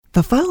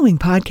The following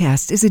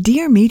podcast is a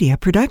Dear Media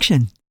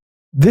production.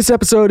 This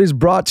episode is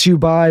brought to you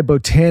by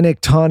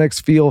Botanic Tonics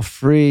Feel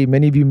Free.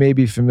 Many of you may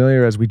be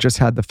familiar, as we just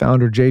had the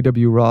founder,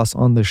 J.W. Ross,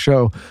 on the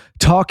show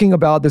talking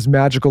about this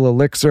magical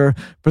elixir.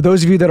 For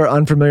those of you that are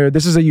unfamiliar,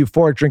 this is a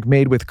euphoric drink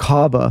made with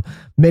kava.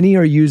 Many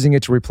are using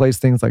it to replace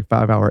things like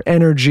 5-hour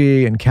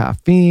energy and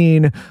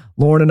caffeine.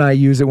 Lauryn and I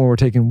use it when we're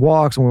taking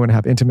walks, when we want to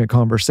have intimate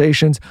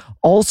conversations.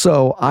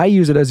 Also, I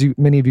use it, as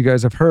many of you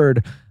guys have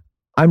heard.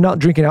 I'm not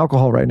drinking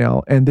alcohol right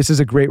now, and this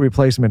is a great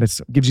replacement. It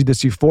gives you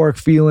this euphoric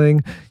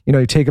feeling. You know,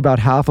 you take about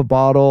half a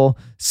bottle,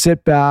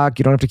 sit back,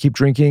 you don't have to keep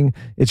drinking.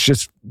 It's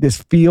just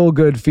this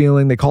feel-good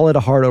feeling. They call it a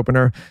heart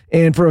opener.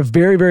 And for a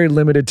very, very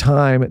limited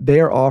time, they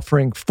are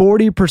offering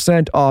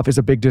 40% off. Is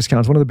a big discount.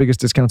 It's one of the biggest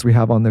discounts we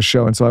have on this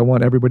show. And so I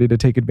want everybody to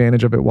take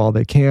advantage of it while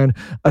they can,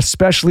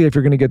 especially if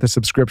you're going to get the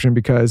subscription,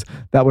 because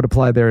that would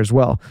apply there as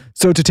well.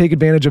 So to take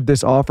advantage of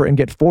this offer and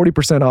get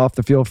 40% off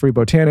the Feel Free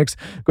Botanics,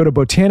 go to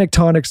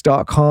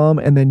botanictonics.com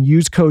and then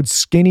use code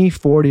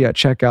SKINNY40 at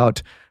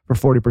checkout for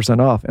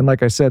 40% off. And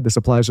like I said, this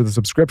applies to the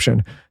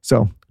subscription.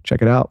 So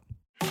check it out.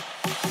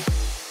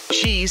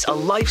 She's a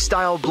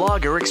lifestyle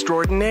blogger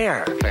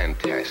extraordinaire.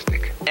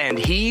 Fantastic. And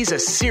he's a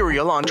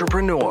serial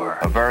entrepreneur.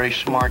 A very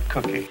smart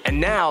cookie.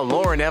 And now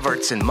Lauryn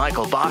Evarts and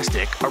Michael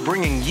Bosstick are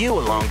bringing you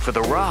along for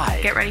the ride.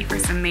 Get ready for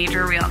some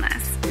major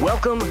realness.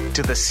 Welcome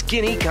to the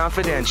Skinny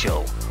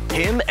Confidential.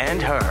 Him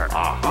and her.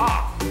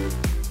 Aha!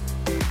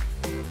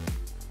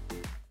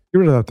 Get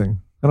rid of that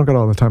thing. I don't got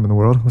all the time in the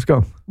world. Let's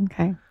go.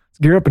 Okay. Let's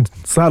gear up and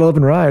saddle up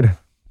and ride.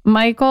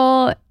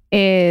 Michael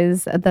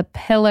is the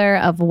pillar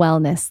of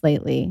wellness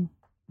lately.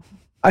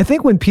 I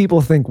think when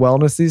people think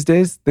wellness these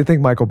days, they think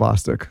Michael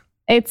Bosstick.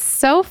 It's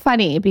so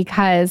funny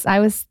because I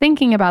was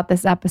thinking about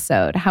this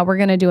episode, how we're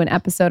going to do an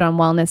episode on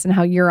wellness and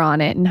how you're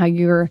on it and how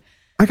you're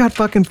I got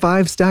fucking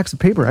 5 stacks of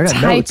paper. I got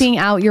typing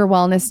notes. out your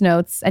wellness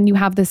notes, and you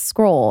have this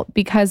scroll.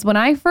 Because when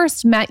I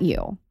first met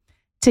you,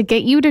 to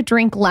get you to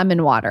drink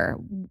lemon water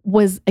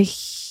was a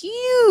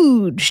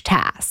huge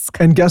task.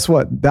 And guess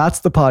what?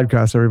 That's the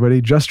podcast,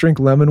 everybody. Just drink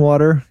lemon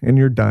water and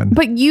you're done.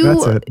 But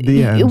That's it.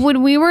 The end.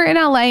 When we were in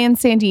LA and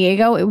San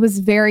Diego, it was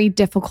very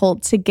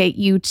difficult to get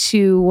you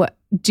to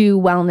do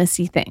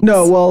wellnessy things.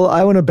 No, well,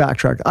 I want to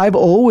backtrack. I've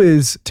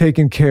always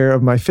taken care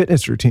of my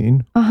fitness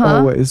routine.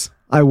 Always.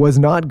 I was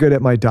not good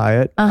at my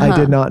diet. I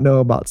did not know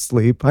about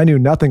sleep. I knew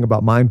nothing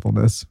about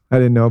mindfulness. I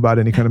didn't know about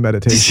any kind of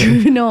meditation.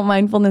 Do you know what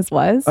mindfulness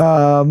was?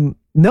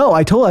 No,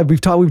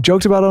 we've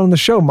joked about it on the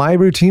show. My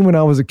routine when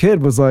I was a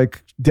kid was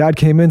like, Dad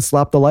came in,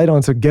 slapped the light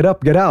on, said, get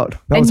up, get out.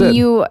 That was it. And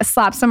you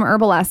slapped some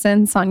herbal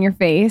essence on your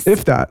face.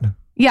 If that.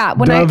 Yeah.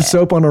 Dove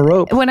soap on a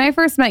rope. When I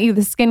first met you,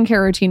 the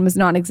skincare routine was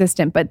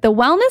non-existent, but the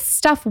wellness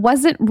stuff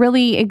wasn't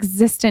really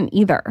existent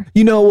either.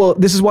 You know, well,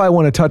 this is why I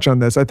want to touch on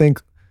this. I think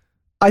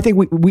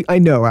I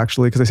know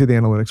actually, because I see the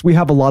analytics, we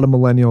have a lot of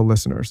millennial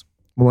listeners.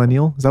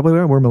 Millennial? Is that what we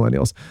are? We're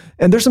millennials.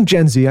 And there's some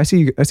Gen Z. I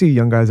see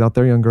young guys out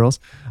there, young girls.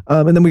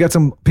 And then we got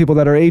some people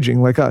that are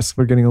aging like us.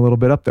 We're getting a little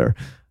bit up there.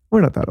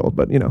 We're not that old,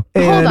 but you know.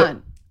 And hold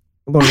on.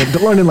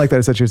 Lauren didn't like that.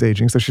 I said she was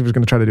aging, so she was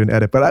going to try to do an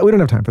edit, but we don't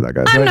have time for that,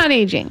 guys. I'm not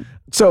aging.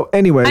 So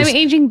anyways. I'm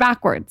aging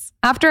backwards.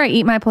 After I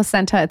eat my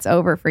placenta, it's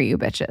over for you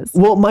bitches.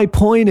 Well, my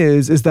point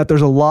is that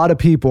there's a lot of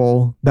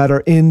people that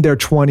are in their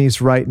 20s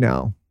right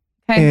now.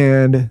 Okay.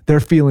 And they're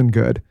feeling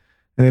good.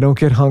 And they don't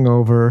get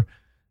hungover.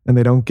 And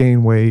they don't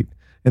gain weight.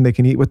 And they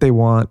can eat what they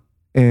want.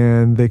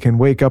 And they can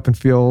wake up and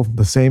feel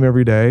the same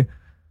every day.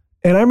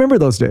 And I remember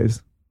those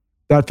days.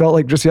 That felt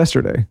like just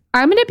yesterday.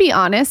 I'm going to be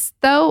honest,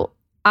 though.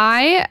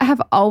 I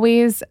have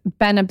always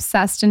been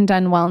obsessed and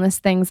done wellness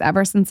things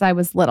ever since I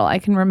was little. I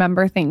can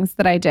remember things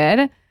that I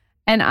did.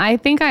 And I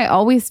think I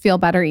always feel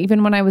better,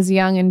 even when I was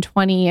young and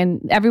 20.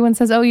 And everyone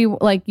says, oh, you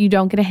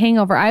don't get a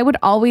hangover. I would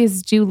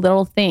always do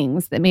little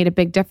things that made a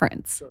big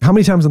difference. How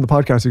many times on the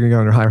podcast are you going to get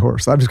on your high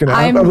horse? I'm just going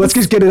to, let's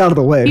just get it out of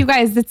the way. You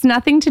guys, it's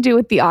nothing to do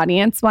with the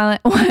audience while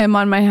I'm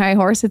on my high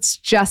horse. It's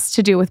just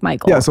to do with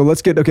Michael. Yeah, so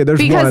let's get, okay, there's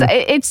because one.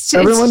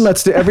 Everyone,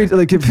 let's do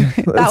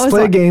let's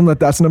play a game.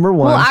 That's number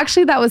one. Well,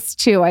 actually, that was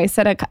 2. I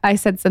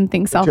said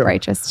something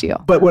self-righteous to you.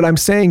 But what I'm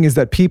saying is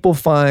that people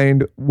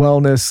find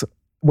wellness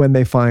when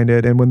they find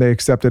it and when they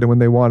accept it and when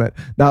they want it.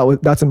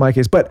 That's in my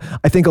case. But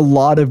I think a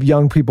lot of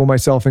young people,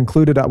 myself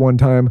included at one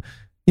time,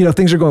 you know,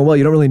 things are going well.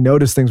 You don't really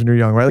notice things when you're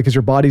young, right? Because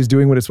your body's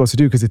doing what it's supposed to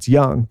do because it's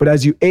young. But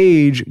as you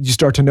age, you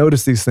start to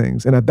notice these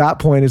things. And at that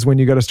point is when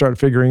you got to start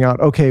figuring out,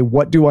 okay,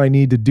 what do I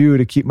need to do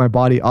to keep my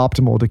body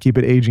optimal, to keep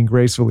it aging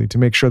gracefully, to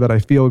make sure that I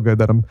feel good,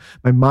 that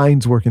my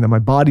mind's working, that my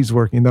body's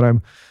working, that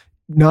I'm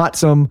not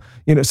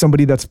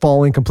somebody that's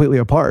falling completely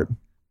apart.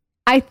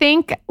 I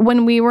think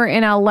when we were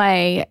in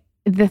LA,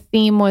 the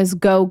theme was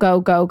go,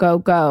 go, go, go,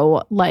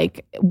 go,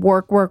 like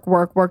work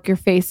your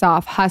face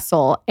off,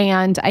 hustle.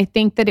 And I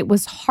think that it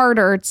was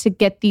harder to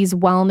get these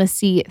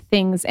wellnessy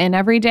things in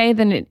every day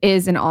than it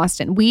is in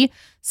Austin. We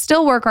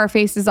still work our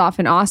faces off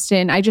in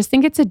Austin. I just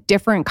think it's a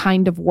different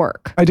kind of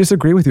work. I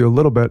disagree with you a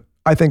little bit.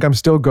 I think I'm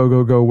still go,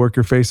 go, go, work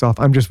your face off.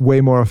 I'm just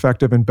way more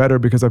effective and better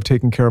because I've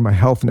taken care of my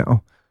health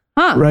now.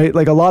 Right?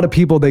 Like a lot of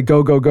people, they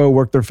go,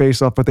 work their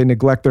face off, but they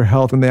neglect their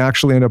health and they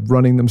actually end up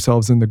running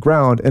themselves in the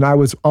ground. And I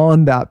was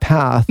on that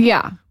path.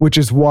 Yeah. Which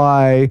is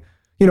why,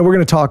 we're going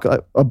to talk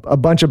a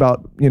bunch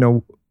about,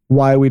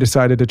 why we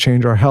decided to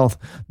change our health.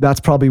 That's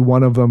probably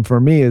one of them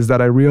for me, is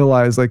that I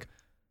realized like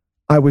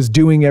I was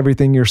doing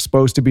everything you're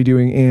supposed to be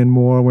doing and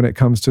more when it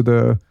comes to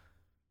the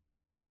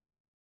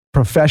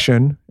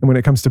profession and when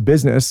it comes to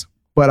business,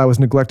 but I was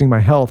neglecting my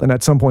health. And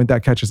at some point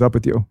that catches up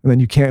with you. And then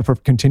you can't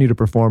continue to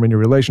perform in your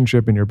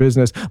relationship, in your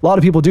business. A lot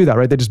of people do that,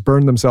 right? They just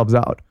burn themselves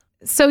out.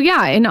 So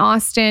yeah, in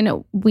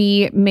Austin,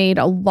 we made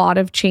a lot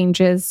of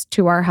changes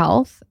to our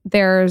health.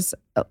 There's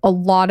a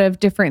lot of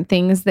different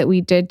things that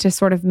we did to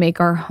sort of make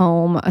our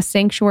home a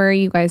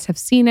sanctuary. You guys have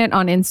seen it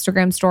on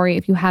Instagram story.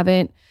 If you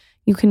haven't,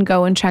 you can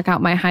go and check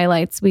out my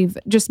highlights. We've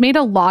just made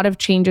a lot of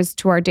changes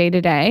to our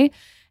day-to-day.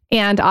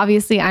 And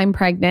obviously I'm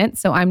pregnant,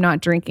 so I'm not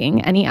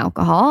drinking any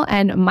alcohol.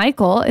 And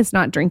Michael is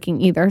not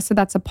drinking either. So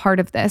that's a part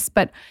of this.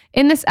 But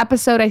in this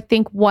episode, I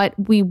think what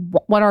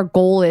our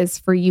goal is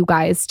for you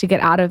guys to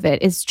get out of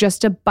it is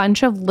just a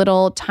bunch of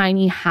little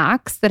tiny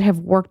hacks that have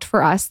worked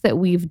for us that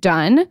we've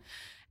done.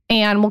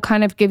 And we'll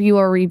kind of give you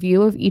a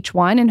review of each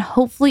one. And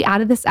hopefully out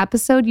of this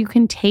episode, you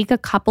can take a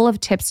couple of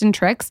tips and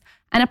tricks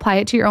and apply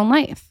it to your own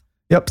life.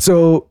 Yep.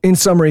 So in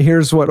summary,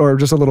 here's or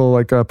just a little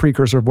like a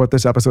precursor of what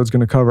this episode is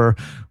going to cover.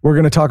 We're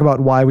going to talk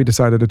about why we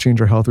decided to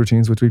change our health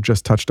routines, which we've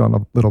just touched on a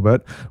little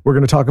bit. We're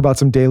going to talk about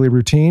some daily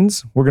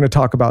routines. We're going to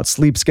talk about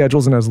sleep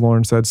schedules. And as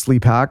Lauryn said,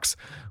 sleep hacks.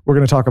 We're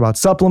going to talk about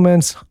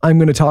supplements. I'm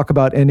going to talk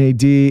about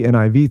NAD and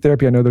IV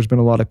therapy. I know there's been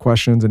a lot of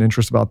questions and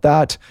interest about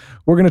that.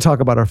 We're going to talk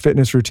about our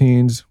fitness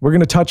routines. We're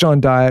going to touch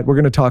on diet. We're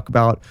going to talk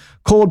about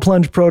cold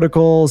plunge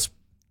protocols,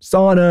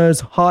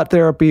 saunas, hot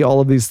therapy, all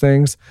of these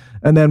things.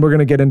 And then we're going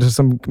to get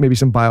into maybe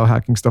some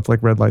biohacking stuff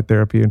like red light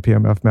therapy and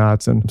PMF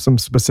mats and some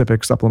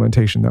specific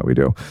supplementation that we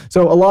do.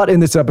 So a lot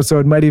in this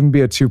episode, might even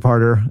be a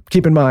two-parter.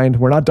 Keep in mind,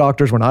 we're not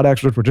doctors, we're not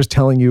experts, we're just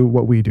telling you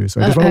what we do.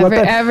 So I just want to let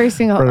that every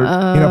single for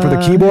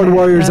the keyboard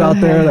warriors out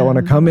there that want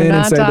to come in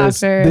and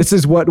say this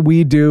is what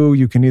we do.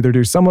 You can either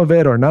do some of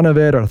it or none of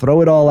it or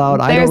throw it all out.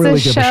 I don't really give a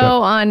shit. There's a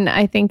show on,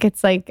 I think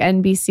it's like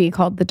NBC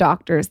called The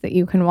Doctors that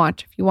you can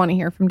watch if you want to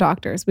hear from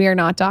doctors. We are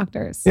not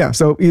doctors. Yeah.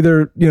 So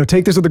either,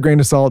 take this with a grain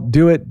of salt,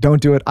 do it, don't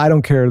do it. I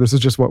don't care. This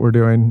is just what we're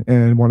doing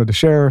and wanted to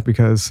share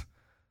because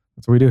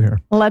that's what we do here.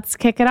 Let's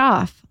kick it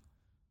off.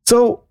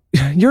 So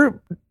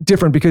you're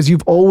different because you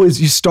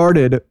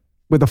started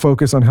with a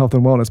focus on health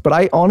and wellness, but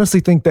I honestly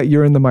think that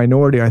you're in the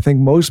minority. I think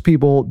most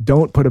people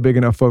don't put a big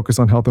enough focus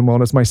on health and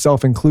wellness,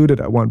 myself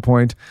included at one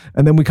point.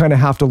 And then we kind of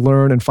have to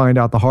learn and find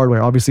out the hard way.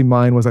 Obviously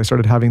mine was I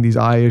started having these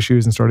eye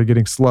issues and started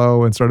getting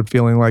slow and started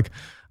feeling like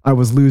I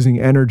was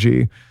losing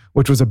energy,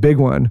 which was a big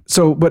one.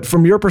 So, but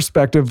from your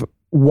perspective,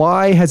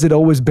 why has it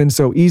always been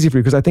so easy for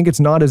you? Because I think it's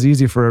not as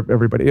easy for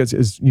everybody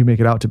as you make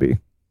it out to be.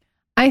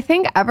 I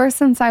think ever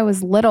since I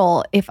was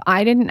little, if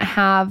I didn't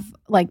have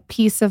like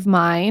peace of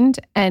mind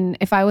and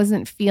if I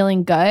wasn't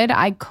feeling good,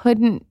 I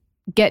couldn't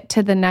get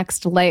to the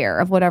next layer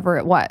of whatever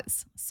it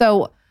was.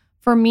 So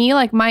for me,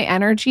 like my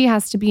energy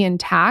has to be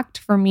intact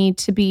for me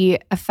to be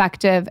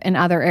effective in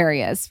other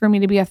areas, for me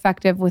to be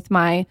effective with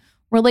my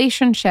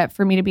relationship,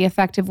 for me to be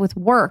effective with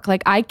work.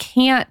 Like I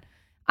can't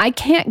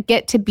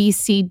get to B,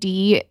 C,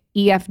 D,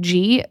 E, F,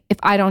 G if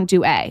I don't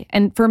do A.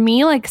 And for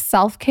me, like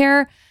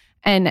self-care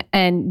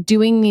and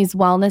doing these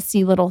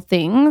wellnessy little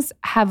things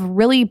have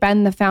really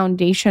been the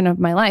foundation of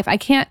my life. I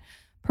can't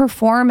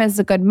perform as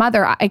a good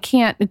mother. I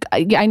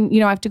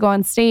have to go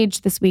on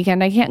stage this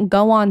weekend. I can't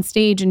go on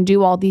stage and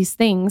do all these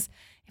things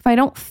if I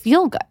don't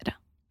feel good.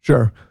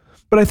 Sure.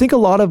 But I think a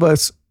lot of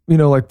us,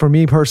 like for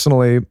me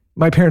personally,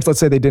 my parents, let's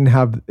say they didn't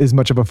have as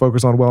much of a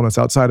focus on wellness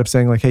outside of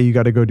saying like, hey, you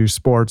got to go do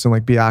sports and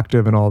like be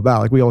active and all of that.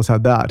 Like we always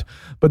had that,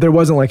 but there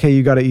wasn't like, hey,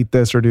 you got to eat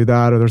this or do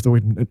that. Or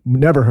we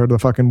never heard the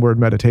fucking word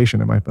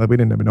meditation we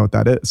didn't even know what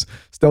that is.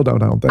 Still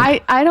don't, I don't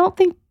think. I don't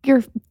think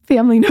your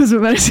family knows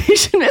what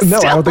meditation is. No,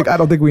 still. I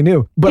don't think we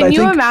knew. But Can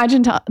you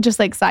imagine, just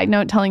like side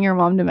note, telling your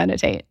mom to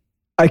meditate?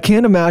 I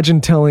can't imagine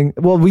telling,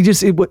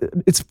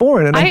 it's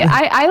foreign. And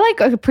I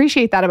like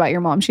appreciate that about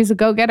your mom. She's a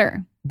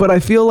go-getter. But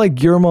I feel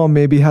like your mom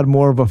maybe had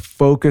more of a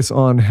focus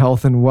on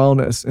health and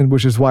wellness, and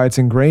which is why it's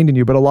ingrained in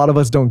you. But a lot of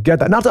us don't get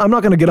that. I'm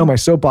not going to get on my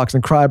soapbox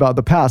and cry about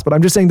the past, but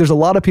I'm just saying there's a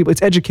lot of people,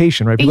 it's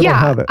education, right? People don't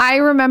have it. I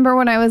remember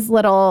when I was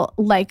little,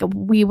 like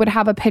we would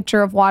have a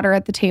pitcher of water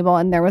at the table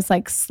and there was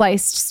like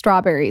sliced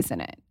strawberries in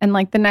it. And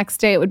like the next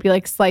day it would be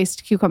like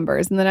sliced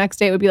cucumbers. And the next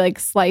day it would be like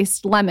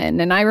sliced lemon.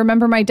 And I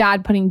remember my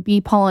dad putting bee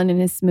pollen in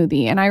his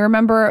smoothie. And I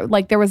remember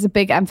like there was a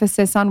big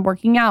emphasis on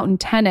working out and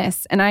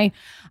tennis. And I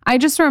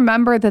just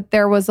remember that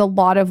there was a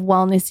lot of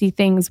wellnessy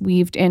things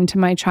weaved into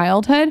my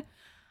childhood.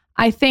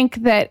 I think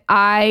that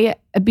I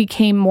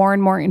became more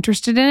and more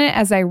interested in it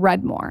as I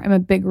read more. I'm a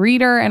big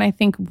reader, and I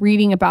think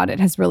reading about it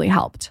has really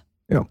helped.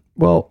 Yeah.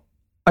 Well,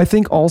 I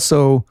think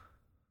also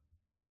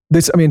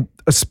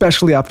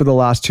especially after the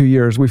last 2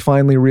 years, we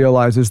finally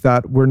realize is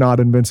that we're not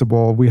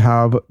invincible. We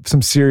have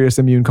some serious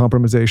immune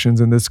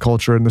compromisations in this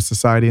culture, in this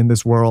society, in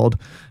this world.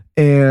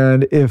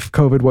 And if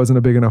COVID wasn't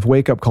a big enough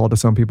wake-up call to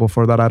some people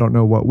for that, I don't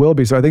know what will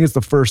be. So I think it's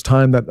the first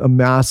time that a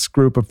mass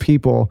group of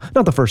people,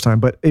 not the first time,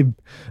 but a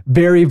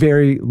very,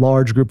 very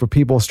large group of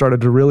people started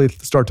to really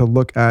start to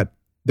look at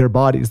their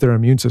bodies, their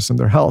immune system,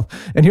 their health.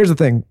 And here's the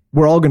thing,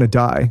 we're all going to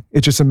die.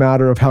 It's just a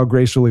matter of how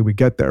gracefully we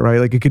get there, right?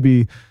 Like it could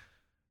be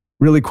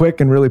really quick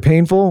and really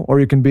painful,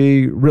 or you can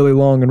be really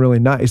long and really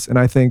nice. And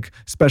I think,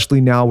 especially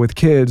now with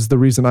kids, the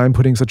reason I'm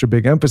putting such a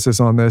big emphasis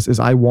on this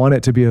is I want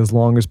it to be as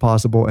long as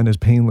possible and as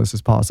painless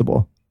as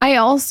possible. I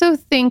also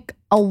think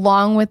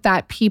along with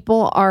that,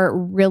 people are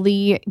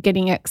really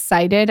getting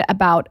excited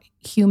about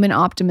human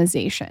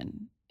optimization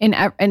in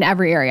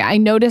every area. I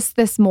notice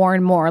this more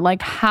and more,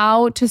 like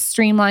how to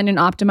streamline and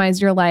optimize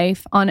your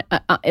life on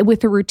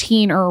with a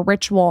routine or a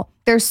ritual.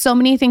 There's so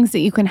many things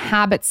that you can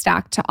habit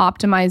stack to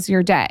optimize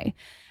your day.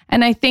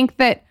 And I think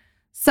that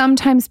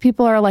sometimes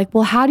people are like,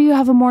 well, how do you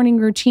have a morning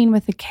routine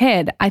with a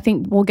kid? I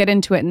think we'll get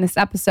into it in this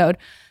episode.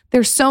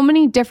 There's so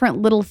many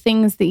different little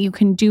things that you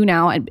can do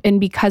now. And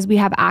because we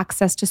have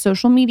access to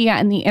social media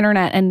and the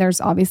internet, and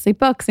there's obviously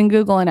books and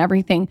Google and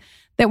everything,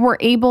 that we're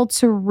able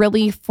to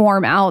really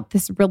form out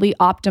this really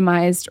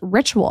optimized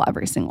ritual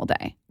every single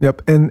day.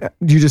 Yep. And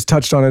you just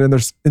touched on it. And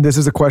this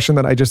is a question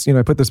that I just,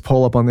 I put this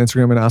poll up on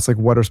Instagram and asked like,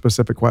 what are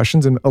specific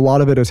questions? And a lot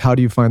of it is, how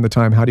do you find the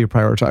time? How do you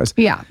prioritize?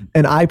 Yeah.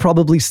 And I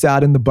probably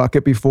sat in the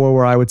bucket before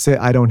where I would say,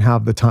 I don't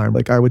have the time.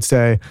 Like I would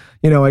say,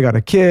 I got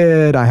a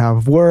kid, I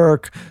have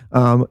work,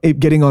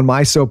 getting on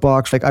my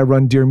soapbox. Like I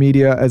run Dear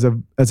Media as a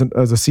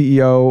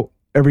CEO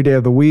every day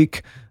of the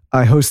week.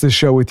 I host this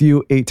show with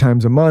you 8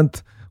 times a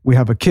month. We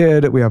have a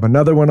kid, we have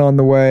another one on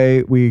the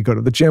way, we go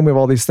to the gym, we have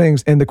all these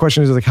things. And the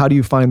question is like, how do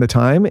you find the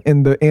time?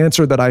 And the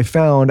answer that I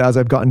found as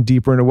I've gotten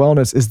deeper into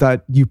wellness is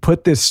that you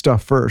put this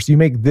stuff first. You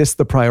make this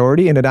the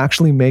priority, and it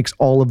actually makes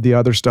all of the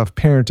other stuff,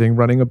 parenting,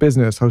 running a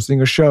business,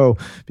 hosting a show,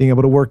 being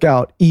able to work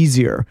out,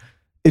 easier.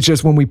 It's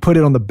just when we put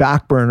it on the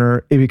back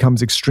burner, it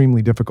becomes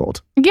extremely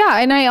difficult. Yeah.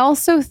 And I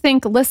also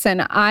think,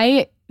 listen,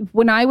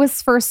 when I was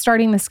first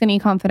starting the Skinny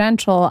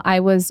Confidential,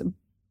 I was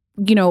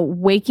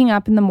waking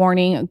up in the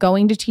morning,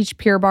 going to teach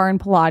Pure Barre and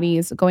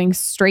Pilates, going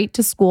straight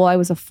to school. I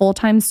was a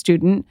full-time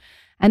student.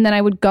 And then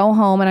I would go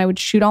home and I would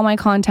shoot all my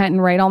content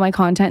and write all my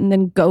content and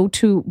then go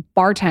to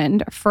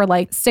bartend for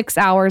like 6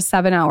 hours,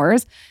 7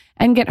 hours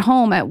and get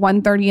home at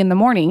 1:30 in the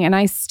morning. And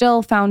I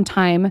still found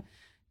time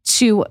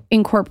to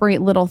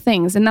incorporate little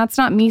things. And that's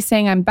not me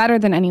saying I'm better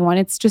than anyone.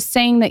 It's just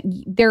saying that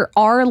there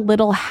are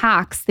little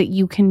hacks that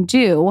you can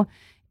do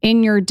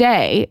in your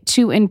day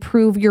to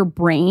improve your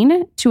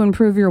brain, to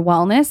improve your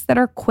wellness, that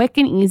are quick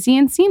and easy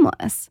and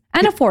seamless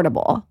and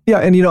affordable. Yeah.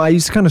 And, I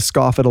used to kind of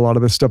scoff at a lot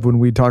of this stuff when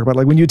we talk about,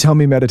 like when you tell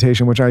me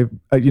meditation, which I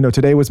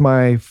today was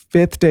my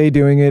 5th day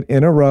doing it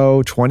in a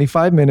row,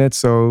 25 minutes.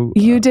 So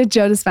you did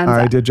Joe Dispenza.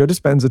 I did Joe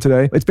Dispenza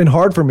today. It's been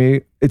hard for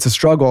me. It's a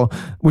struggle,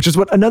 which is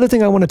another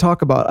thing I want to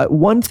talk about.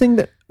 One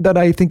thing that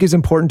I think is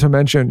important to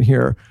mention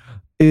here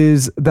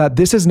is that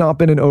this has not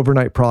been an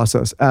overnight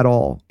process at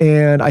all.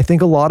 And I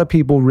think a lot of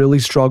people really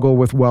struggle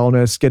with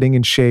wellness, getting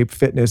in shape,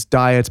 fitness,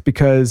 diets,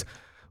 because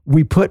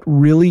we put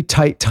really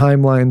tight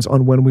timelines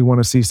on when we want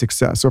to see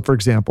success. So for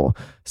example,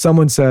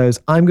 someone says,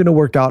 I'm going to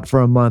work out for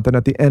a month, and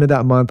at the end of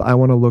that month, I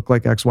want to look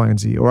like X, Y, and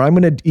Z, or I'm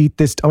going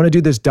to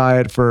do this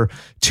diet for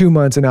 2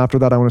 months, and after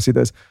that, I want to see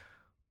this.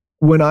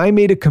 When I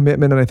made a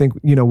commitment, and I think,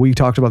 we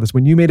talked about this,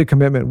 when you made a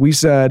commitment, we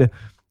said,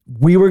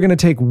 we were going to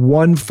take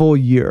 1 full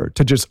year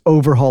to just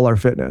overhaul our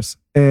fitness.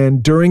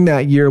 And during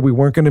that year, we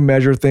weren't going to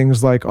measure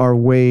things like our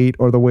weight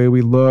or the way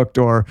we looked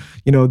or,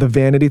 the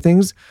vanity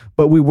things,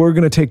 but we were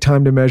going to take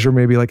time to measure,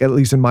 maybe like, at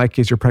least in my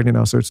case, you're pregnant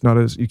now, so it's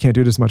not you can't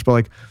do it as much, but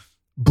like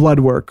blood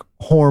work,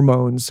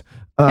 hormones.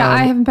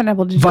 I haven't been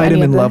able to do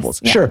vitamin any of levels.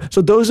 this. Yeah. Sure.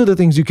 So those are the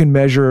things you can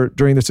measure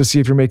during this to see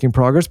if you're making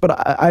progress.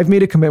 But I've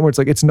made a commitment where it's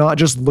like, it's not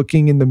just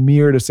looking in the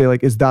mirror to say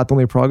like, is that the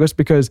only progress?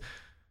 Because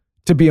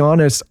to be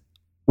honest,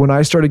 when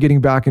I started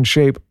getting back in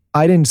shape,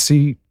 I didn't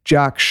see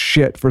jack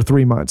shit for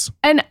 3 months.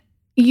 And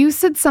you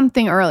said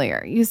something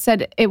earlier. You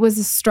said it was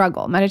a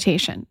struggle,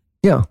 meditation.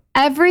 Yeah.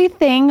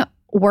 Everything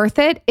worth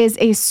it is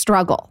a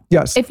struggle.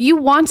 Yes. If you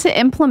want to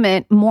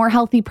implement more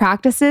healthy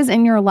practices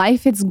in your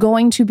life, it's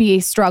going to be a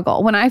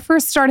struggle. When I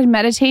first started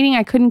meditating,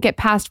 I couldn't get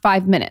past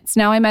 5 minutes.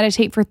 Now I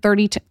meditate for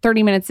 30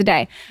 minutes a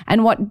day.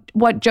 And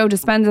what Joe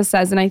Dispenza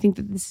says, and I think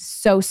that this is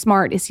so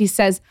smart, is he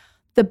says,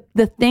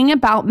 the thing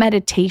about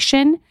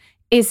meditation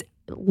is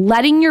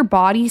letting your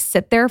body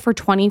sit there for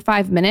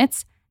 25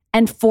 minutes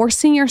and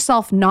forcing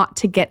yourself not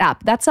to get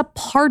up. That's a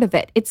part of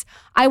it.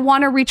 I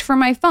want to reach for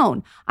my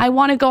phone. I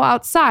want to go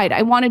outside.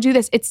 I want to do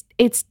this.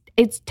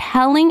 It's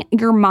telling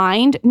your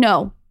mind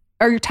no,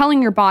 or you're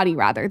telling your body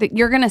rather, that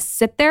you're going to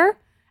sit there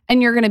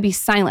and you're going to be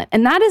silent.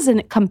 And that is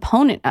a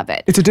component of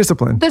it. It's a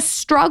discipline. The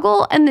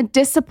struggle and the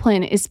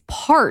discipline is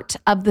part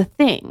of the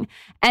thing,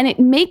 and it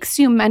makes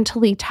you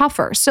mentally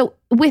tougher. So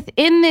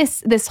within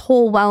this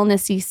whole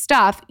wellnessy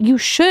stuff, you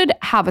should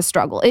have a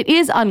struggle. It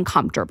is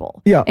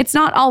uncomfortable. Yeah. It's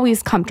not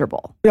always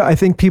comfortable. Yeah. I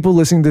think people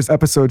listening to this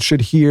episode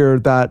should hear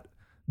that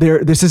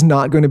This is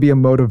not going to be a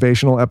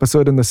motivational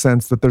episode in the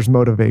sense that there's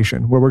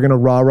motivation where we're going to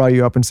rah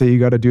you up and say you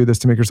got to do this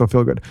to make yourself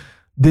feel good.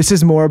 This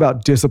is more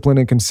about discipline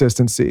and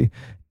consistency.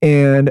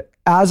 And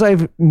as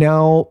I've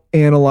now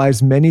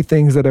analyzed many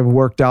things that have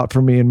worked out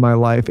for me in my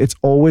life, it's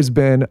always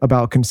been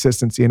about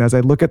consistency. And as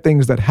I look at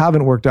things that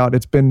haven't worked out,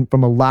 it's been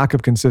from a lack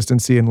of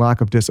consistency and lack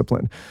of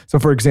discipline. So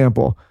for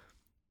example,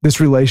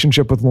 this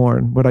relationship with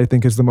Lauryn, what I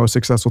think is the most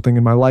successful thing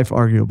in my life,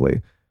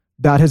 arguably,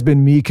 that has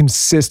been me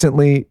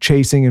consistently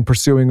chasing and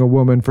pursuing a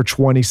woman for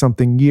 20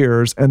 something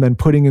years and then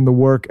putting in the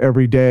work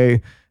every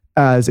day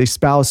as a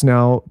spouse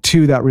now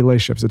to that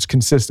relationship. So it's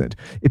consistent.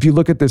 If you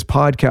look at this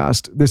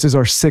podcast, this is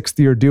our 6th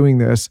year doing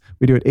this.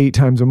 We do it 8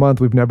 times a month.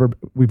 We've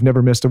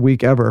never missed a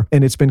week ever.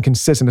 And it's been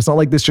consistent. It's not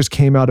like this just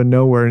came out of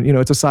nowhere. And,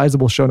 it's a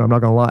sizable show now, I'm not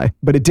going to lie,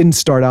 but it didn't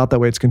start out that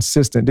way. It's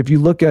consistent. If you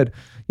look at,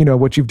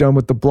 what you've done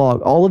with the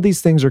blog, all of these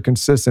things are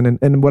consistent.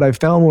 And what I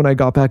found when I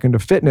got back into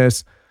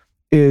fitness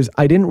is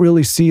I didn't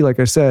really see, like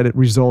I said, it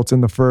results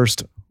in the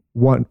first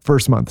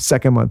month,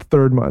 second month,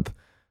 third month.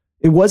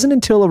 It wasn't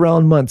until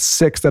around month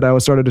 6 that I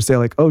was started to say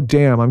like, oh,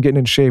 damn, I'm getting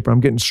in shape or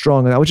I'm getting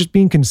strong. And I was just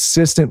being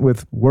consistent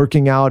with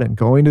working out and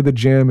going to the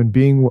gym and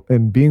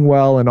being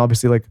well. And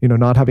obviously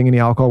not having any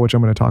alcohol, which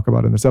I'm going to talk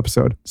about in this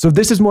episode. So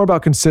this is more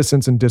about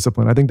consistency and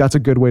discipline. I think that's a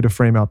good way to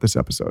frame out this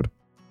episode.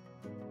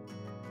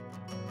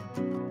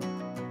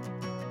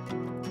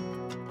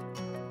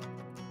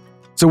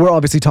 So we're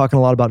obviously talking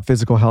a lot about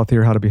physical health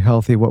here, how to be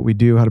healthy, what we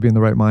do, how to be in the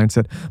right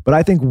mindset. But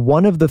I think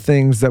one of the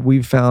things that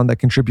we've found that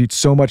contributes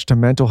so much to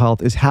mental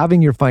health is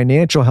having your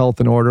financial health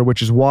in order,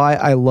 which is why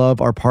I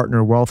love our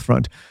partner,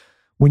 Wealthfront.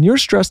 When you're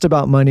stressed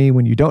about money,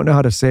 when you don't know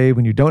how to save,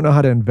 when you don't know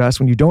how to invest,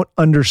 when you don't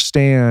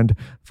understand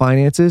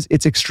finances,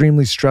 it's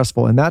extremely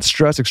stressful. And that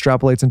stress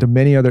extrapolates into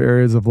many other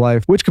areas of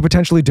life, which could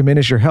potentially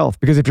diminish your health.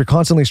 Because if you're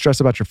constantly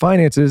stressed about your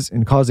finances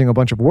and causing a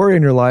bunch of worry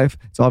in your life,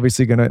 it's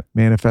obviously going to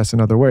manifest in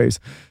other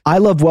ways. I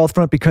love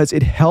Wealthfront because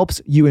it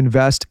helps you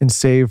invest and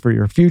save for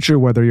your future,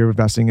 whether you're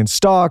investing in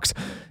stocks,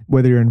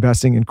 whether you're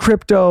investing in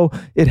crypto,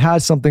 it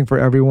has something for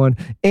everyone.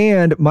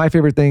 And my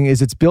favorite thing is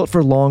it's built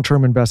for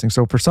long-term investing.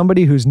 So for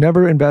somebody who's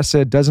never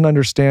invested, doesn't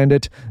understand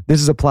it,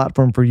 this is a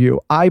platform for you.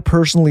 I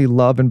personally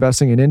love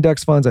investing in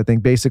index funds. I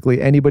think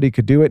basically anybody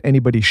could do it.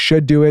 Anybody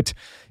should do it.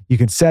 You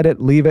can set it,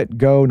 leave it,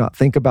 go, not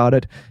think about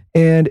it.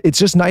 And it's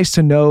just nice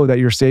to know that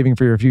you're saving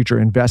for your future,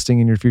 investing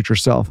in your future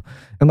self.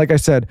 And like I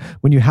said,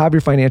 when you have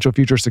your financial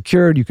future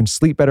secured, you can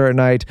sleep better at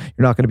night.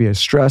 You're not going to be as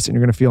stressed and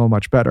you're going to feel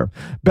much better.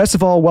 Best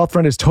of all,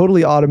 Wealthfront is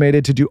totally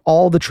automated to do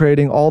all the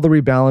trading, all the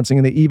rebalancing,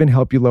 and they even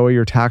help you lower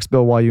your tax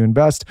bill while you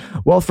invest.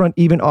 Wealthfront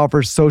even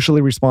offers socially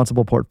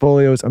responsible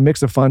portfolios, a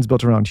mix of funds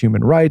built around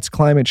human rights,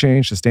 climate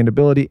change,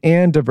 sustainability,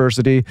 and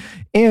diversity.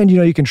 And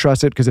you can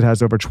trust it because it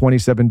has over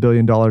 $27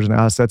 billion in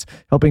assets,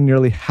 helping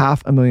nearly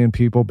 500,000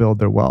 people build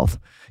their wealth.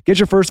 Get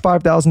your first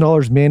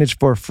 $5,000 managed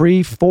for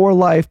free for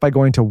life by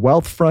going to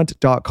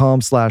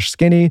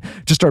wealthfront.com/skinny.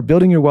 To start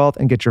building your wealth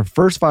and get your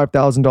first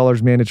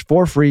 $5,000 managed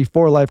for free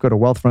for life, go to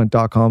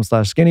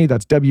wealthfront.com/skinny.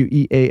 That's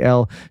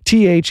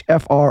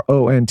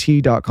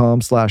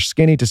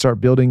WEALTHFRONT.com/skinny to start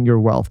building your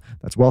wealth.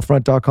 That's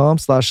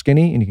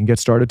wealthfront.com/skinny, and you can get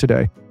started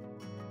today.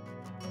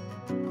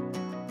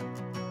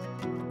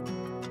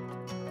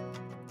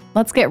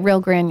 Let's get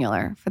real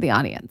granular for the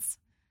audience.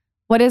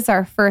 What is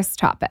our first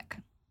topic?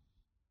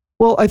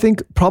 Well, I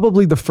think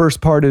probably the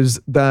first part is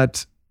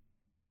that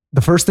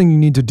the first thing you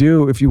need to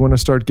do if you want to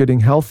start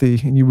getting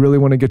healthy and you really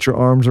want to get your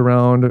arms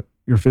around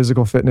your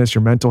physical fitness,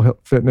 your mental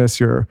fitness,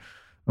 your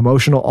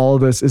emotional, all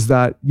of this, is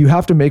that you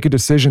have to make a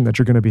decision that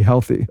you're going to be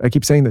healthy. I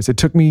keep saying this. It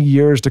took me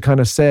years to kind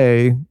of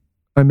say,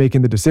 I'm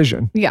making the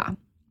decision. Yeah.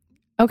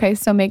 Okay,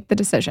 so make the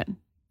decision.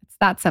 It's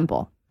that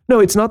simple. No,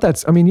 it's not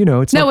that.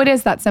 It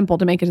is that simple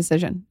to make a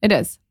decision. It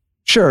is.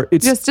 Sure.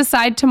 It's just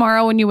decide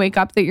tomorrow when you wake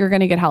up that you're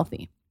going to get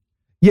healthy.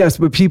 Yes,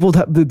 but people,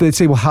 they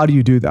say, well, how do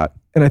you do that?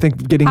 And I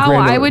think getting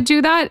granular. How I would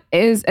do that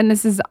is, and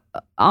this is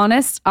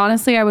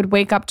honestly, I would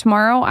wake up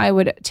tomorrow. I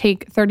would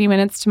take 30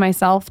 minutes to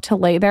myself to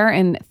lay there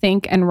and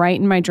think and write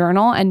in my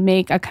journal and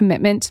make a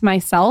commitment to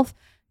myself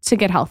to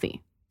get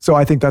healthy. So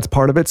I think that's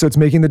part of it. So it's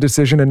making the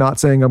decision and not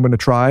saying I'm going to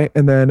try.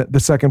 And then the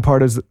second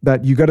part is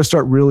that you got to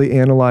start really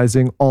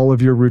analyzing all of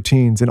your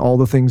routines and all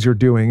the things you're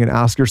doing and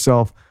ask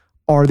yourself,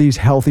 are these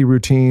healthy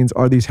routines?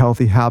 Are these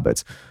healthy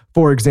habits?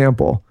 For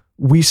example,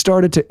 we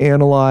started to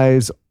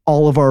analyze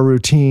all of our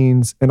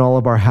routines and all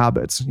of our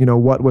habits,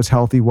 what was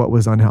healthy, what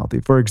was unhealthy.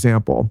 For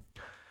example,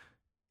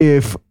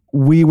 if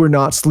we were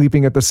not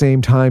sleeping at the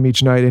same time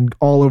each night and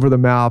all over the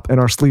map and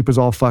our sleep was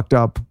all fucked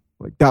up,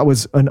 like that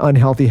was an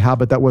unhealthy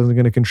habit that wasn't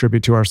going to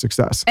contribute to our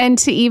success. And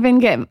to even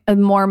get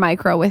more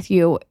micro with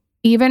you,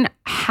 even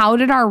how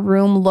did our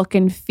room look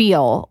and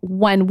feel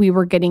when we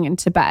were getting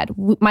into bed?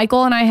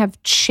 Michael and I have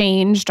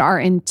changed our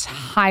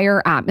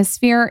entire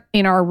atmosphere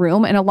in our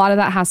room. And a lot of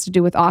that has to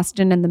do with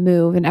Austin and the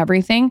move and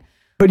everything.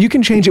 But you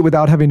can change it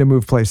without having to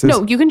move places.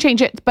 No, you can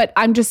change it. But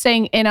I'm just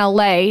saying in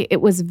LA,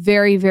 it was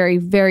very, very,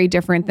 very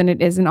different than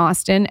it is in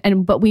Austin.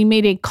 But we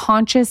made a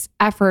conscious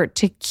effort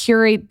to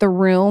curate the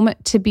room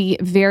to be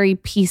very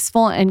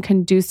peaceful and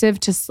conducive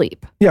to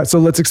sleep. Yeah. So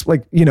let's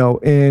explain,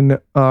 in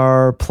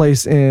our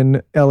place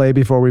in LA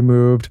before we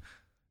moved,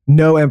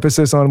 no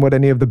emphasis on what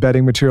any of the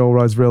bedding material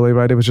was really,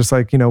 right? It was just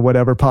like,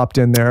 whatever popped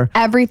in there.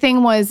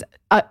 Everything was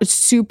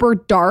super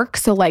dark.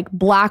 So like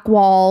black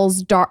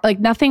walls, dark, like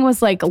nothing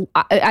was like,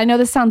 I know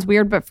this sounds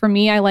weird, but for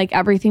me, I like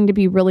everything to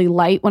be really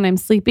light when I'm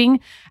sleeping.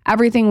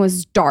 Everything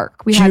was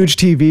dark. We Huge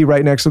TV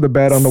right next to the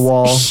bed on the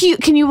wall.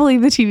 Can you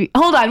believe the TV?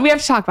 Hold on. We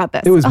have to talk about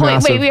this. It was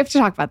massive. Wait, we have to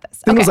talk about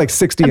this. I think it was like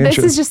 60 inches.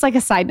 This is just like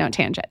a side note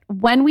tangent.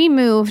 When we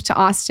moved to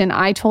Austin,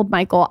 I told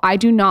Michael, I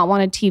do not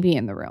want a TV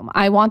in the room.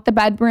 I want the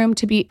bedroom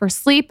to be for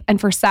sleep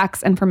and for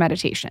sex and for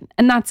meditation.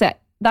 And that's it.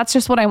 That's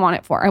just what I want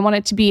it for. I want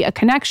it to be a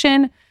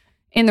connection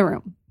in the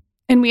room.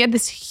 And we had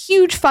this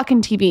huge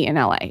fucking TV in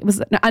LA. It was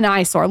an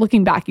eyesore.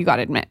 Looking back, you got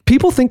to admit.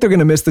 People think they're going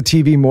to miss the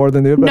TV more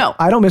than they do. No.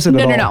 I don't miss it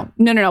at all.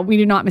 No. We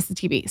do not miss the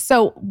TV.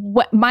 So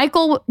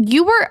Michael,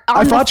 you were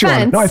on the fence.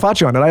 I fought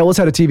you on it. I always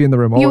had a TV in the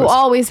room. You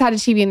always had a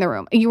TV in the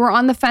room. You were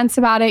on the fence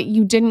about it.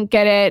 You didn't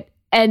get it.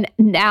 And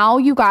now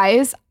you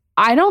guys,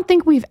 I don't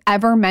think we've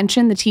ever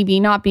mentioned the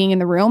TV not being in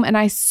the room. And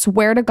I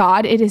swear to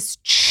God, it has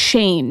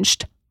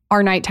changed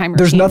our nighttime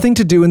routine. There's nothing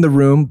to do in the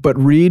room but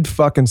read,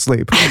 fucking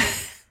sleep.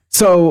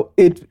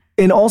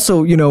 And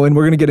also, and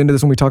we're going to get into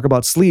this when we talk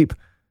about sleep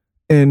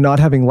and not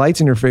having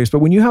lights in your face. But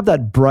when you have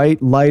that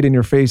bright light in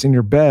your face in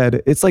your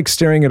bed, it's like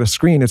staring at a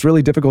screen. It's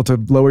really difficult to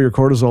lower your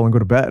cortisol and go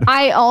to bed.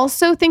 I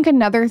also think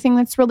another thing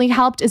that's really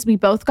helped is we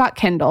both got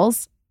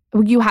Kindles.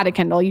 You had a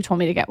Kindle. You told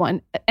me to get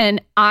one.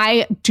 And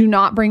I do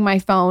not bring my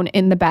phone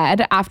in the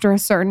bed after a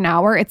certain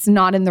hour. It's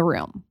not in the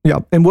room. Yeah.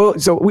 And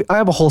I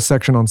have a whole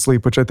section on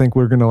sleep, which I think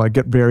we're going to like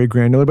get very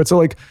granular. But so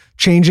like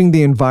changing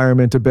the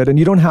environment a bit. And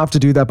you don't have to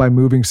do that by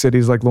moving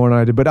cities like Lauryn and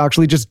I did, but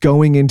actually just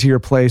going into your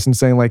place and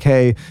saying like,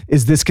 hey,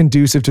 is this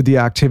conducive to the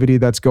activity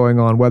that's going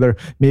on? Whether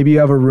maybe you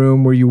have a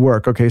room where you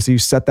work. Okay. So you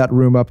set that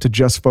room up to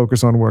just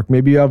focus on work.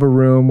 Maybe you have a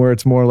room where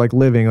it's more like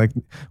living, like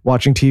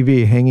watching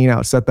TV, hanging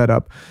out, set that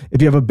up.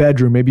 If you have a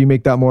bedroom, maybe you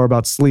make that more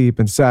about sleep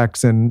and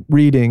sex and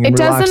reading and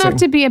relaxing. It doesn't have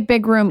to be a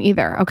big room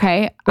either,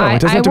 okay? No,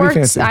 it doesn't have to be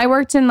fancy. I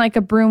worked in like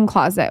a broom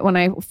closet when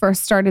I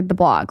first started the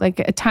blog, like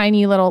a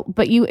tiny little,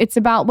 but it's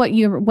about what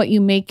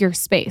you make your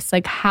space,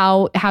 like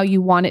how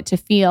you want it to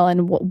feel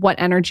and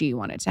what energy you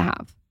want it to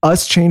have.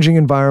 Us changing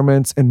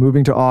environments and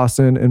moving to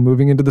Austin and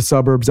moving into the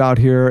suburbs out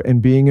here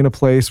and being in a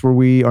place where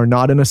we are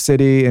not in a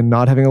city and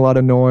not having a lot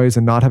of noise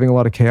and not having a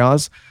lot of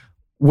chaos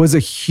was a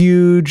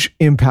huge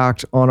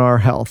impact on our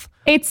health.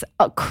 It's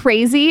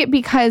crazy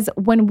because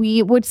when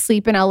we would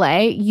sleep in LA,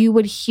 you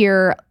would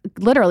hear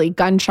literally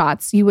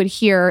gunshots. You would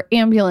hear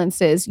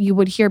ambulances. You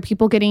would hear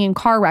people getting in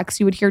car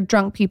wrecks. You would hear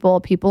drunk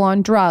people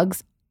on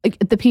drugs.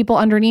 The people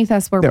underneath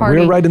us were partying. We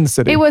were right in the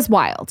city. It was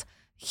wild.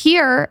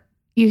 Here,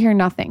 you hear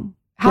nothing.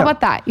 How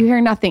about that? You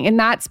hear nothing. And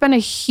that's been a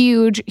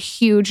huge,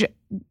 huge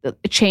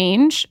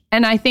change.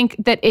 And I think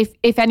that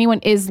if anyone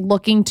is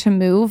looking to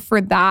move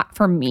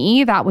for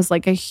me, that was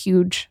like a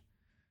huge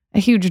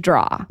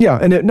draw. Yeah.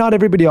 And not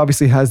everybody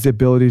obviously has the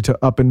ability to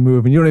up and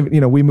move. And you don't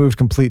even, we moved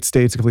complete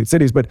states, complete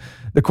cities, but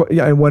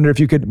I wonder if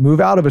you could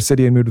move out of a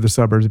city and move to the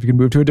suburbs, if you could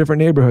move to a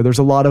different neighborhood. There's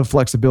a lot of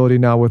flexibility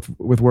now with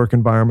work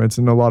environments,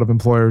 and a lot of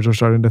employers are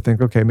starting to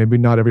think, okay, maybe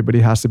not everybody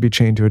has to be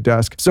chained to a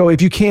desk. So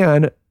if you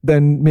can,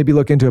 then maybe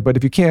look into it. But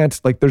if you can't,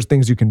 like there's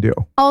things you can do.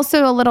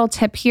 Also, a little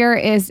tip here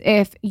is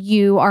if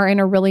you are in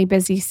a really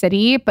busy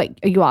city,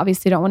 but you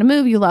obviously don't want to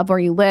move, you love where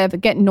you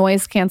live, get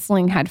noise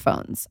canceling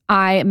headphones.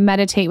 I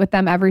meditate with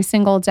them every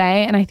single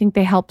day, and I think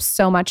they help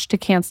so much to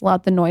cancel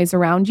out the noise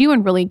around you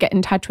and really get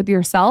in touch with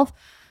yourself.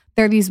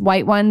 They're these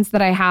white ones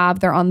that I have.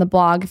 They're on the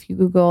blog. If you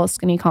Google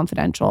Skinny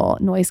Confidential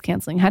noise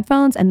canceling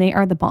headphones, and they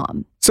are the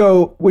bomb.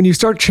 So when you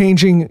start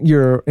changing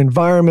your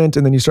environment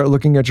and then you start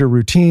looking at your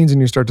routines and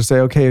you start to say,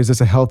 okay, is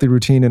this a healthy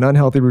routine, an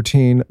unhealthy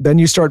routine? Then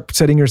you start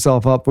setting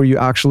yourself up where you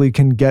actually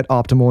can get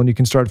optimal, and you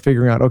can start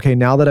figuring out, okay,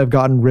 now that I've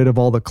gotten rid of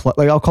all the,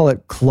 I'll call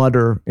it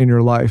clutter in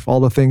your life,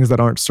 all the things that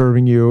aren't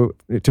serving you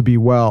to be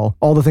well,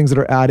 all the things that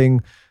are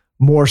adding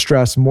more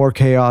stress, more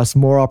chaos,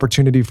 more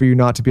opportunity for you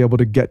not to be able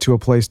to get to a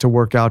place to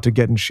work out, to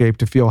get in shape,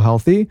 to feel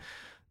healthy.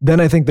 Then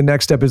I think the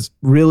next step is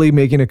really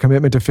making a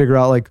commitment to figure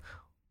out like,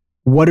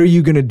 what are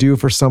you going to do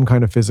for some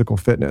kind of physical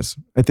fitness?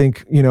 I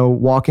think,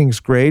 walking's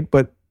great,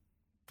 but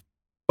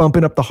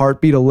bumping up the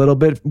heartbeat a little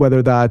bit,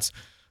 whether that's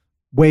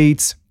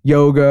weights,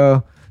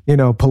 yoga,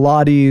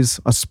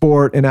 Pilates, a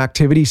sport, an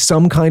activity,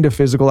 some kind of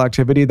physical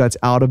activity that's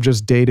out of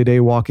just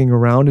day-to-day walking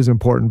around is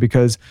important,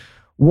 because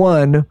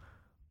one,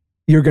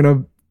 you're going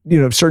to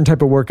certain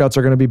type of workouts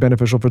are going to be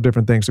beneficial for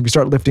different things. So if you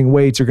start lifting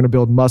weights, you're going to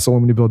build muscle.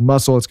 And when you build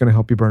muscle, it's going to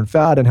help you burn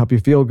fat and help you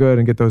feel good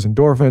and get those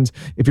endorphins.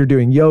 If you're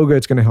doing yoga,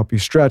 it's going to help you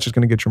stretch. It's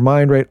going to get your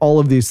mind right, all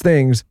of these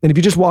things. And if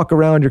you just walk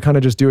around, you're kind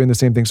of just doing the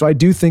same thing. So I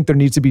do think there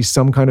needs to be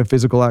some kind of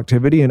physical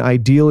activity, and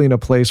ideally in a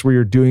place where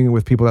you're doing it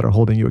with people that are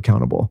holding you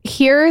accountable.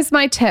 Here's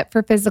my tip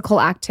for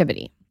physical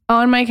activity.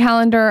 On my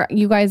calendar,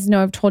 you guys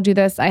know I've told you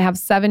this, I have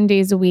 7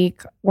 days a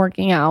week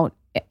working out.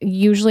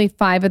 Usually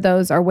 5 of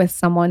those are with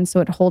someone,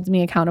 so it holds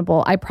me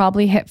accountable. I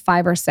probably hit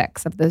 5 or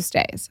 6 of those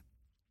days.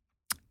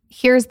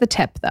 Here's the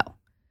tip though.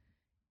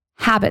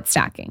 Habit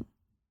stacking.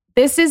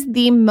 This is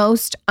the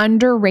most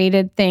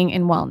underrated thing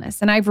in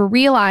wellness. And I've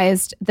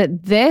realized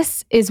that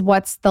this is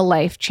what's the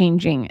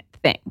life-changing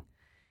thing.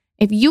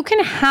 If you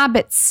can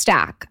habit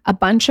stack a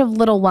bunch of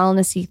little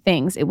wellnessy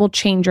things, it will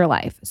change your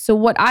life. So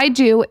what I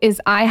do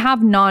is I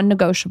have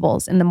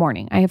non-negotiables in the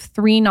morning. I have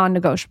 3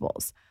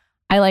 non-negotiables.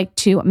 I like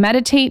to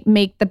meditate,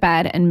 make the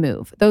bed, and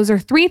move. Those are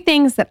 3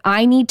 things that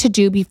I need to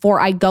do before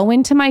I go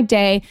into my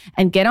day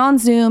and get on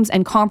Zooms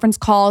and conference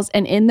calls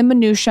and in the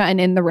minutia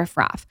and in the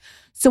riffraff.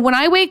 So when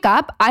I wake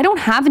up, I don't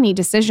have any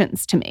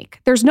decisions to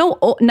make. There's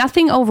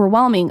nothing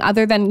overwhelming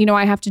other than,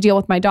 I have to deal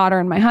with my daughter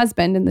and my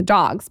husband and the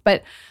dogs.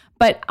 But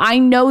I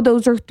know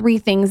those are 3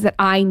 things that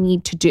I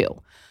need to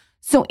do.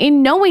 So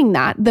in knowing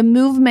that, the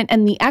movement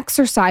and the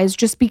exercise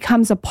just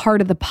becomes a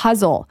part of the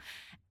puzzle.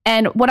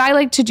 And what I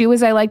like to do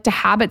is I like to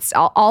habits.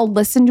 I'll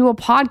listen to a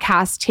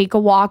podcast, take a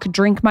walk,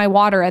 drink my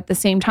water at the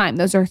same time.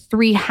 Those are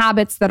 3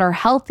 habits that are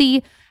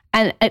healthy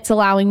and it's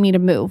allowing me to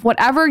move.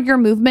 Whatever your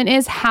movement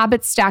is,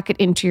 habit stack it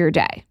into your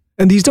day.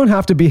 And these don't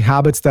have to be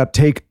habits that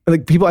take,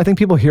 I think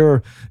people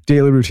hear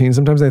daily routines.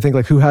 Sometimes they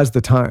think who has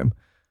the time?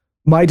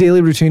 My daily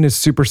routine is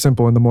super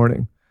simple in the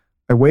morning.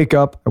 I wake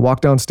up, I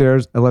walk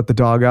downstairs, I let the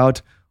dog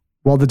out.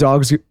 While the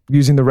dog's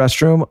using the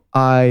restroom,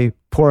 I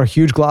pour a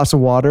huge glass of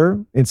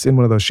water. It's in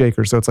one of those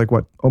shakers. So it's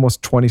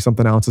almost 20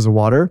 something ounces of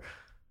water.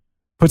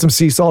 Put some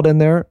sea salt in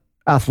there.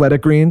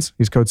 Athletic Greens.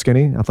 He's code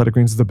skinny. Athletic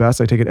Greens is the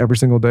best. I take it every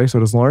single day. So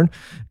does Lauryn.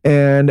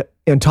 And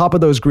on top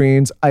of those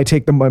greens, I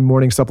take my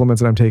morning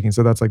supplements that I'm taking.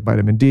 So that's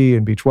vitamin D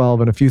and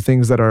B12 and a few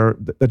things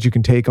that you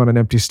can take on an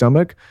empty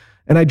stomach.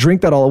 And I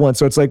drink that all at once.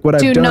 So it's I've done.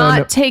 Do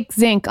not take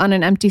zinc on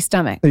an empty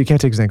stomach. No, you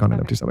can't take zinc on an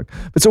empty stomach.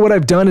 But so what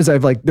I've done is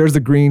there's the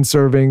green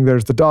serving,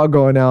 there's the dog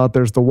going out,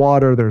 there's the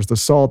water, there's the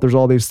salt, there's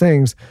all these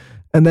things.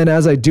 And then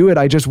as I do it,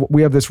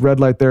 we have this red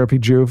light therapy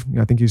Juve.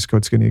 I think use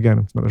code skinny again.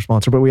 It's another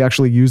sponsor, but we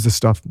actually use the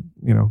stuff,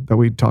 that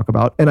we talk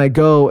about. And I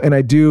go and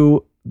I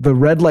do the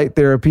red light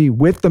therapy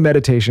with the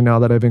meditation now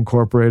that I've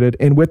incorporated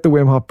and with the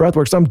Wim Hof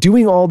breathwork. So I'm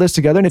doing all this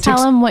together and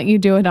Tell them what you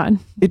do it on.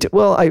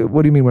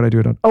 What do you mean what I do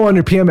it on? Oh, on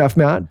your PEMF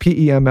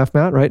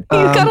mat, right?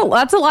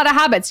 That's a lot of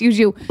habits. You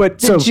do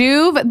the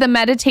Juve, the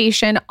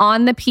meditation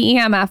on the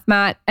PEMF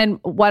mat,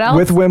 and what else?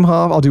 With Wim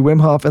Hof, I'll do Wim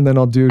Hof and then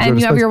I'll do... And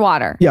you have your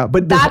water. Yeah,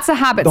 but that's a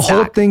habit The stack.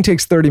 whole thing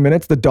takes 30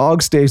 minutes. The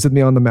dog stays with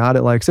me on the mat.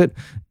 It likes it.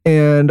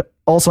 And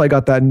also I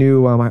got that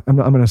new, I'm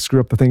going to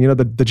screw up the thing.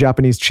 The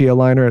Japanese chia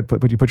liner,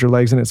 when you put your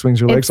legs in, it swings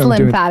your legs. It's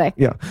lymphatic.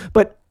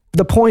 But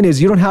the point is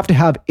you don't have to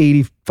have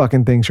 80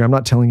 fucking things here. I'm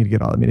not telling you to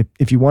get all.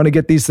 If you want to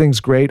get these things,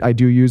 great. I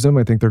do use them.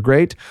 I think they're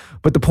great.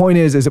 But the point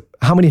is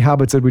how many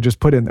habits did we just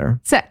put in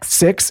there? 6.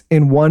 6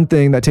 in one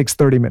thing that takes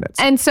 30 minutes.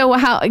 And so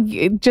I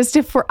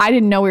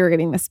didn't know we were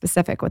getting this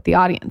specific with the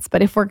audience, but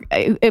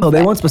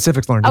they want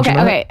specifics, Lauryn.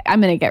 Okay. I'm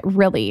going to get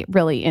really,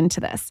 really into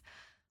this.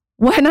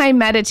 When I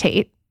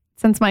meditate,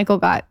 since Michael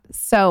got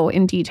so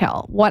in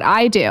detail, what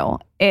I do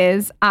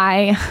is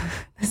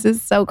this is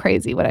so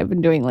crazy what I've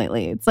been doing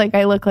lately. It's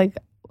I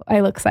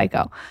look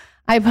psycho.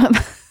 I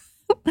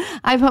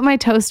put my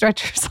toe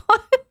stretchers on.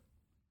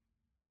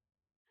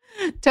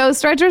 Toe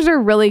stretchers are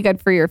really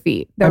good for your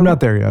feet. I'm not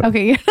there yet.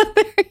 Okay, you're not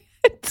there yet.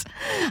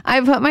 I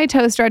put my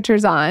toe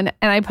stretchers on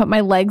and I put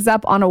my legs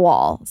up on a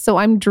wall. So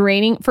I'm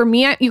draining. For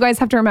me, you guys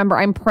have to remember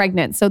I'm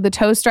pregnant. So the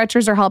toe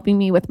stretchers are helping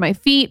me with my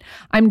feet.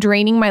 I'm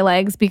draining my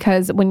legs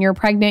because when you're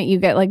pregnant, you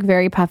get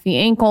very puffy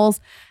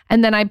ankles.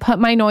 And then I put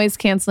my noise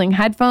canceling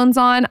headphones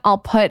on. I'll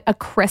put a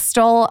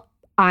crystal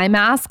eye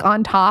mask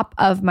on top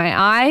of my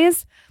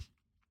eyes.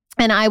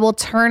 And I will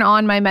turn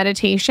on my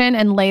meditation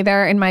and lay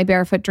there in my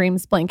Barefoot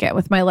Dreams blanket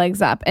with my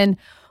legs up. And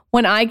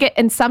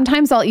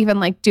sometimes I'll even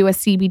do a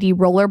CBD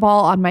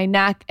rollerball on my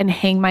neck and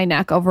hang my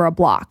neck over a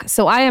block.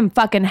 So I am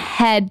fucking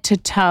head to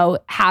toe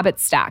habit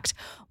stacked.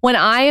 When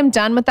I am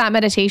done with that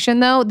meditation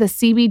though, the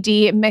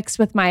CBD mixed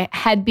with my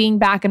head being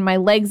back and my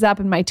legs up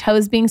and my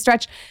toes being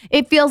stretched,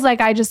 it feels like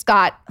I just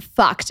got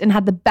fucked and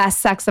had the best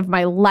sex of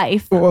my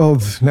life.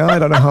 Well, now I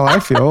don't know how I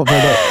feel,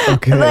 but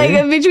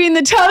okay. Between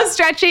the toe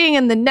stretching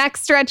and the neck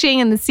stretching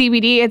and the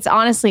CBD, it's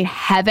honestly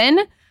heaven.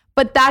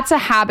 But that's a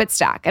habit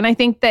stack. And I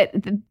think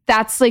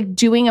that's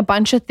doing a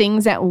bunch of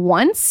things at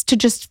once to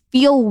just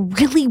feel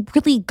really,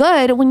 really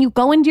good when you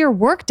go into your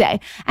workday.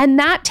 And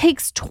that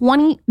takes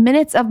 20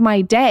 minutes of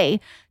my day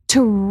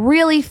to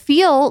really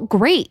feel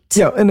great.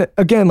 Yeah. And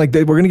again, we're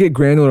going to get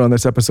granular on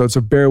this episode.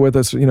 So bear with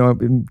us,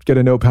 get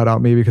a notepad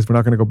out maybe because we're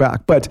not going to go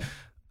back. But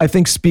I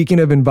think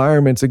speaking of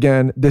environments,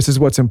 again, this is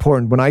what's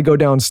important. When I go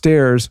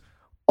downstairs,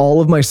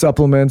 all of my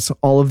supplements,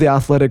 all of the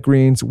Athletic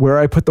Greens, where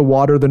I put the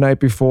water the night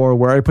before,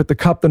 where I put the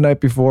cup the night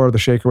before, the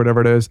shaker,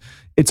 whatever it is,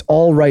 it's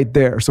all right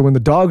there. So when the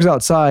dog's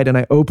outside and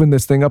I open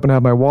this thing up and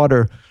have my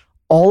water,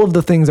 all of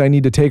the things I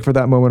need to take for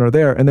that moment are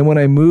there. And then when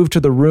I move to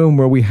the room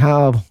where we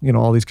have,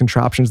 all these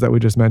contraptions that we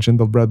just mentioned,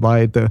 the red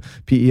light, the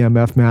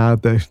PEMF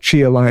mat, the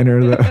chia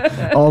liner,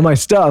 all my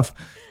stuff,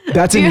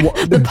 That's in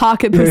the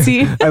pocket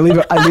pussy. I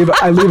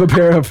leave a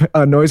pair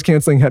of noise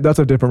canceling that's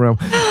a different room.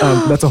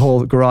 That's a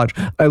whole garage.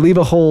 I leave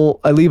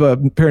a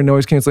pair of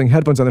noise canceling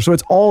headphones on there. So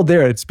it's all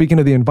there. It's speaking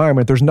of the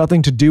environment. There's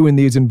nothing to do in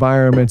these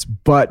environments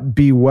but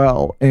be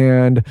well.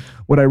 And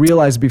what I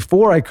realized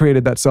before I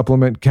created that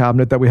supplement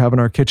cabinet that we have in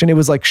our kitchen, it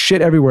was like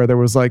shit everywhere. There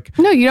was like,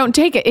 no, you don't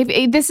take it.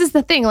 If this is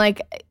the thing,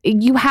 like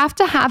you have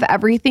to have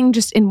everything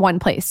just in one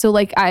place. So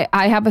like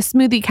I have a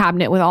smoothie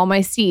cabinet with all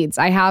my seeds.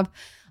 I have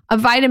a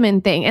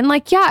vitamin thing. And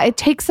like, yeah, it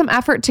takes some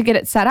effort to get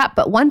it set up.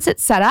 But once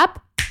it's set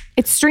up,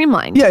 it's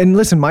streamlined. Yeah. And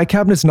listen, my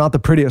cabinet's not the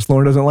prettiest.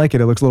 Lauryn doesn't like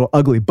it. It looks a little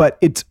ugly, but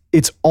it's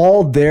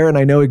all there and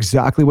I know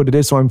exactly what it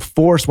is. So I'm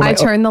forced when I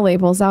turn the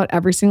labels out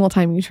every single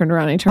time you turn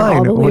around. I turn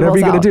all the labels whatever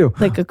you gotta out do.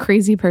 like a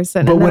crazy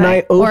person. But and when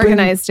I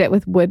organized it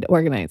with wood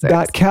organizers.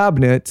 That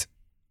cabinet,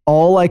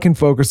 all I can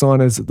focus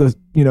on is the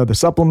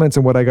supplements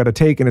and what I got to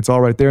take, and it's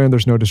all right there and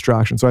there's no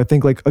distraction. So I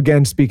think, like,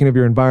 again, speaking of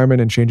your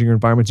environment and changing your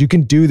environments, you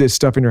can do this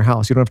stuff in your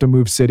house. You don't have to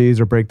move cities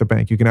or break the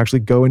bank. You can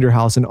actually go into your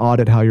house and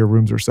audit how your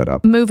rooms are set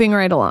up. Moving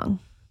right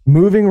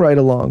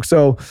along.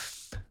 So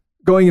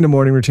going into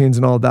morning routines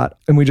and all of that,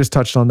 and we just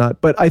touched on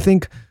that. But I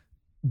think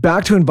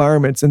back to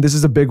environments, and this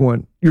is a big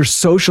one, your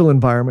social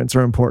environments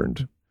are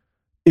important.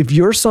 If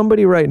you're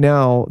somebody right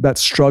now that's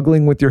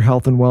struggling with your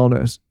health and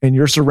wellness, and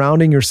you're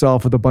surrounding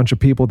yourself with a bunch of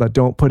people that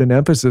don't put an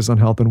emphasis on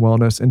health and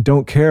wellness and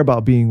don't care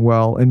about being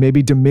well and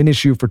maybe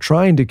diminish you for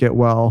trying to get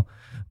well,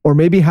 or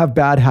maybe have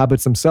bad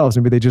habits themselves,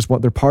 maybe they just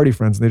want their party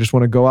friends and they just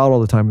want to go out all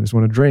the time and they just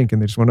want to drink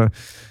and they just want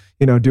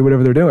to, do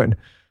whatever they're doing.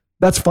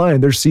 That's fine.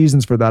 There's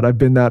seasons for that. I've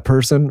been that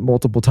person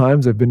multiple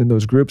times. I've been in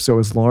those groups. So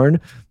has Lauryn.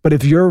 But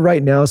if you're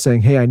right now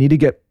saying, hey, I need to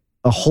get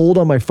a hold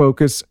on my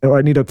focus, or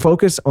I need to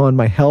focus on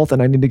my health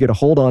and I need to get a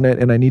hold on it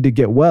and I need to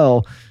get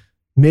well,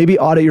 maybe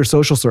audit your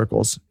social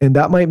circles. And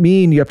that might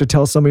mean you have to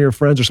tell some of your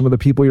friends or some of the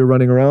people you're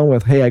running around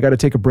with, hey, I got to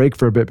take a break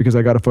for a bit because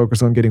I got to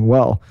focus on getting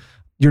well.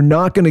 You're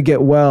not going to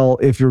get well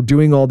if you're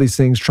doing all these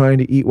things, trying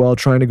to eat well,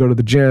 trying to go to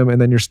the gym,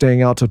 and then you're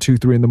staying out till 2,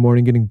 3 in the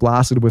morning getting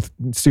blasted with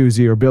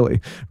Susie or Billy,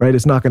 right?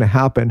 It's not going to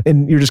happen.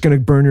 And you're just going to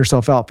burn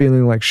yourself out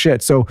feeling like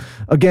shit. So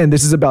again,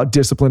 this is about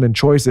discipline and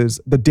choices.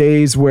 The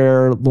days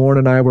where Lauryn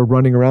and I were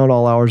running around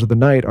all hours of the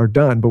night are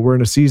done, but we're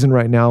in a season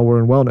right now, we're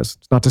in wellness.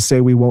 It's not to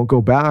say we won't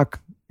go back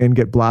and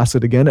get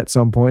blasted again at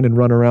some point and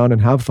run around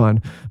and have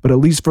fun. But at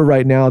least for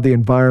right now, the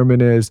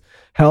environment is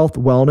health,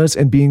 wellness,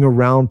 and being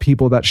around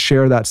people that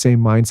share that same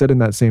mindset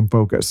and that same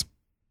focus.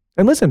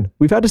 And listen,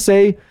 we've had to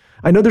say,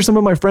 I know there's some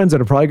of my friends that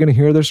are probably going to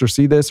hear this or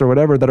see this or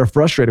whatever that are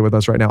frustrated with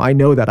us right now. I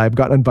know that I've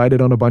gotten invited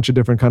on a bunch of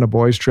different kind of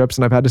boys trips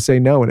and I've had to say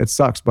no, and it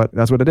sucks, but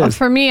that's what it is.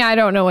 For me, I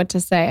don't know what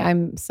to say.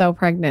 I'm so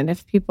pregnant.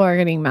 If people are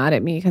getting mad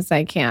at me because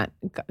I can't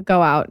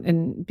go out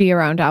and be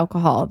around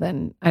alcohol,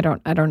 then I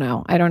don't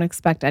know. I don't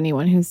expect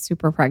anyone who's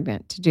super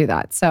pregnant to do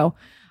that. So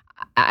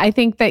I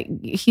think that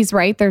he's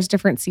right. There's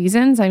different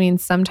seasons. I mean,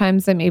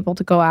 sometimes I'm able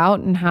to go out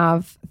and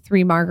have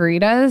 3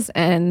 margaritas,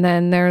 and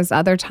then there's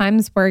other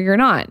times where you're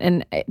not.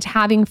 And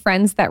having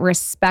friends that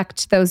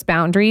respect those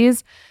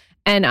boundaries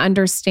and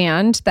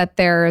understand that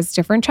there's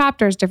different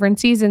chapters,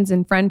 different seasons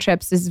in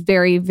friendships is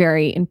very,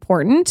 very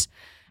important.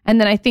 And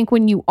then I think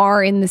when you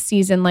are in the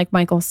season, like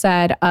Michael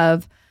said,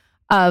 of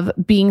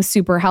being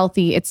super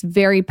healthy, it's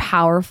very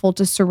powerful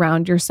to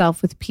surround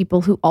yourself with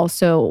people who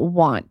also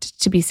want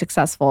to be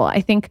successful. I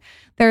think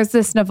there's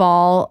this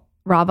Naval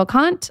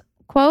Ravikant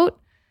quote.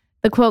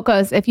 The quote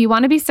goes, if you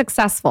want to be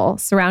successful,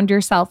 surround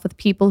yourself with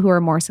people who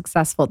are more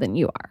successful than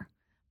you are.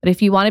 But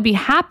if you want to be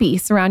happy,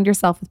 surround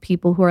yourself with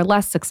people who are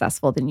less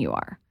successful than you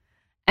are.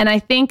 And I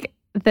think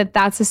that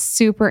that's a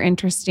super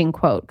interesting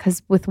quote,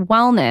 because with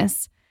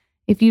wellness,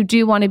 if you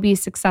do want to be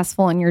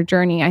successful in your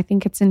journey, I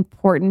think it's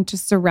important to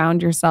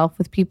surround yourself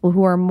with people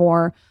who are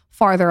more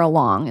farther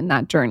along in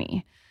that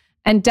journey.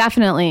 And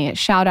definitely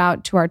shout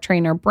out to our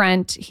trainer,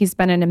 Brent. He's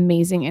been an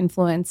amazing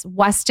influence.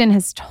 Weston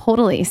has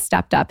totally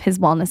stepped up his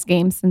wellness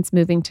game since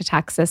moving to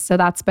Texas. So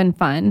that's been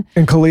fun.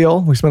 And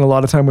Khalil, we spent a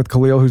lot of time with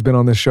Khalil, who's been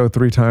on this show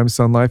 3 times,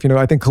 Sun Life.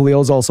 I think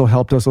Khalil's also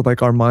helped us with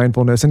like our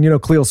mindfulness. And,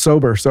 Khalil's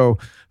sober. So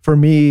for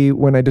me,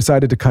 when I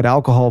decided to cut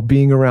alcohol,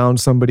 being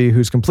around somebody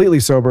who's completely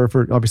sober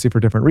for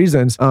different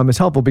reasons is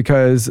helpful,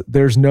 because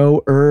there's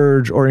no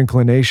urge or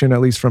inclination,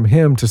 at least from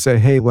him, to say,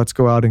 hey, let's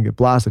go out and get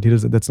blasted.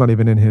 That's not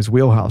even in his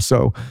wheelhouse.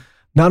 So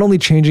not only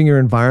changing your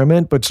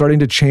environment, but starting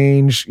to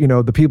change,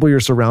 the people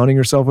you're surrounding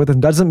yourself with.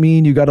 And doesn't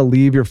mean you got to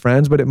leave your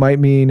friends, but it might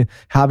mean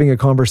having a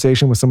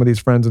conversation with some of these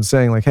friends and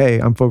saying like, hey,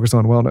 I'm focused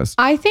on wellness.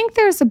 I think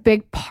there's a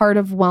big part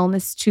of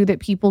wellness too that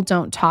people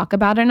don't talk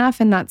about enough,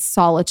 and that's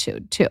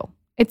solitude too.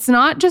 It's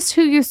not just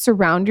who you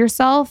surround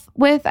yourself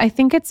with. I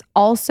think it's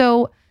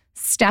also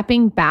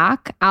stepping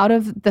back out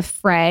of the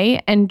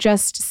fray and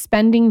just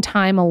spending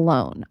time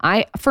alone.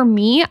 For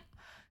me,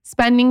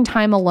 spending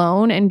time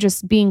alone and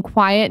just being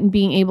quiet and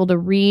being able to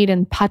read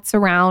and putz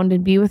around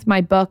and be with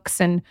my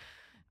books and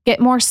get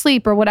more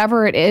sleep or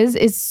whatever it is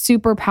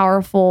super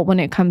powerful when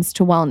it comes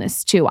to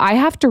wellness too. I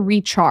have to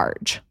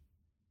recharge.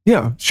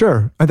 Yeah,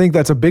 sure. I think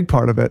that's a big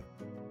part of it.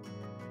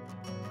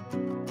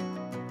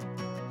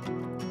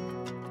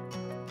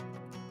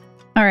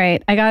 All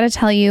right, I got to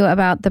tell you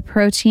about the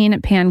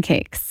protein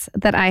pancakes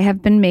that I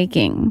have been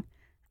making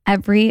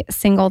every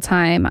single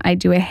time I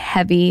do a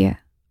heavy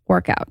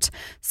workout.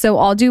 So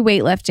I'll do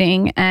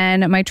weightlifting,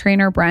 and my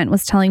trainer Brent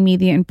was telling me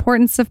the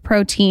importance of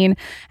protein.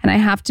 And I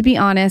have to be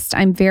honest,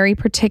 I'm very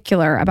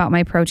particular about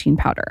my protein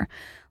powder.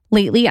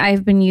 Lately,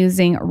 I've been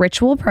using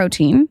Ritual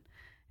Protein,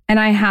 and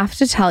I have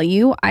to tell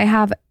you, I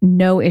have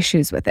no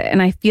issues with it.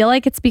 And I feel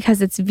like it's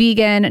because it's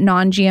vegan,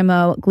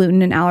 non-GMO,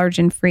 gluten and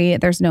allergen free.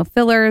 There's no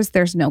fillers,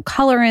 there's no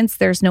colorants,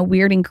 there's no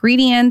weird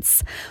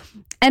ingredients.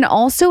 And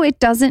also it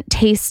doesn't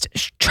taste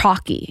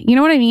chalky. You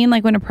know what I mean?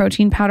 Like when a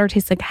protein powder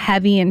tastes like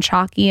heavy and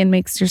chalky and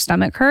makes your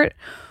stomach hurt.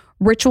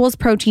 Ritual's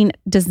protein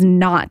does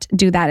not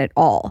do that at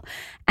all.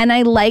 And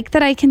I like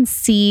that I can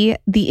see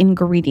the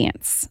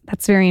ingredients.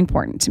 That's very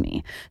important to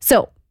me.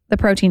 So the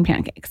protein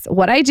pancakes,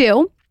 what I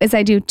do is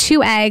I do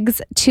 2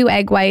 eggs, 2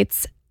 egg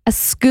whites, a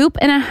scoop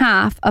and a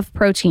half of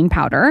protein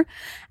powder.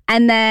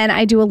 And then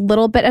I do a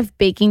little bit of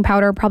baking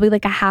powder, probably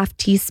like a half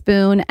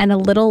teaspoon, and a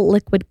little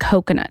liquid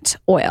coconut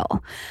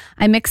oil.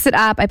 I mix it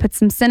up. I put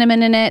some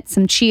cinnamon in it,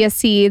 some chia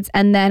seeds,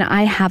 and then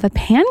I have a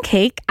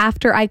pancake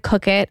after I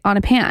cook it on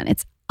a pan.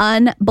 It's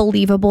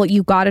unbelievable.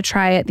 You got to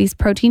try it. These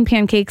protein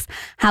pancakes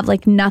have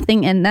like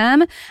nothing in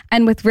them.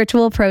 And with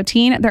Ritual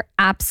Protein, they're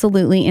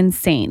absolutely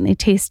insane. They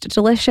taste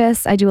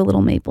delicious. I do a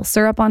little maple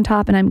syrup on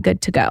top and I'm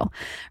good to go.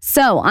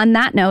 So on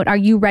that note, are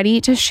you ready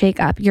to shake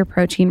up your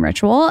protein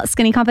ritual?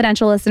 Skinny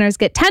Confidential listeners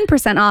get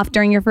 10% off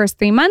during your first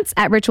 3 months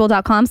at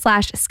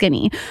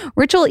ritual.com/skinny.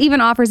 Ritual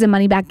even offers a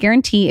money back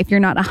guarantee if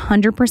you're not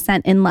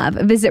 100% in love.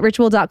 Visit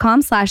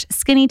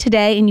ritual.com/skinny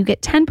today and you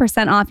get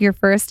 10% off your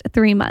first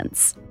 3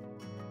 months.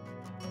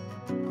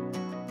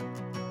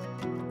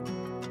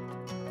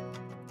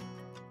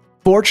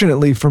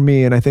 Fortunately for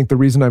me, and I think the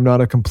reason I'm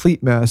not a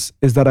complete mess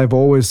is that I've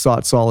always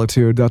sought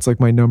solitude. That's like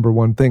my number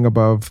one thing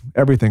above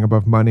everything,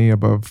 above money,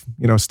 above,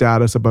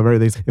 status, above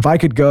everything. If I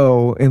could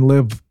go and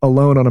live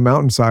alone on a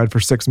mountainside for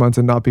 6 months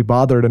and not be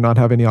bothered and not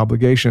have any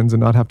obligations and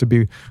not have to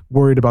be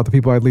worried about the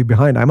people I'd leave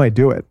behind, I might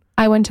do it.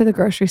 I went to the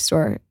grocery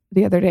store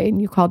the other day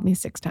and you called me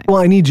 6 times. Well,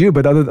 I need you,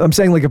 but I'm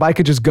saying like if I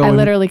could just go. I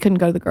literally couldn't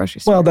go to the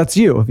grocery store. Well, that's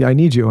you. Yeah, I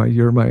need you.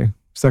 You're my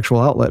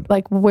sexual outlet.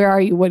 Like, where are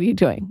you? What are you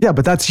doing? Yeah,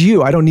 but that's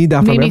you. I don't need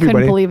that from everybody. Mimi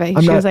couldn't believe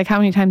it. She was like, how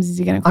many times is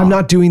he going to call? I'm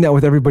not doing that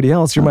with everybody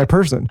else. You're my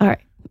person. All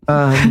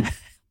right.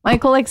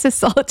 Michael likes his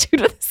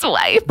solitude with his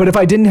wife. But if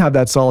I didn't have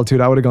that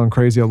solitude, I would have gone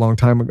crazy a long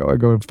time ago.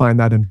 I'd go find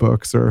that in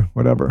books or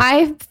whatever.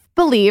 I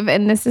believe,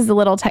 and this is a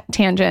little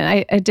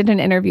tangent, I did an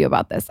interview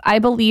about this. I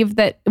believe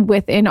that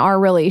within our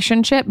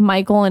relationship,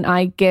 Michael and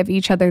I give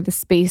each other the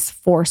space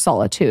for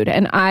solitude.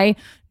 And I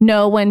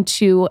know when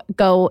to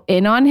go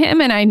in on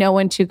him and I know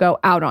when to go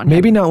out on him.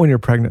 Maybe not when you're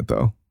pregnant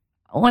though.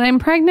 When I'm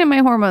pregnant, my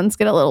hormones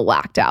get a little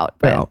whacked out.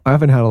 But yeah, I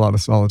haven't had a lot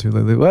of solitude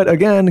lately. But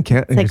again,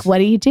 can't. It's like, what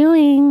are you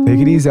doing? Take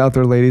it easy out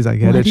there, ladies. I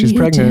get it. She's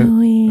pregnant.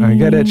 Doing? I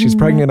get it. She's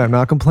pregnant. I'm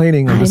not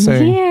complaining. I'm just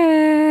saying.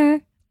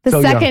 Here. The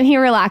second he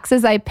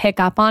relaxes, I pick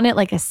up on it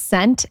like a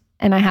scent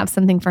and I have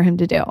something for him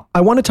to do.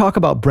 I want to talk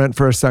about Brent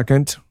for a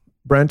second.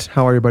 Brent,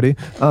 how are you, buddy?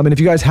 And if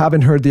you guys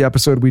haven't heard the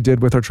episode we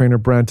did with our trainer,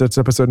 Brent, it's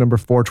episode number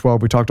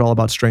 412. We talked all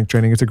about strength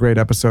training. It's a great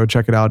episode.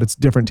 Check it out. It's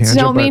different tangent.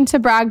 Don't mean to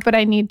brag, but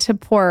I need to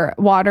pour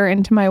water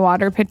into my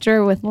water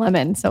pitcher with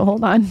lemon. So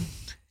hold on.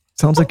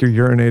 Sounds like you're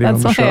urinating on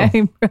the show. That's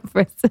why I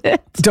reference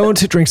it.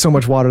 Don't drink so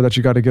much water that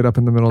you got to get up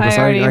in the middle of this.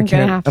 I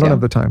can't. I don't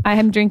have the time. I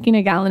am drinking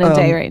a gallon a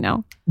day right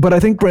now. But I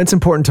think Brent's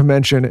important to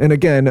mention. And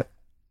again,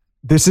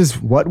 this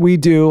is what we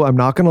do. I'm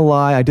not going to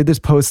lie. I did this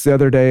post the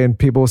other day and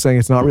people were saying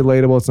it's not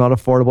relatable. It's not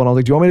affordable. And I was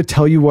like, do you want me to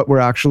tell you what we're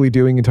actually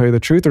doing and tell you the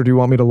truth? Or do you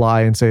want me to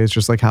lie and say it's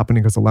just like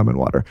happening because of lemon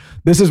water?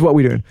 This is what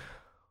we do.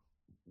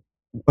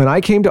 When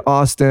I came to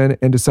Austin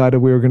and decided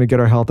we were going to get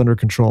our health under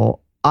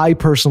control, I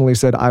personally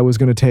said I was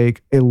going to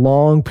take a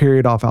long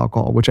period off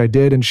alcohol, which I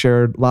did and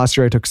shared. Last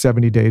year, I took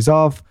 70 days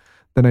off.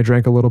 Then I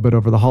drank a little bit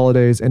over the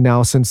holidays. And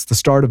now since the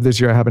start of this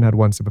year, I haven't had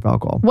one sip of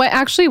alcohol.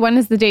 When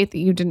is the date that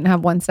you didn't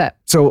have one sip?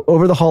 So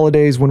over the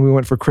holidays, when we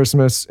went for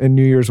Christmas and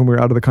New Year's, when we were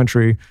out of the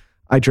country,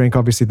 I drank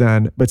obviously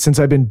then. But since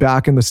I've been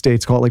back in the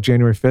States, call it like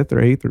January 5th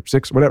or 8th or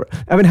 6th, whatever,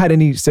 I haven't had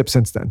any sips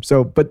since then.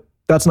 So, but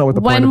that's not what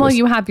the point of this. When will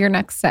you have your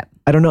next sip?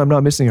 I don't know. I'm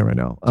not missing it right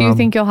now. Do you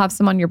think you'll have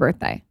some on your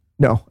birthday?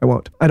 No, I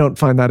won't. I don't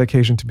find that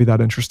occasion to be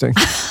that interesting.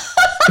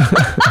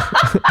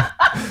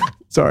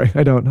 Sorry,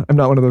 I don't. I'm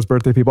not one of those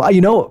birthday people.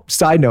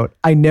 Side note,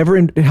 I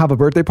never have a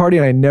birthday party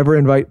and I never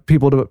invite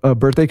people to a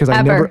birthday because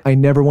I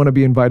never want to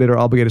be invited or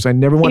obligated. So I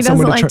never want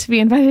someone to be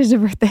invited to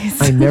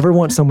birthdays. I never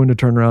want someone to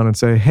turn around and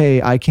say,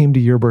 hey, I came to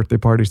your birthday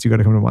party, so you got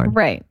to come to mine.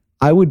 Right.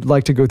 I would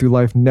like to go through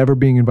life never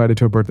being invited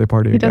to a birthday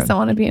party again. He doesn't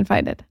want to be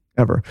invited.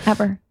 Ever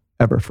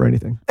for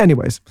anything.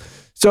 Anyways,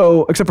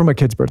 so except for my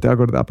kid's birthday, I'll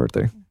go to that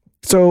birthday.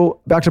 So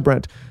back to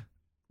Brent.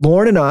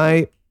 Lauryn and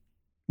I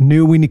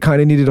knew we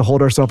kind of needed to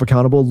hold ourselves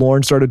accountable.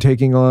 Lauryn started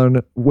taking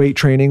on weight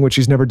training, which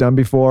she's never done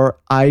before.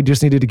 I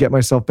just needed to get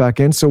myself back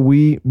in. So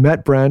we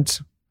met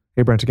Brent,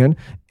 hey Brent again,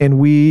 and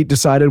we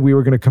decided we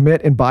were going to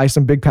commit and buy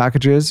some big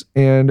packages.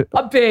 And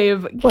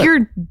babe, what?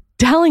 You're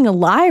telling a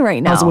lie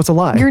right now. What's a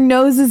lie? Your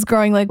nose is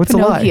growing like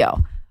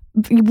Pinocchio.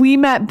 we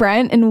met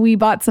Brent and we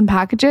bought some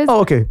packages.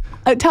 Oh, okay.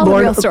 Tell the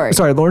real story.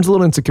 Sorry, Lauren's a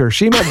little insecure.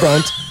 She met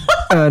Brent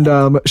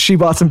and she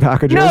bought some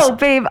packages. No,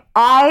 babe,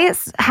 I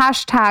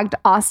hashtagged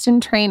Austin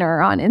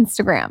Trainer on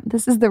Instagram.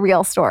 This is the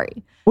real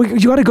story. Well,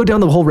 you got to go down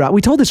the whole route.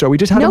 We told this story. We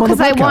just had him on the podcast.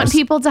 No, because I want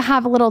people to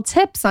have little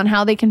tips on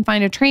how they can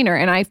find a trainer.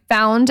 And I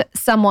found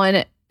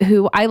someone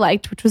who I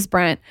liked, which was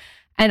Brent.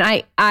 And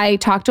I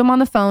talked to him on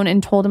the phone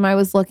and told him I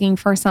was looking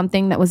for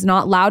something that was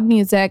not loud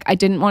music. I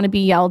didn't want to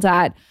be yelled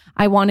at.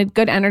 I wanted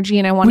good energy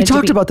and I wanted to be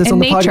in nature. We talked about this on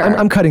the podcast.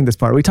 I'm cutting this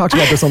part. We talked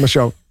about this on the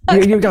show.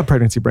 Okay. You got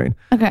pregnancy brain.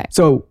 Okay.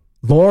 So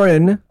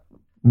Lauryn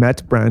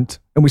met Brent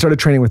and we started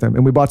training with him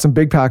and we bought some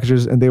big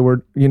packages and they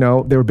were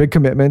big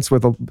commitments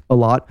with a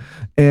lot.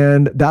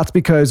 And that's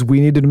because we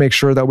needed to make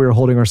sure that we were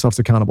holding ourselves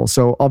accountable.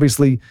 So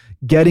obviously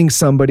getting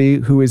somebody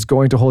who is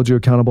going to hold you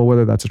accountable,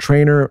 whether that's a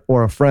trainer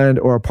or a friend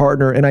or a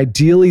partner. And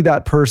ideally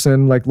that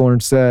person, like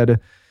Lauryn said,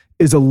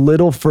 is a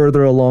little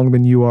further along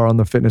than you are on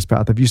the fitness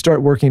path. If you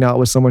start working out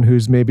with someone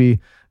who's maybe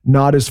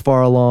not as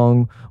far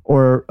along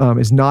or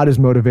is not as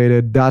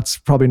motivated, that's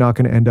probably not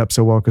going to end up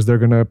so well because they're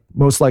going to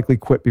most likely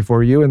quit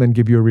before you and then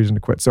give you a reason to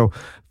quit. So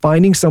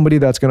finding somebody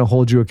that's going to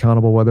hold you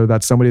accountable, whether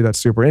that's somebody that's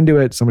super into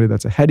it, somebody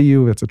that's ahead of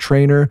you, that's a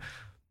trainer,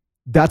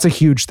 that's a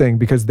huge thing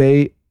because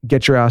they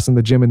get your ass in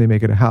the gym and they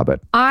make it a habit.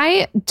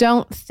 I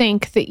don't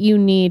think that you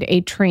need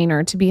a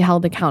trainer to be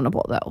held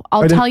accountable though.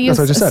 I'll tell you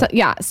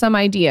some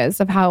ideas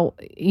of how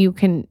you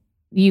can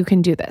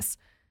do this.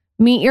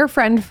 Meet your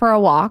friend for a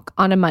walk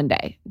on a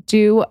Monday.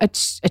 Do a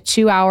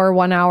 2 hour,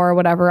 1 hour,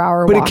 whatever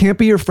hour But walk. It can't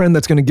be your friend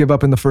that's going to give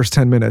up in the first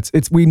 10 minutes.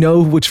 We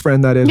know which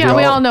friend that is. Yeah,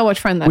 we all know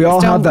which friend that is. We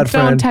all have that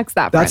friend. Don't text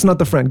that friend. That's not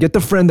the friend. Get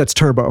the friend that's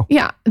turbo.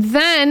 Yeah.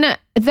 Then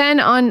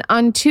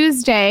on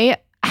Tuesday,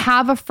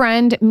 have a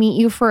friend meet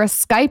you for a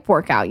Skype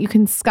workout. You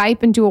can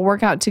Skype and do a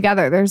workout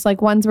together. There's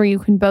like ones where you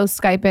can both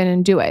Skype in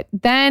and do it.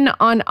 Then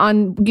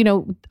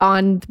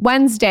on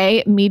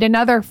Wednesday, meet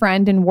another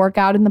friend and work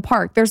out in the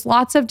park. There's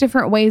lots of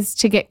different ways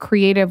to get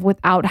creative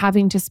without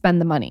having to spend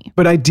the money.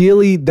 But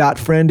ideally, that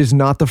friend is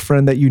not the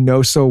friend that you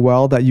know so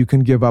well that you can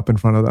give up in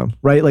front of them,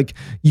 right? Like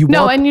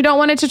and you don't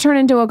want it to turn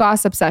into a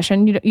gossip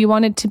session. You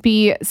want it to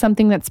be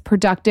something that's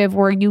productive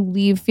where you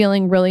leave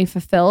feeling really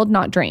fulfilled,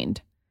 not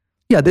drained.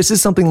 Yeah, this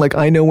is something like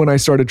I know when I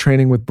started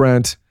training with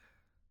Brent,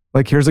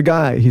 like here's a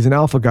guy, he's an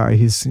alpha guy.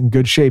 He's in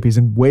good shape. He's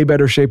in way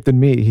better shape than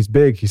me. He's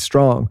big, he's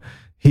strong.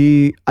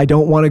 I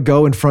don't want to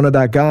go in front of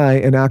that guy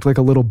and act like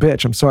a little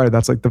bitch. I'm sorry.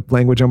 That's like the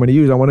language I'm going to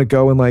use. I want to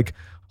go and like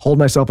hold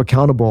myself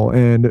accountable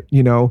and,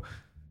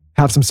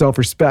 have some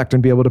self-respect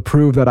and be able to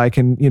prove that I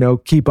can,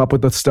 keep up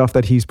with the stuff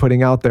that he's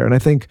putting out there. And I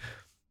think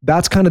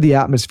that's kind of the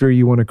atmosphere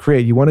you want to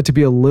create. You want it to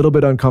be a little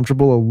bit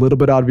uncomfortable, a little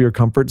bit out of your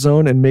comfort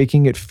zone and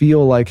making it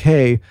feel like,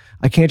 hey,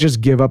 I can't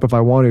just give up if I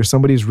want to.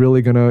 Somebody's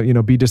really going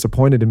to, be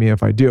disappointed in me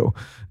if I do.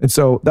 And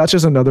so that's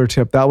just another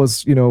tip. That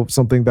was,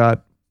 something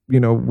that,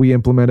 we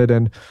implemented.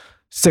 And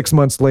 6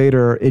 months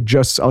later, I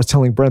was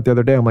telling Brent the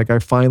other day, I'm like, I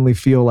finally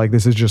feel like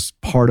this is just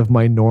part of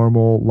my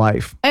normal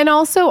life. And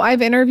also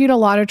I've interviewed a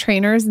lot of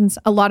trainers and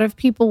a lot of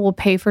people will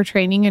pay for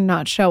training and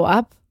not show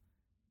up.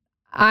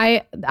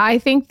 I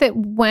think that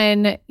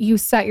when you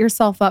set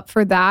yourself up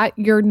for that,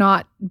 you're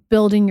not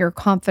building your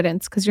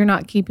confidence because you're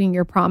not keeping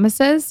your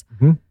promises.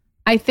 Mm-hmm.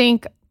 I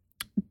think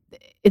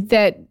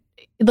that,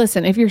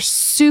 listen, if you're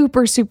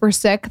super, super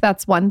sick,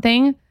 that's one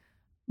thing.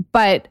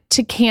 But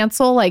to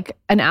cancel like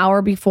an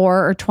hour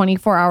before or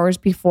 24 hours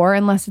before,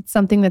 unless it's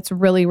something that's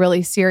really,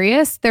 really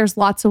serious, there's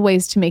lots of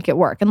ways to make it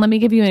work. And let me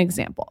give you an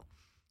example.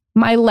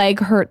 My leg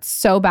hurt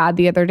so bad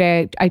the other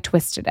day, I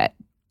twisted it.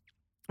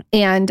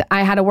 And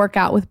I had a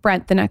workout with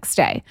Brent the next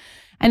day.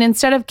 And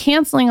instead of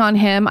canceling on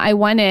him, I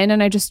went in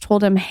and I just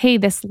told him, hey,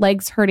 this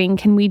leg's hurting.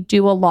 Can we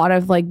do a lot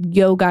of like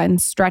yoga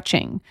and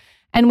stretching?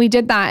 And we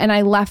did that. And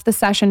I left the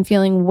session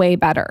feeling way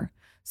better.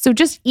 So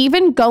just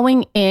even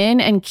going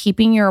in and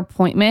keeping your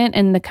appointment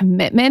and the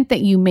commitment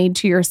that you made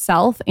to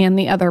yourself and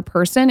the other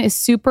person is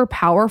super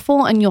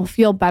powerful and you'll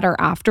feel better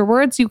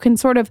afterwards. You can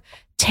sort of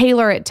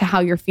tailor it to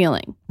how you're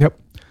feeling. Yep.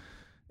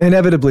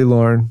 Inevitably,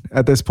 Lauryn,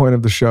 at this point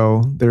of the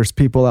show, there's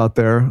people out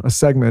there, a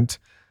segment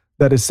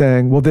that is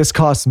saying, well, this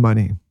costs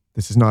money.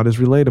 This is not as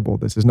relatable.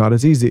 This is not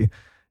as easy.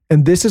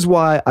 And this is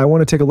why I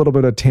want to take a little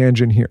bit of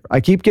tangent here. I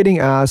keep getting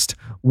asked,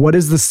 what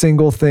is the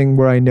single thing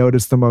where I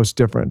notice the most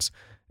difference?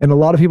 And a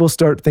lot of people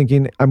start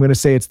thinking, I'm going to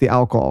say it's the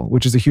alcohol,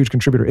 which is a huge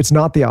contributor. It's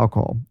not the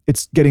alcohol.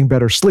 It's getting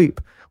better sleep,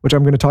 which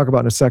I'm going to talk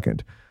about in a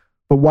second.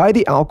 But why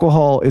the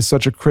alcohol is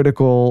such a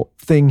critical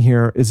thing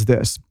here is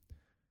this.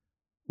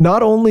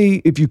 Not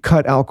only if you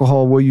cut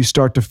alcohol will you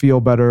start to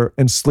feel better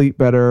and sleep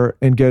better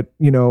and get,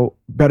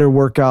 better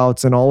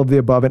workouts and all of the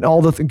above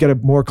and get a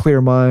more clear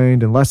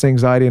mind and less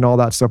anxiety and all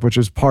that stuff, which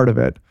is part of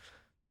it.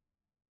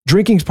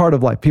 Drinking's part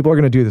of life. People are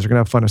going to do this. They're going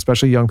to have fun,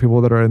 especially young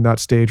people that are in that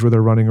stage where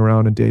they're running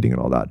around and dating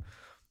and all that.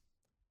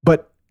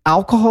 But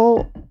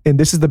alcohol, and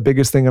this is the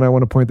biggest thing, and I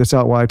want to point this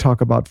out while I talk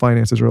about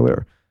finances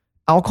earlier.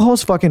 Alcohol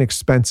is fucking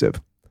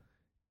expensive.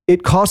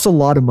 It costs a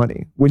lot of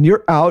money. When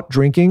you're out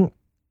drinking,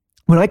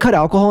 when I cut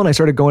alcohol and I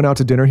started going out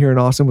to dinner here in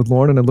Austin with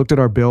Lauryn and I looked at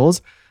our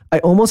bills, I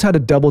almost had a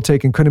double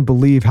take and couldn't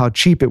believe how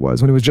cheap it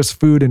was when it was just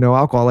food and no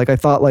alcohol. Like I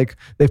thought like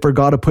they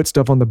forgot to put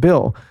stuff on the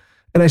bill.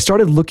 And I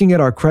started looking at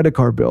our credit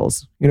card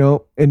bills,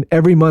 and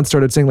every month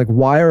started saying like,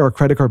 why are our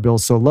credit card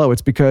bills so low?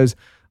 It's because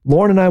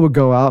Lauryn and I would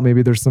go out.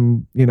 Maybe there's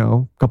some,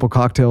 couple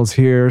cocktails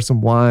here,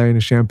 some wine,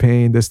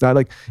 champagne, this, that,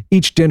 like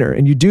each dinner.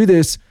 And you do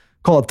this,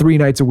 call it 3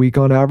 nights a week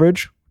on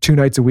average, 2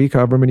 nights a week,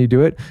 however many you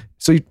do it.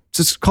 So you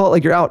just call it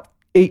like you're out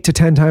 8 to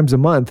 10 times a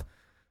month.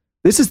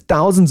 This is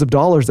thousands of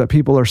dollars that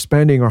people are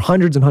spending, or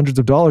hundreds and hundreds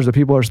of dollars that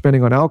people are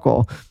spending on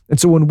alcohol. And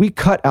so when we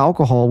cut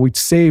alcohol,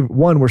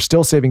 we're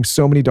still saving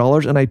so many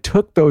dollars. And I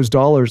took those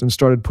dollars and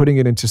started putting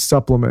it into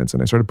supplements,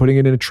 and I started putting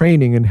it into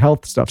training and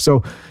health stuff.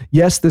 So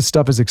yes, this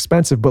stuff is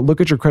expensive, but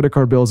look at your credit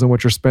card bills and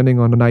what you're spending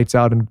on the nights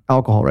out and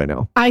alcohol right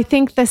now. I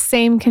think the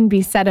same can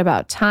be said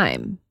about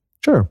time.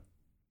 Sure.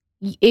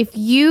 If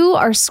you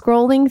are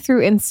scrolling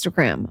through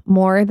Instagram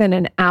more than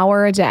an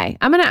hour a day,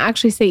 I'm going to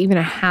actually say even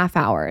a half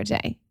hour a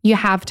day, you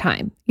have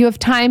time. You have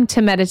time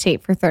to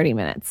meditate for 30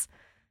 minutes.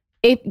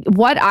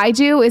 What I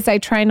do is I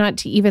try not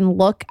to even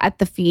look at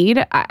the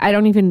feed. I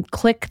don't even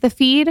click the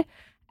feed,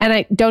 and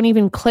I don't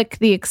even click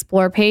the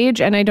explore page,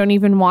 and I don't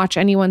even watch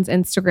anyone's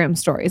Instagram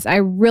stories. I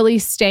really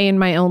stay in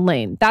my own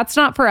lane. That's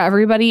not for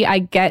everybody. I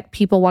get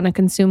people want to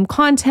consume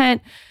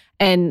content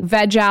and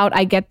veg out.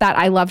 I get that.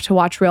 I love to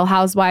watch Real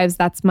Housewives.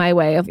 That's my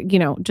way of,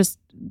 just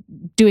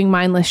doing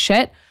mindless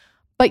shit.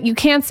 But you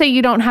can't say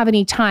you don't have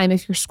any time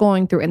if you're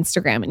scrolling through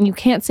Instagram. And you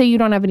can't say you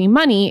don't have any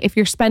money if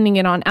you're spending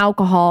it on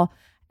alcohol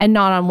and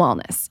not on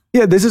wellness.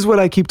 Yeah, this is what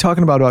I keep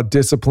talking about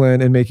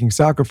discipline and making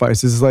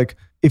sacrifices. Like,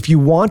 if you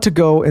want to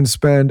go and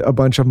spend a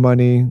bunch of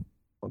money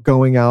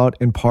going out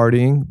and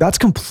partying, that's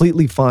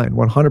completely fine,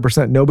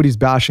 100%. Nobody's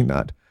bashing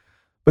that.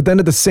 But then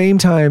at the same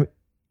time,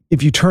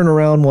 if you turn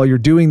around while you're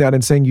doing that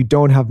and saying you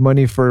don't have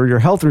money for your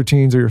health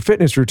routines or your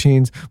fitness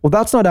routines, well,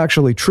 that's not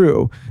actually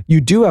true. You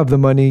do have the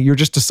money, you're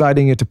just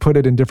deciding to put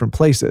it in different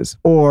places.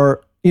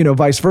 Or,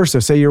 vice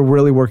versa. Say you're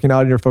really working out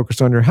and you're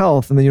focused on your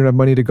health, and then you don't have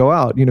money to go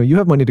out. You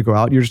have money to go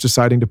out, you're just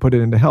deciding to put it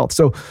into health.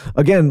 So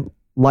again,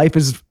 life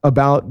is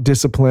about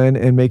discipline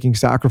and making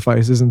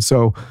sacrifices. And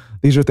so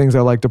these are things I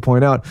like to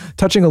point out.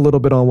 Touching a little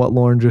bit on what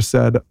Lauryn just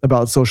said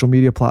about social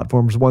media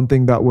platforms, one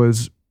thing that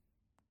was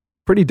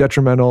pretty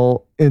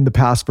detrimental in the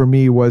past for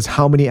me was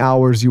how many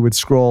hours you would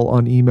scroll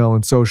on email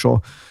and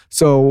social.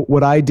 So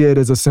what I did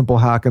as a simple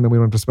hack, and then we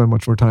don't have to spend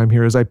much more time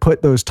here, is I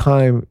put those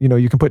time,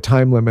 you can put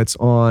time limits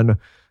on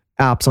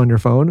apps on your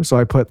phone. So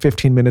I put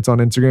 15 minutes on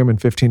Instagram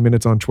and 15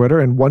 minutes on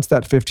Twitter. And once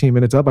that 15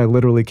 minutes up, I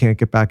literally can't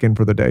get back in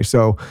for the day.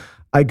 So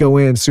I go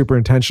in super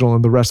intentional,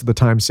 and the rest of the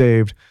time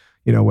saved,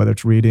 whether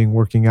it's reading,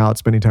 working out,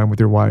 spending time with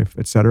your wife,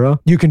 etc.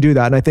 You can do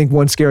that. And I think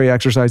one scary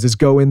exercise is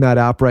go in that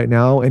app right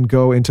now and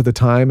go into the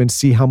time and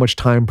see how much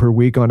time per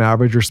week on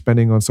average you're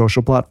spending on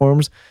social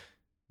platforms.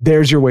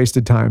 There's your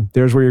wasted time.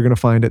 There's where you're going to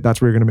find it.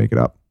 That's where you're going to make it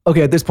up.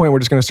 Okay, at this point, we're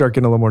just going to start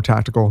getting a little more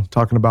tactical,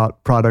 talking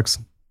about products,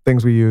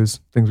 things we use,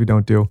 things we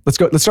don't do. Let's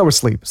start with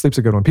sleep. Sleep's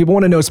a good one. People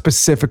want to know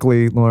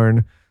specifically,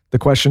 Lauryn, the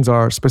questions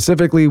are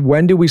specifically,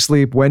 when do we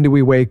sleep? When do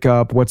we wake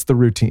up? What's the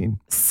routine?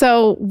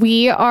 So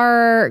we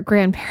are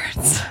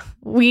grandparents.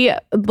 We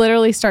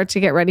literally start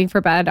to get ready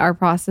for bed. Our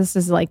process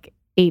is like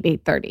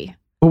 8:30.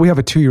 Well, we have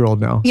a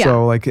 2-year-old now. Yeah.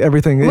 So like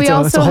everything, it's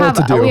a whole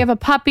to do. We have a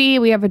puppy.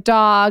 We have a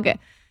dog.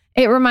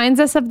 It reminds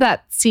us of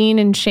that scene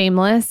in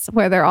Shameless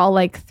where they're all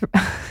like,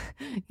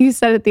 you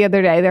said it the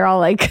other day, they're all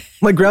like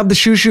grab the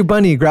shoo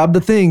bunny, grab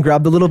the thing,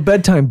 grab the little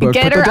bedtime book.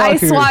 Get her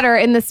ice water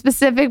in the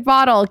specific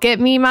bottle. Get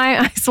me my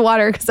ice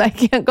water because I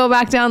can't go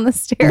back down the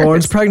stairs.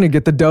 Lauryn's pregnant.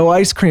 Get the dough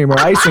ice cream or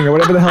icing or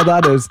whatever the hell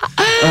that is.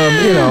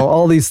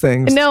 All these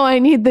things. No, I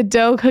need the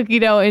dough cookie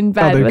dough in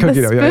bed with a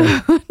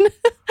spoon. Yeah.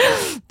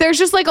 There's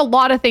just like a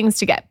lot of things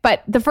to get.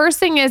 But the first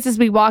thing is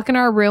we walk in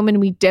our room and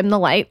we dim the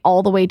light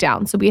all the way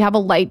down. So we have a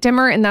light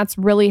dimmer, and that's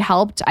really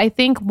helped, I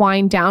think,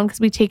 wind down because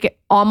we take it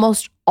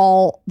almost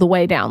all the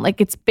way down. Like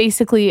it's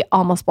basically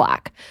almost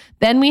black.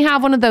 Then we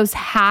have one of those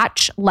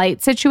hatch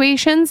light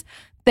situations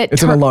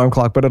it's an alarm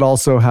clock, but it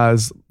also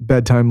has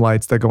bedtime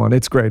lights that go on.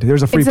 It's great.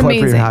 There's a free plug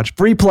for your hatch.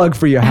 Free plug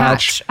for your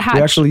hatch.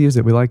 We actually use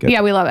it. We like it.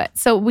 Yeah, we love it.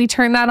 So we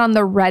turn that on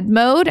the red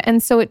mode.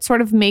 And so it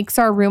sort of makes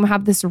our room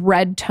have this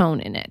red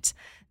tone in it.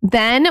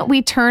 Then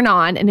we turn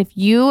on, and if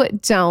you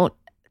don't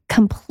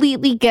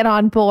completely get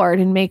on board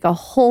and make a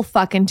whole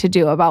fucking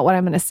to-do about what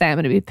I'm going to say, I'm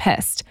going to be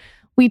pissed.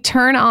 We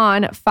turn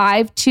on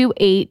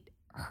 528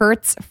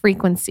 hertz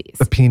frequencies.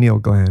 The pineal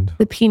gland.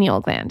 The pineal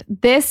gland.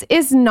 This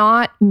is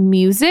not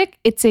music.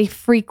 It's a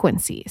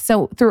frequency.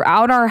 So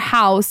throughout our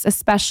house,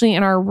 especially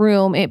in our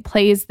room, it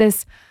plays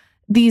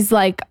these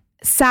like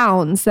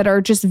sounds that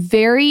are just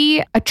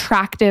very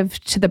attractive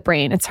to the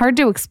brain. It's hard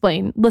to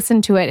explain.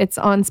 Listen to it. It's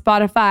on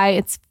Spotify.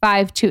 It's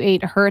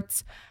 528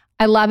 hertz.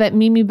 I love it.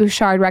 Mimi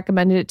Bouchard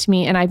recommended it to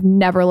me, and I've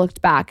never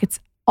looked back. It's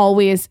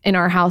always in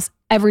our house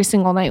every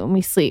single night when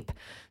we sleep.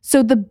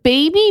 So the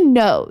baby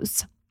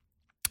knows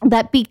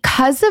that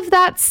because of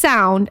that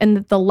sound and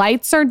that the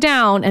lights are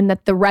down and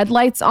that the red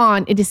light's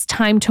on, it is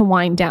time to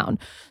wind down.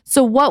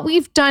 So what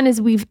we've done is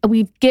we've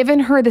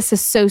given her this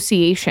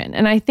association.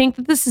 And I think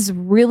that this is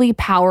really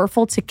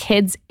powerful to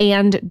kids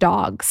and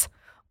dogs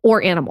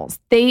or animals.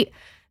 They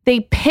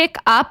pick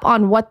up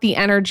on what the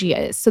energy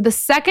is. So the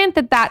second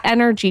that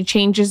energy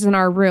changes in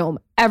our room,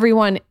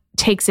 everyone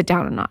takes it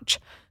down a notch.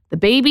 The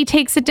baby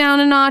takes it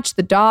down a notch.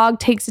 The dog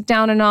takes it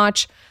down a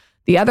notch.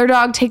 The other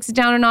dog takes it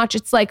down a notch.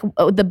 It's like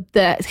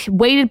the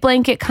weighted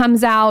blanket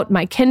comes out.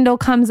 My Kindle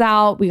comes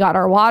out. We got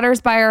our waters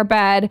by our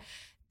bed.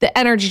 The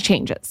energy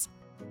changes.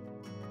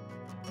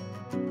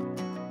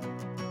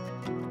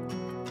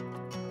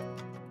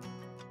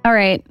 All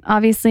right.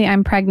 Obviously,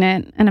 I'm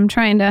pregnant and I'm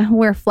trying to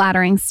wear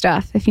flattering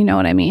stuff, if you know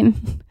what I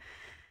mean.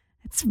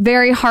 It's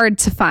very hard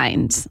to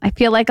find. I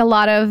feel like a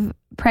lot of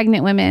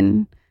pregnant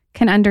women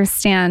can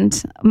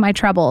understand my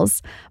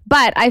troubles.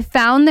 But I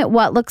found that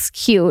what looks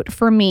cute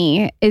for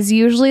me is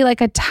usually like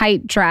a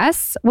tight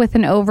dress with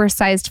an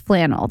oversized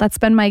flannel. That's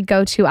been my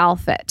go-to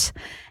outfit.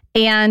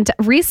 And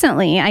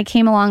recently I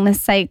came along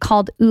this site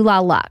called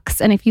Ula Luxe.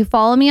 And if you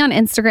follow me on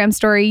Instagram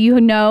story, you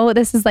know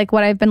this is like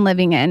what I've been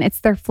living in.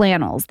 It's their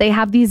flannels. They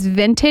have these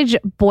vintage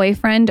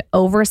boyfriend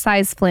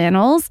oversized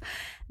flannels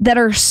that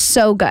are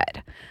so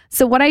good.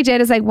 So what I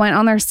did is I went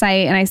on their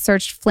site and I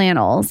searched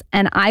flannels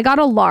and I got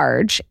a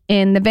large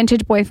in the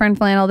vintage boyfriend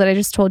flannel that I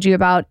just told you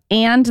about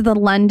and the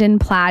London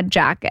plaid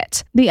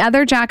jacket. The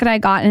other jacket I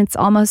got, and it's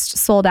almost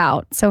sold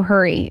out, so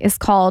hurry, is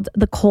called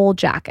the Cole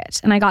jacket.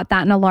 And I got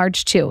that in a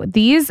large too.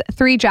 These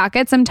 3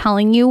 jackets, I'm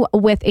telling you,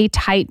 with a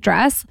tight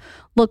dress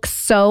look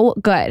so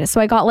good. So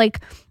I got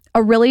like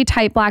a really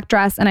tight black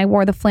dress and I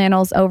wore the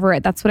flannels over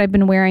it. That's what I've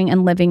been wearing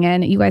and living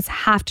in. You guys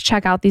have to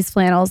check out these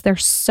flannels. They're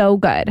so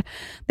good.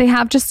 They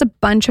have just a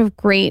bunch of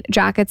great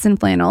jackets and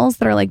flannels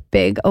that are like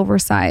big,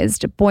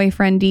 oversized,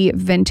 boyfriendy,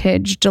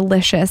 vintage,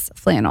 delicious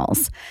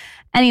flannels.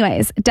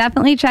 Anyways,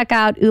 definitely check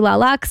out Ula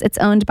Luxe. It's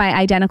owned by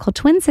identical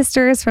twin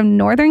sisters from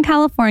Northern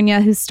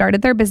California who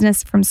started their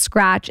business from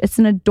scratch. It's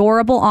an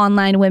adorable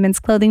online women's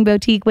clothing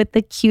boutique with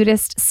the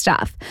cutest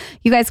stuff.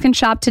 You guys can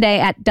shop today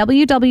at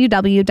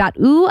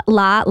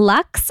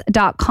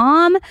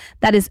www.ulaluxe.com.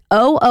 That is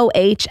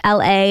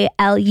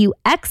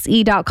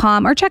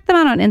OOHLALUXE.com, or check them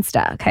out on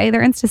Insta. Okay,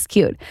 their Insta's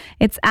cute.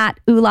 It's at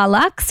Ula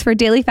Luxe for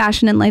daily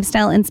fashion and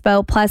lifestyle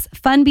inspo, plus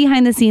fun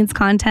behind the scenes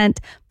content,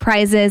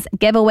 prizes,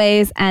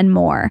 giveaways, and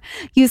more.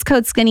 Use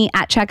code SKINNY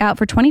at checkout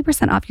for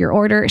 20% off your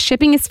order.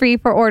 Shipping is free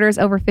for orders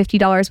over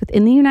 $50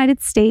 within the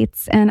United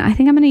States. And I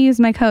think I'm going to use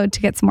my code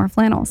to get some more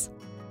flannels.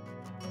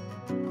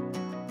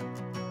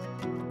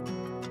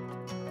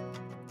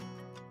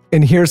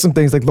 And here's some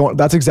things like,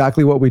 that's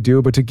exactly what we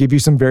do. But to give you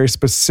some very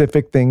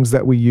specific things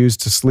that we use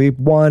to sleep.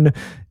 One,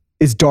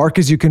 as dark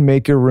as you can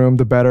make your room,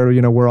 the better.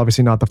 You know, we're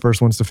obviously not the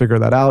first ones to figure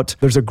that out.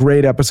 There's a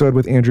great episode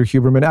with Andrew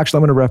Huberman. Actually,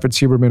 I'm going to reference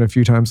Huberman a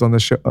few times on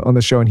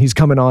the show, and he's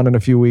coming on in a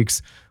few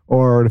weeks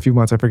or in a few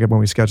months. I forget when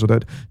we scheduled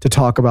it, to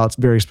talk about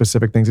very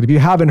specific things. And if you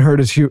haven't heard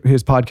his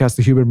podcast,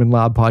 the Huberman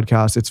Lab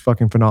podcast, it's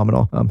fucking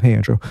phenomenal. Hey,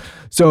 Andrew.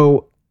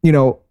 So, you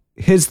know,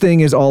 his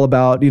thing is all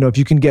about, you know, if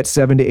you can get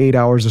 7 to 8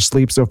 hours of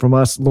sleep. So from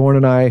us, Lauryn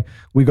and I,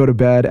 we go to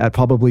bed at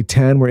probably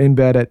 10. We're in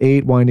bed at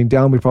 8, winding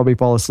down. We probably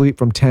fall asleep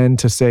from 10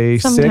 to say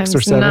sometimes 6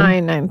 or 7.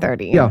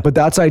 9:30. Yeah, but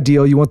that's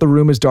ideal. You want the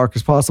room as dark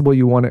as possible.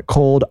 You want it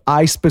cold.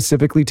 I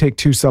specifically take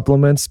 2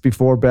 supplements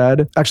before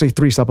bed. Actually,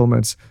 3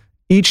 supplements.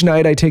 Each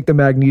night I take the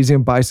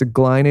magnesium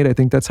bisoglycinate. I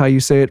think that's how you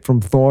say it, from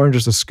Thorne,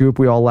 just a scoop.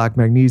 We all lack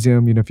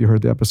magnesium. You know, if you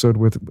heard the episode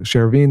with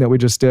Chervine that we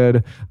just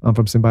did from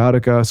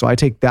Symbiotica. So I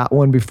take that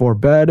one before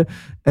bed.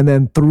 And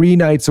then 3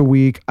 nights a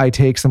week, I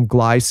take some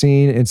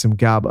glycine and some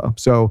GABA.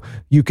 So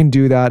you can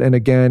do that. And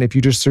again, if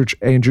you just search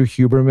Andrew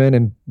Huberman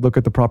and look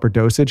at the proper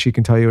dosage, he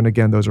can tell you. And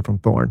again, those are from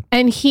Thorne.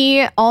 And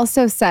he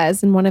also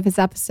says in one of his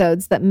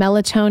episodes that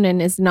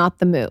melatonin is not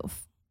the move.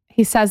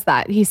 He says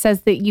that. He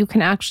says that you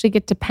can actually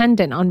get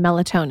dependent on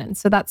melatonin.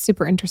 So that's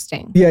super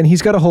interesting. Yeah, and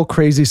he's got a whole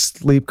crazy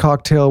sleep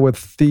cocktail with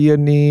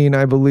theanine,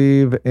 I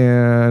believe,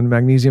 and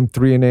magnesium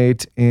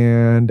threonate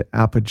and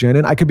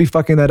apigenin. I could be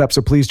fucking that up,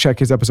 so please check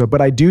his episode. But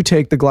I do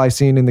take the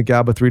glycine and the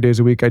GABA 3 days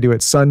a week. I do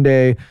it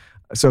Sunday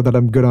so that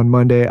I'm good on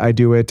Monday. I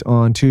do it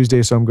on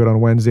Tuesday so I'm good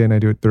on Wednesday, and I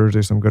do it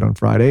Thursday so I'm good on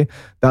Friday.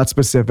 That's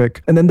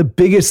specific. And then the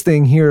biggest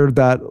thing here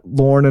that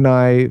Lauryn and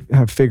I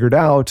have figured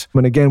out,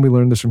 and again, we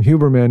learned this from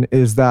Huberman,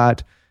 is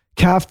that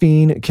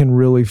caffeine can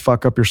really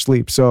fuck up your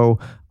sleep. So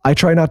I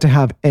try not to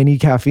have any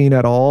caffeine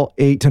at all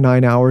 8 to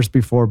 9 hours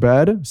before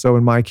bed. So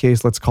in my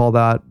case, let's call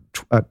that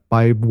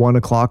by 1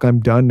 o'clock, I'm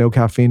done. No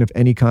caffeine of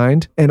any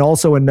kind. And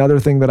also another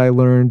thing that I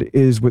learned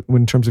is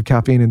in terms of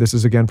caffeine, and this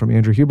is again from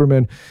Andrew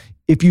Huberman,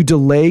 if you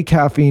delay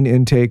caffeine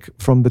intake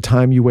from the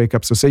time you wake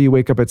up, so say you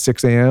wake up at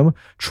 6 a.m.,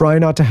 try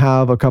not to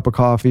have a cup of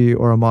coffee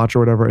or a matcha or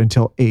whatever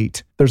until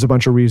 8. There's a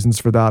bunch of reasons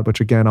for that, which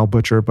again, I'll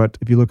butcher, but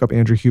if you look up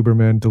Andrew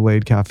Huberman,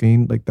 delayed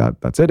caffeine, like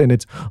that's it. And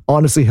it's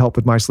honestly helped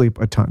with my sleep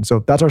a ton.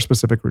 So that's our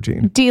specific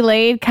routine.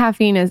 Delayed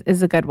caffeine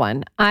is a good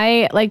one.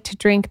 I like to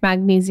drink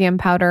magnesium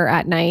powder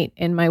at night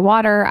in my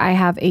water. I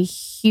have a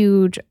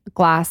huge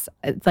glass,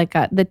 it's like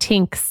the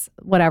Tinks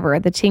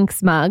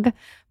mug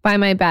by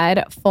my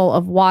bed full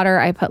of water.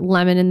 I put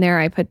lemon in there.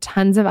 I put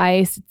tons of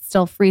ice. It's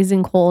still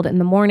freezing cold in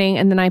the morning.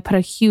 And then I put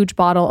a huge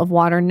bottle of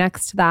water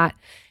next to that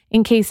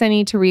in case I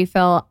need to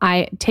refill.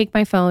 I take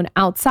my phone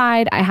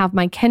outside. I have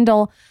my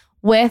Kindle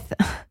with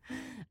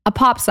a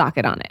pop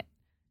socket on it.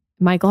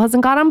 Michael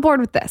hasn't got on board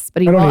with this,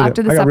 but he will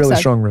after this episode. I got really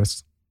strong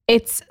wrists.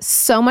 It's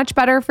so much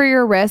better for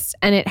your wrist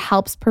and it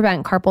helps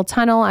prevent carpal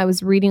tunnel. I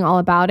was reading all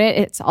about it.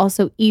 It's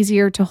also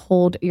easier to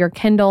hold your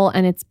Kindle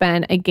and it's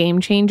been a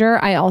game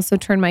changer. I also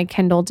turn my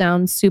Kindle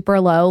down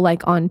super low,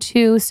 like on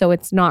 2, so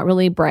it's not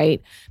really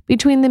bright.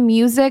 Between the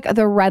music,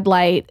 the red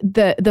light,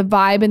 the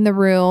vibe in the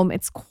room,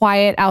 it's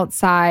quiet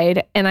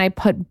outside, and I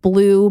put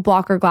blue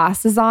blocker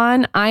glasses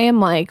on, I am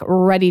like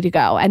ready to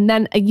go. And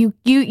then you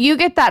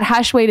get that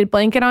hush weighted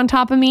blanket on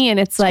top of me and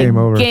it's like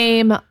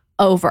game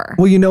over.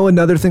 Well,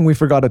 another thing we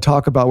forgot to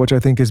talk about, which I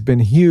think has been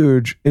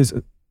huge, is,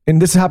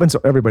 and this happens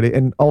to everybody,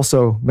 and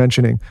also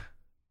mentioning,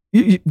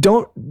 you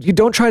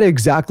don't try to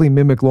exactly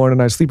mimic Lauryn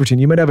and I's sleep routine.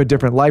 You might have a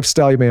different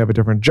lifestyle, you may have a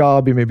different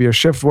job, you may be a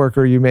shift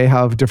worker, you may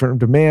have different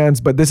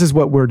demands, but this is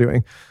what we're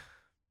doing.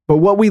 But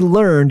what we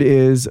learned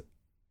is,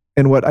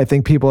 and what I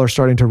think people are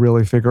starting to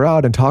really figure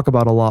out and talk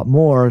about a lot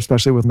more,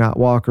 especially with Matt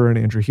Walker and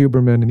Andrew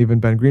Huberman and even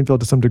Ben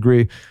Greenfield to some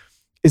degree,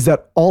 is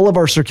that all of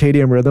our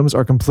circadian rhythms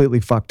are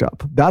completely fucked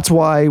up. That's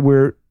why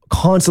we're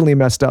constantly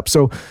messed up.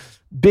 So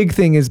big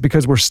thing is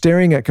because we're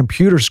staring at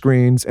computer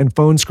screens and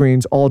phone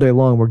screens all day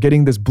long. We're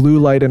getting this blue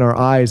light in our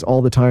eyes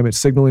all the time. It's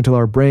signaling to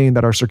our brain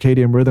that our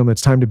circadian rhythm,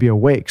 it's time to be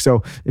awake.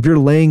 So if you're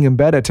laying in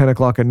bed at 10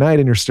 o'clock at night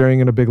and you're staring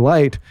at a big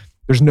light,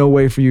 there's no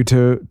way for you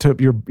to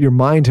your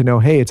mind to know,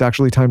 hey, it's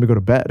actually time to go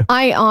to bed.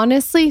 I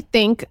honestly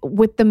think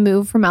with the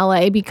move from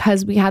LA,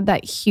 because we had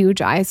that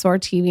huge eyesore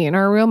TV in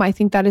our room, I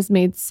think that has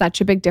made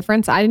such a big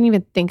difference. I didn't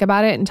even think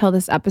about it until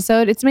this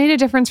episode. It's made a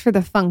difference for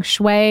the feng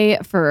shui,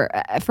 for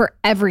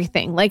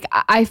everything. Like,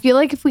 I feel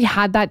like if we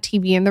had that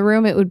TV in the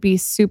room, it would be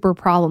super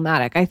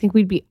problematic. I think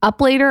we'd be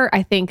up later.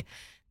 I think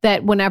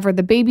that whenever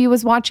the baby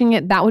was watching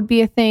it, that would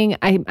be a thing.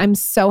 I'm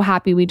so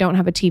happy we don't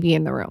have a TV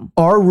in the room.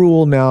 Our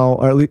rule now,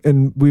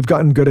 and we've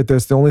gotten good at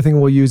this, the only thing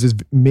we'll use is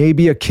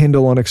maybe a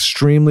Kindle on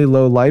extremely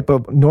low light,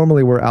 but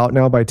normally we're out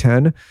now by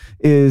 10,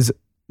 is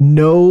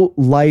no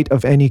light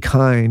of any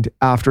kind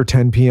after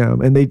 10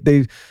 p.m. And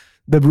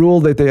the rule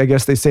that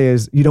they say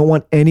is you don't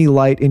want any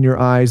light in your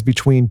eyes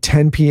between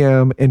 10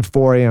 p.m. and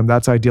 4 a.m.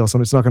 That's ideal.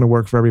 So it's not going to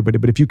work for everybody.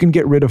 But if you can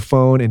get rid of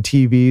phone and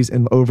TVs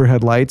and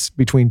overhead lights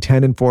between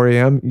 10 and 4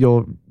 a.m.,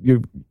 you're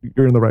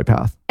in the right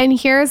path. And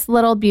here's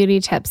little beauty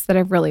tips that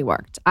have really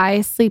worked.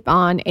 I sleep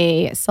on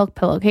a silk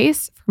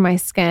pillowcase for my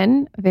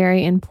skin.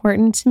 Very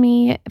important to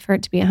me for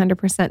it to be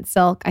 100%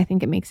 silk. I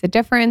think it makes a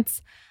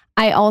difference.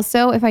 I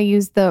also, if I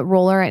use the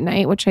roller at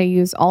night, which I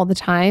use all the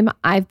time,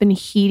 I've been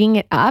heating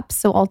it up.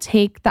 So I'll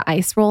take the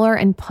ice roller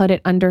and put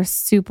it under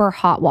super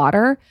hot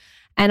water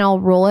and I'll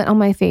roll it on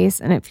my face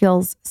and it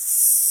feels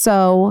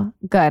so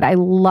good. I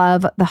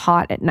love the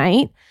hot at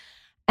night.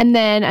 And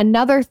then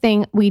another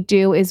thing we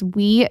do is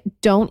we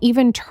don't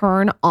even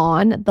turn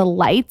on the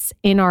lights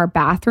in our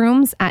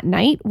bathrooms at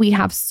night. We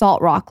have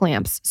salt rock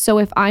lamps. So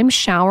if I'm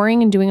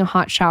showering and doing a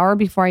hot shower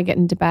before I get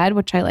into bed,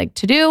 which I like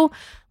to do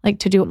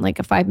like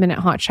a 5-minute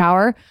hot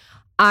shower,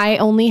 I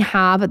only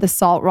have the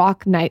salt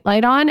rock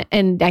nightlight on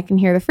and I can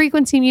hear the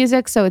frequency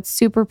music. So it's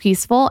super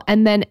peaceful.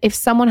 And then if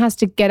someone has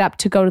to get up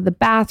to go to the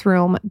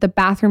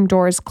bathroom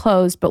door is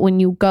closed, but when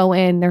you go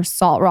in, there's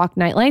salt rock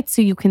nightlight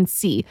so you can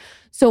see.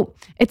 So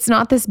it's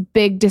not this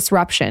big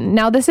disruption.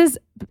 Now, this is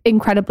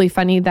incredibly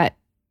funny that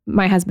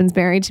my husband's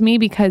married to me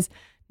because,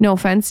 no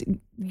offense,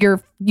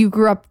 you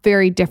grew up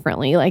very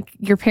differently. Like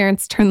your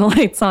parents turned the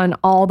lights on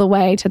all the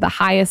way to the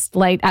highest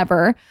light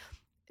ever.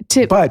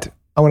 But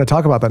I want to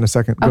talk about that in a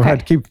second. Go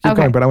ahead, keep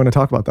going, but I want to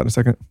talk about that in a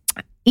second.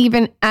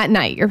 Even at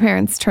night, your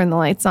parents turn the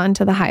lights on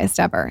to the highest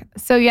ever.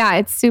 So yeah,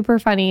 it's super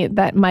funny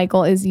that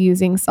Michael is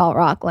using salt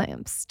rock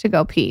lamps to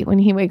go pee when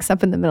he wakes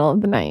up in the middle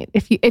of the night.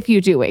 If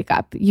you do wake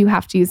up, you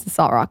have to use the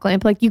salt rock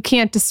lamp. Like you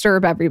can't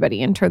disturb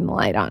everybody and turn the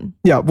light on.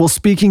 Yeah, well,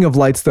 speaking of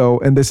lights though,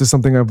 and this is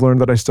something I've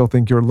learned that I still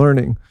think you're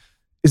learning,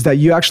 is that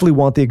you actually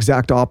want the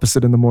exact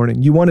opposite in the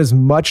morning. You want as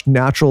much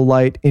natural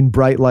light in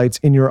bright lights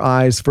in your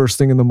eyes first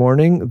thing in the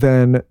morning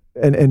than,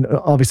 and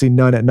obviously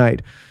none at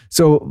night.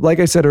 So like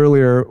I said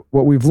earlier,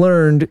 what we've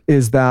learned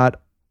is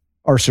that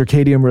our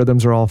circadian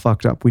rhythms are all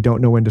fucked up. We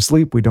don't know when to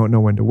sleep. We don't know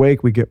when to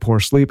wake. We get poor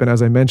sleep. And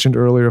as I mentioned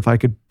earlier, if I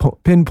could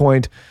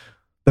pinpoint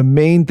the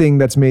main thing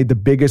that's made the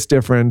biggest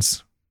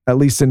difference, at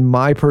least in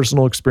my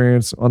personal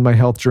experience on my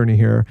health journey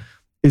here,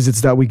 is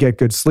it's that we get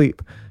good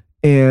sleep.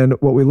 And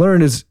what we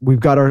learned is we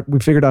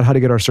figured out how to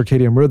get our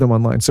circadian rhythm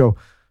online. So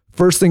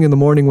First thing in the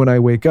morning when I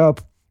wake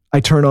up, I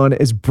turn on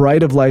as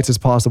bright of lights as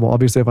possible.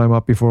 Obviously, if I'm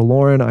up before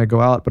Lauryn, I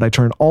go out, but I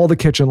turn all the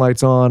kitchen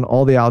lights on,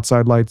 all the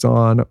outside lights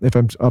on. If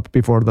I'm up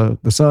before the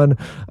sun,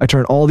 I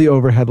turn all the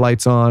overhead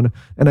lights on,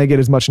 and I get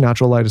as much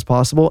natural light as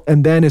possible.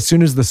 And then as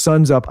soon as the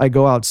sun's up, I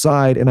go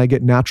outside and I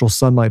get natural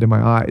sunlight in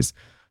my eyes.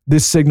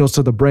 This signals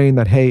to the brain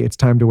that, hey, it's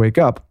time to wake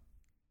up.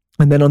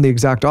 And then on the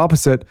exact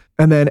opposite,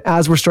 and then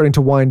as we're starting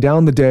to wind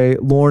down the day,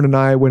 Lauryn and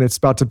I, when it's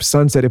about to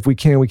sunset, if we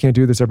can't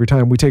do this every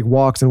time. We take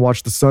walks and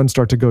watch the sun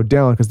start to go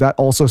down because that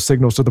also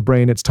signals to the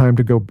brain it's time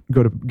to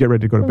get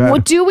ready to go to bed. Well,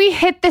 do we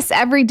hit this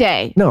every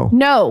day?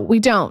 No, we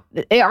don't.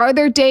 Are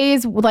there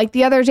days like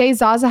the other day,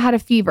 Zaza had a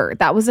fever?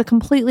 That was a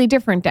completely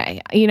different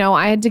day. You know,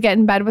 I had to get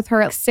in bed with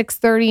her at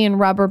 6:30 and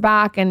rub her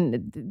back,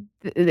 and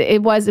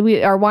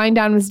our wind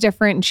down was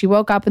different, and she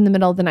woke up in the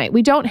middle of the night.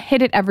 We don't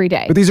hit it every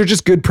day. But these are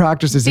just good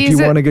practices if you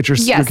want to get your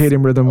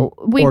circadian rhythm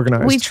organized.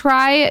 We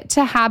try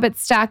to habit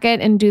stack it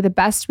and do the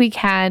best we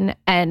can,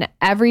 and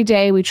every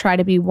day we try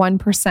to be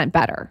 1%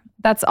 better.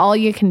 That's all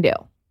you can do.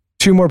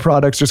 2 more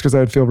products, just because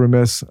I'd feel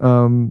remiss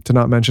to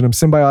not mention them.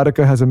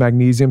 Symbiotica has a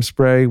magnesium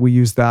spray. We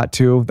use that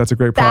too. That's a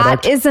great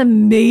product. That is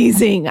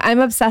amazing. I'm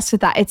obsessed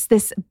with that. It's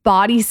this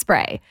body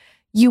spray.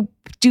 You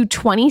do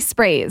 20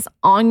 sprays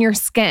on your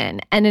skin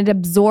and it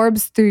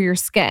absorbs through your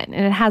skin,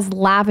 and it has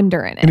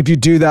lavender in it. And if you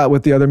do that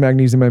with the other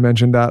magnesium I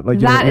mentioned, that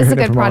is a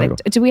good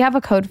product. Do we have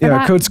a code for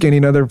that? Yeah, code skinny,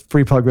 another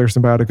free plug there,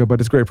 Symbiotica, but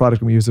it's a great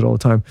product and we use it all the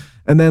time.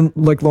 And then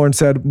like Lauryn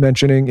said,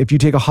 mentioning if you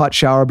take a hot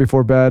shower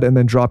before bed and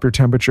then drop your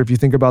temperature, if you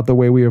think about the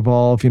way we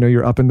evolve,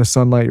 you're up in the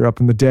sunlight, you're up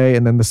in the day,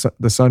 and then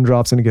the sun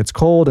drops and it gets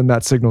cold, and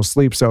that signals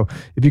sleep. So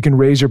if you can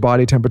raise your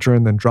body temperature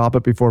and then drop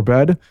it before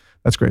bed,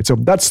 that's great. So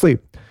that's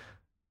sleep.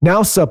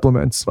 Now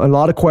supplements. A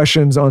lot of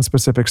questions on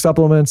specific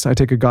supplements. I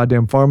take a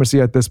goddamn pharmacy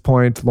at this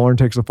point. Lauryn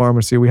takes a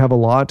pharmacy. We have a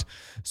lot.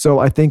 So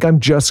I think I'm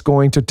just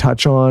going to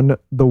touch on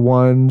the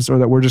ones, or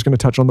that we're just going to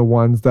touch on the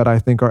ones that I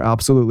think are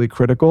absolutely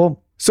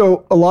critical.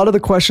 So a lot of the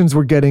questions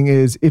we're getting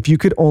is if you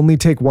could only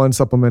take one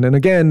supplement. And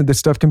again, this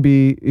stuff can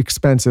be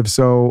expensive.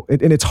 So,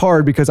 and it's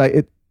hard because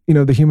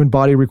the human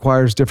body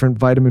requires different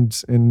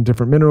vitamins and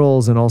different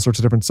minerals and all sorts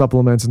of different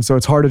supplements. And so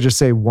it's hard to just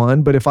say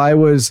one. But if I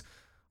was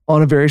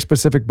on a very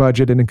specific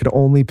budget and it could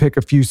only pick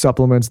a few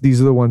supplements,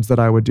 these are the ones that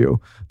I would do.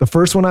 The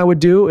first one I would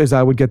do is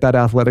I would get that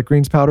Athletic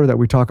Greens powder that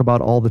we talk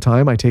about all the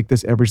time. I take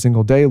this every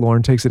single day.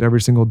 Lauryn takes it every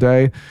single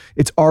day.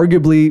 It's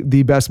arguably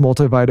the best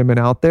multivitamin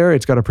out there.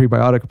 It's got a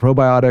prebiotic, a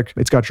probiotic.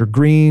 It's got your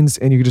greens,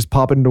 and you can just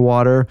pop it into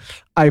water.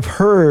 I've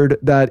heard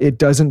that it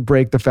doesn't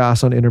break the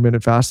fast on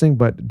intermittent fasting,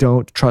 but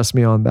don't trust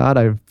me on that.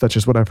 That's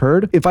just what I've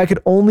heard. If I could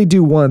only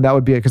do one, that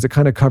would be it, because it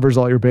kind of covers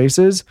all your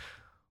bases.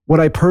 What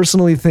I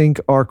personally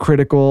think are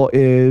critical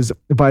is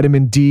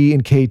vitamin D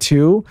and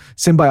K2.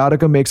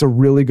 Symbiotica makes a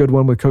really good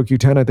one with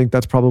CoQ10. I think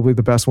that's probably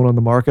the best one on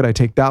the market. I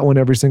take that one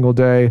every single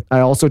day. I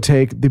also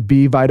take the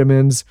B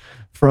vitamins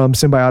from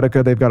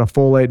Symbiotica. They've got a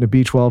folate and a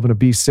B12 and a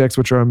B6,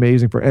 which are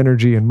amazing for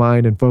energy and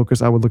mind and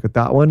focus. I would look at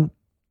that one.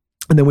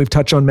 And then we've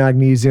touched on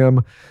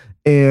magnesium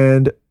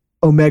and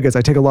omegas.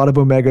 I take a lot of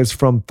omegas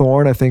from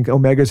Thorne. I think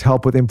omegas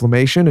help with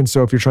inflammation. And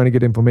so if you're trying to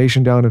get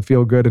inflammation down and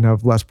feel good and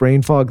have less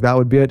brain fog, that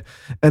would be it.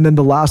 And then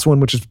the last one,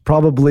 which is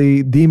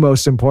probably the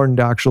most important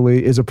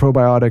actually, is a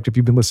probiotic. If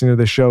you've been listening to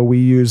this show, we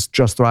use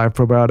Just Thrive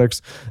probiotics.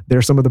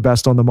 They're some of the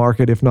best on the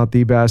market, if not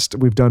the best.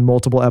 We've done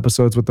multiple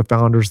episodes with the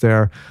founders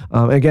there.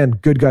 Again,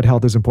 good gut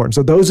health is important.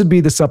 So those would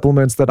be the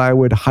supplements that I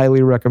would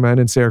highly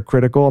recommend and say are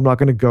critical. I'm not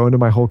going to go into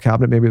my whole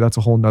cabinet. Maybe that's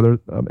a whole nother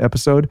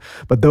episode,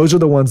 but those are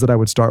the ones that I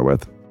would start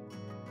with.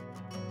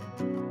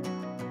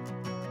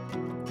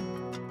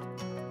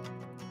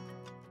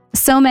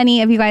 So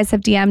many of you guys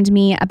have DM'd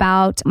me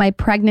about my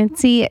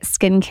pregnancy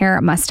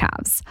skincare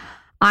must-haves.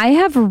 I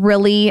have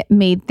really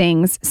made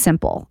things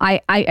simple. I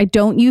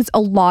don't use a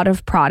lot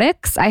of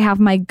products. I have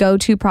my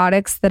go-to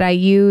products that I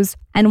use.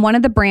 And one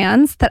of the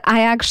brands that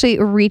I actually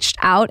reached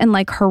out and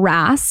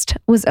harassed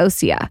was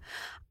Osea.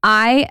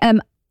 I am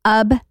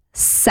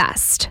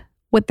obsessed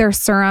with their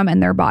serum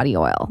and their body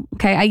oil.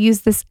 Okay. I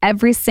use this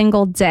every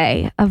single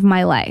day of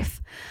my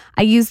life.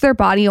 I use their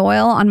body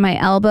oil on my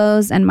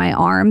elbows and my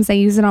arms. I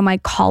use it on my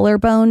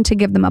collarbone to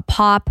give them a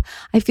pop.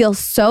 I feel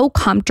so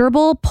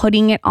comfortable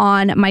putting it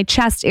on my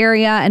chest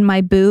area and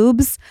my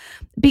boobs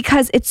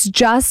because it's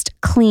just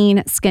clean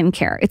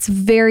skincare. It's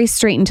very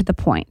straight and to the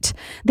point.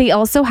 They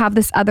also have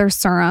this other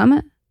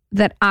serum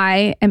that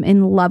I am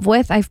in love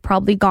with. I've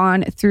probably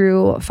gone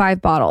through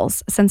 5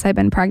 bottles since I've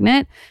been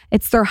pregnant.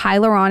 It's their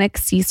hyaluronic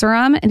sea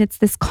serum, and it's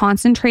this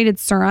concentrated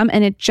serum,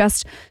 and it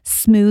just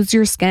smooths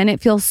your skin.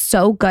 It feels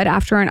so good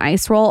after an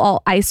ice roll.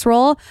 I'll ice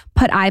roll,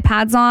 put eye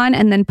pads on,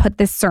 and then put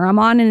this serum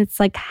on, and it's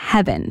like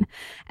heaven.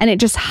 And it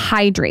just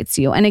hydrates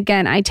you. And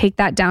again, I take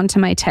that down to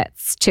my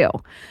tits too.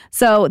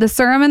 So the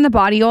serum and the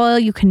body oil,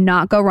 you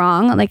cannot go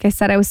wrong. Like I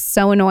said, I was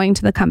so annoying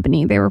to the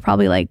company. They were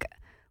probably like,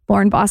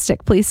 Lauryn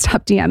Bostic, please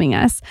stop DMing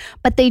us.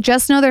 But they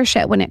just know their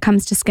shit when it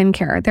comes to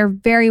skincare. They're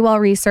very well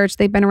researched.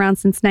 They've been around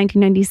since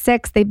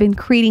 1996. They've been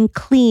creating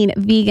clean,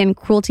 vegan,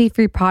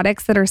 cruelty-free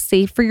products that are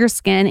safe for your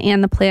skin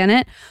and the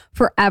planet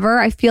forever.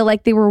 I feel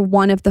like they were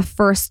one of the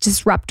first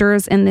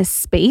disruptors in this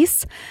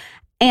space.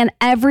 And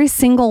every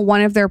single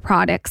one of their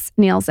products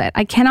nails it.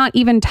 I cannot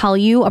even tell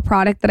you a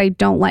product that I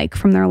don't like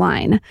from their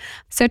line.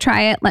 So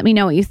try it. Let me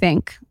know what you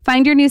think.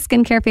 Find your new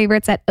skincare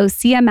favorites at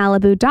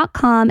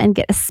oseamalibu.com and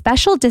get a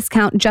special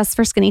discount just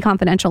for Skinny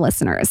Confidential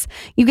listeners.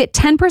 You get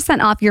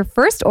 10% off your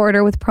first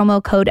order with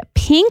promo code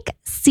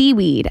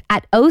PINKSEAWEED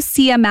at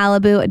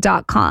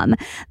oseamalibu.com.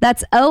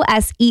 That's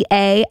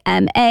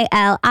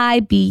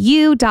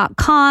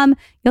OSEAMALIBU.com.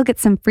 You'll get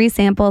some free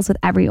samples with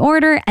every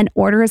order, and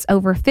orders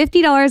over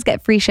 $50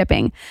 get free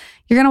shipping.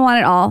 You're going to want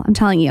it all, I'm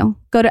telling you.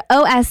 Go to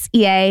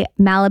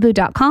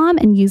OSEAMalibu.com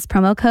and use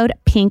promo code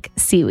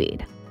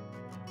PINKSEAWEED.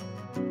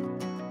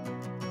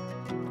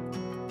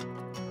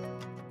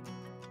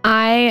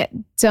 I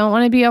don't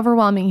want to be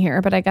overwhelming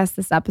here, but I guess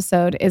this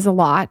episode is a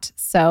lot.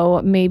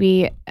 So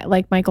maybe,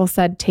 like Michael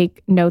said,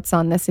 take notes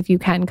on this if you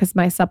can, because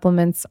my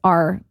supplements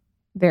are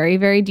very,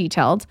 very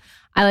detailed.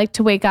 I like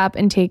to wake up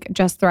and take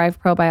Just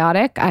Thrive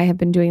Probiotic. I have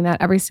been doing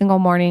that every single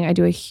morning. I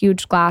do a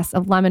huge glass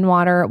of lemon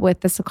water with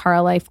the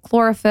Sakara Life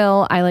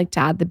chlorophyll. I like to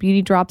add the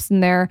beauty drops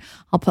in there.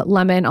 I'll put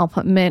lemon, I'll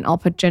put mint, I'll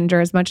put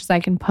ginger, as much as I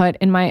can put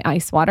in my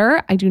ice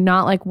water. I do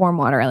not like warm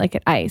water. I like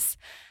it ice.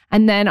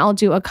 And then I'll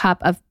do a cup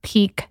of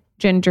Peak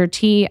ginger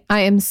tea.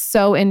 I am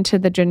so into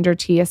the ginger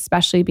tea,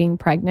 especially being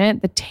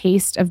pregnant. The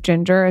taste of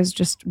ginger is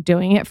just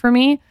doing it for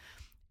me.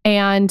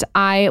 And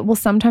I will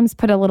sometimes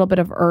put a little bit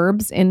of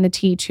herbs in the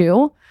tea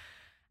too.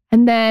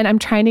 And then I'm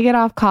trying to get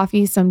off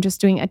coffee, so I'm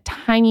just doing a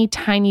tiny,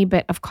 tiny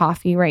bit of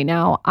coffee right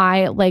now.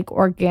 I like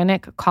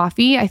organic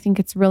coffee. I think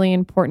it's really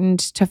important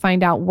to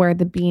find out where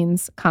the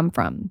beans come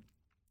from.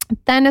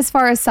 Then as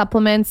far as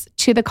supplements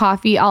to the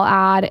coffee, I'll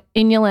add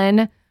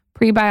inulin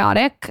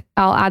prebiotic.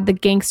 I'll add the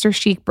Gangster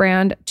Chic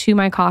brand to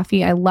my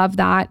coffee. I love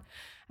that.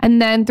 And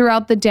then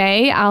throughout the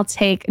day, I'll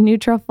take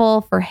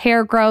Nutrafol for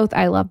hair growth.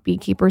 I love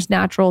Beekeeper's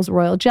Naturals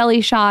Royal Jelly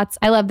Shots.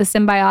 I love the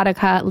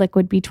Symbiotica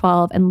Liquid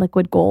B12 and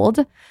Liquid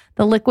Gold.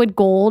 The Liquid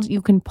Gold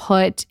you can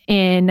put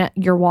in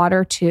your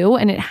water too,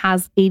 and it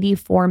has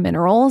 84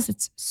 minerals.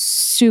 It's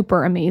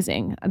super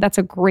amazing. That's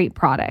a great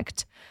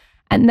product.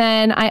 And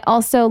then I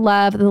also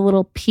love the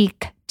little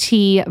Peak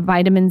Tea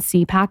vitamin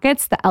C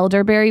packets, the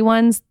elderberry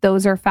ones.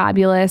 Those are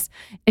fabulous.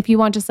 If you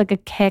want just like a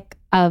kick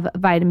of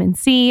vitamin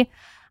C,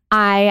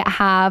 I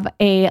have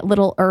a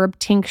little herb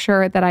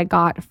tincture that I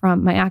got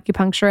from my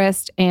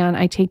acupuncturist, and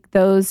I take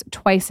those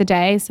twice a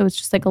day. So it's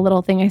just like a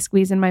little thing I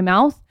squeeze in my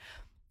mouth.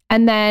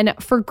 And then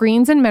for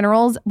greens and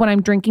minerals, when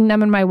I'm drinking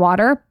them in my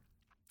water,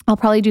 I'll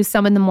probably do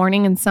some in the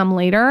morning and some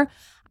later.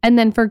 And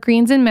then for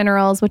greens and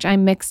minerals, which I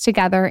mix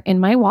together in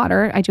my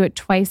water, I do it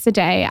twice a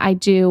day. I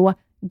do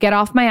Get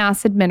Off My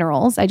Acid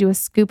Minerals. I do a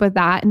scoop of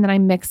that, and then I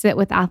mix it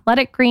with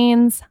Athletic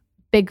Greens.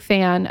 Big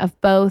fan of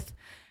both.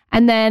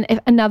 And then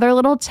another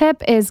little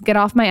tip is Get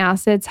Off My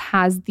Acids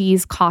has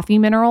these coffee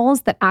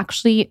minerals that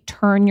actually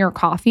turn your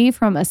coffee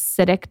from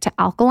acidic to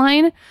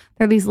alkaline.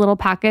 They're these little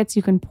packets.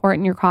 You can pour it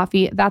in your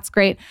coffee. That's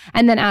great.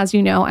 And then, as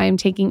you know, I'm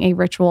taking a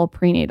Ritual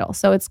prenatal.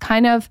 So it's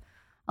kind of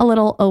a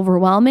little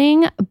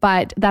overwhelming,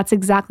 but that's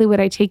exactly what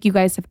I take. You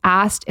guys have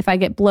asked. If I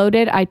get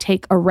bloated, I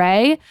take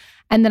Array.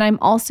 And then I'm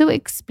also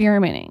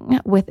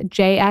experimenting with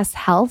JS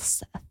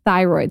Health's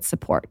thyroid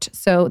support.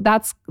 So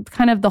that's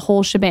kind of the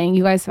whole shebang.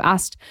 You guys have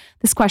asked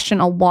this question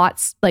a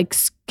lot, like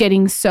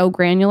getting so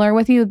granular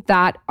with you.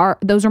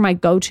 Those are my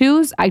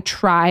go-tos. I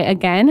try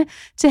again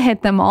to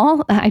hit them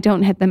all. I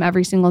don't hit them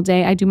every single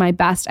day. I do my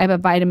best. I have a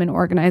vitamin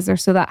organizer,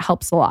 so that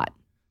helps a lot.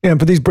 And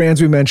for these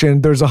brands we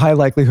mentioned, there's a high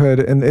likelihood,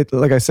 and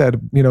like I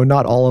said,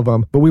 not all of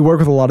them, but we work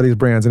with a lot of these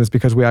brands, and it's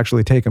because we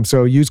actually take them.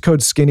 So use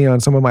code SKINNY on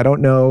some of them. I don't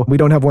know. We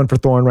don't have one for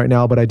Thorne right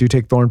now, but I do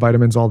take Thorne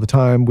vitamins all the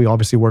time. We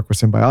obviously work with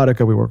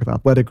Symbiotica. We work with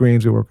Athletic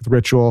Greens. We work with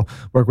Ritual,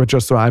 work with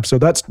Just Thrive. So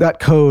that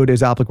code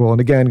is applicable.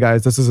 And again,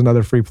 guys, this is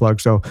another free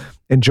plug, so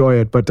enjoy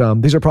it. But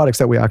these are products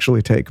that we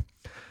actually take.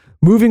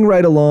 Moving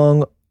right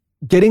along,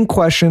 getting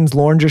questions.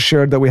 Lauryn just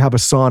shared that we have a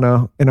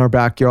sauna in our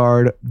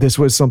backyard. This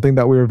was something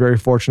that we were very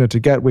fortunate to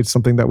get, with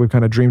something that we've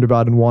kind of dreamed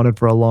about and wanted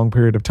for a long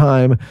period of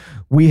time.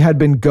 We had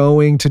been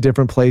going to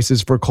different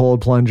places for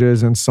cold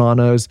plunges and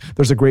saunas.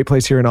 There's a great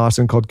place here in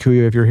Austin called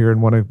Kuya if you're here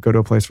and want to go to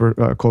a place for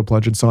cold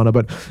plunge and sauna.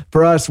 But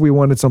for us, we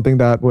wanted something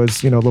that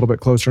was, a little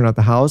bit closer and at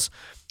the house.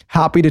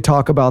 Happy to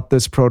talk about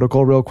this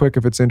protocol real quick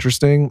if it's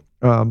interesting.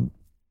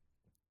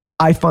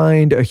 I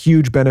find a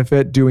huge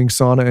benefit doing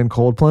sauna and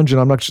cold plunge, and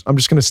I'm just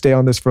going to stay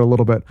on this for a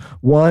little bit.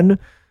 One,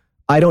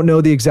 I don't know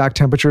the exact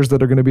temperatures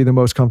that are going to be the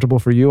most comfortable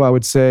for you. I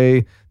would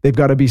say they've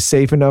got to be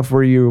safe enough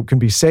where you can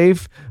be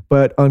safe,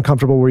 but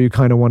uncomfortable where you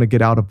kind of want to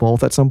get out of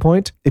both at some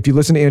point. If you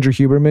listen to Andrew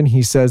Huberman,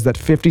 he says that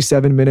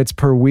 57 minutes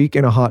per week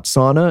in a hot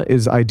sauna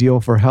is ideal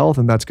for health,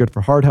 and that's good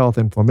for heart health,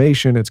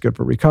 inflammation, it's good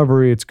for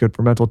recovery, it's good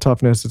for mental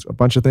toughness, it's a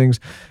bunch of things.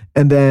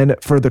 And then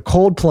for the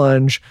cold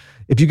plunge,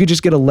 if you could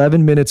just get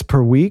 11 minutes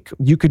per week,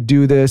 you could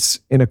do this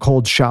in a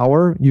cold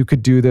shower. You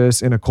could do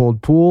this in a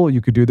cold pool.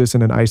 You could do this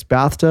in an ice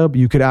bathtub.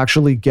 You could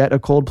actually get a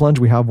cold plunge.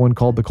 We have one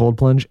called the cold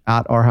plunge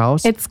at our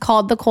house. It's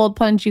called the cold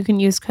plunge. You can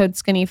use code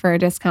SKINNY for a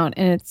discount,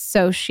 and it's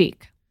so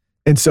chic.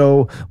 And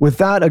so with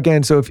that,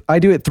 again, so if I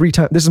do it 3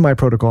 times, this is my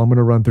protocol. I'm going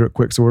to run through it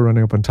quick, so we're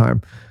running up on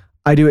time.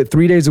 I do it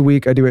 3 days a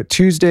week. I do it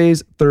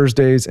Tuesdays,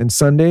 Thursdays, and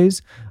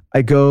Sundays.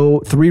 I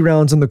go 3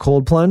 rounds in the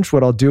cold plunge.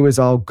 What I'll do is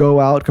I'll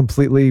go out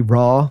completely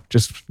raw,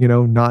 just,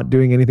 not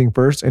doing anything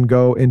first, and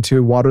go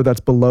into water that's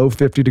below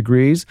 50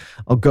 degrees.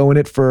 I'll go in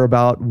it for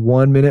about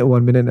 1 minute,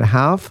 1 minute and a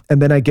half.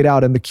 And then I get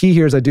out. And the key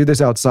here is I do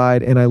this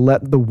outside and I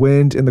let the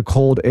wind and the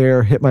cold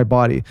air hit my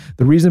body.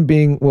 The reason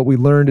being, what we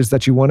learned is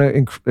that you want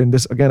to, and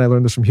this, again, I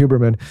learned this from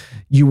Huberman,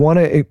 you want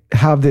to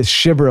have this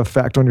shiver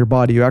effect on your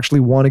body. You actually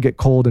want to get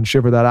cold and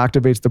shiver. That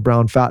activates the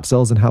brown fat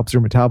cells and helps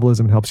your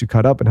metabolism, and helps you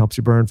cut up and helps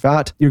you burn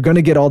fat. You're going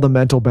to get all the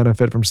mental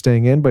benefit from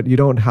staying in, but you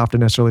don't have to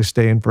necessarily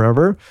stay in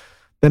forever.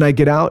 Then I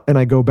get out and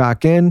I go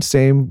back in,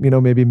 same,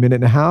 maybe a minute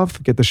and a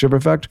half, get the shiver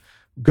effect,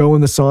 go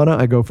in the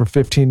sauna. I go for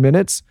 15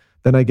 minutes.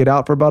 Then I get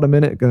out for about a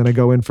minute. And then I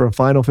go in for a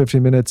final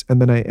 15 minutes.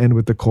 And then I end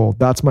with the cold.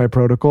 That's my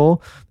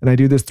protocol. And I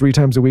do this 3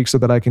 times a week so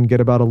that I can get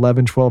about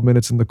 11, 12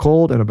 minutes in the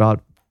cold and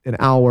about an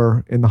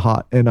hour in the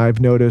hot. And I've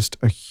noticed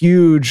a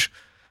huge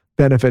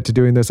benefit to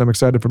doing this. I'm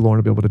excited for Lauryn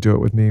to be able to do it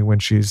with me when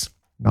she's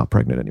not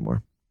pregnant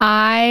anymore.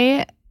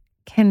 I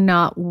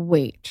cannot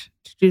wait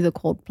to do the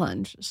cold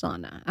plunge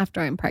sauna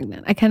after I'm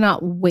pregnant. I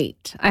cannot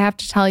wait. I have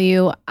to tell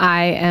you,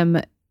 I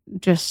am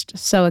just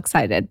so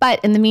excited. But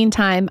in the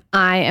meantime,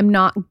 I am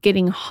not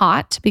getting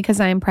hot because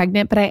I am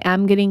pregnant, but I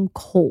am getting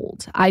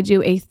cold. I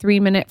do a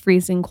 3-minute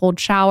freezing cold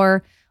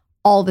shower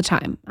all the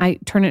time. I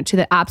turn it to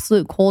the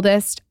absolute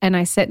coldest and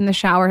I sit in the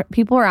shower.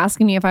 People are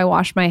asking me if I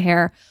wash my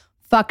hair.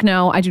 Fuck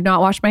no, I do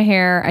not wash my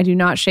hair. I do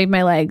not shave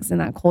my legs in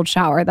that cold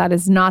shower. That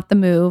is not the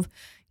move.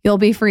 You'll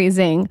be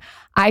freezing.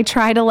 I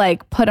try to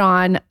put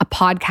on a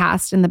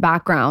podcast in the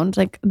background,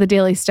 like the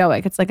Daily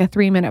Stoic. It's like a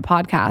 3-minute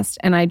podcast.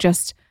 And I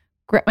just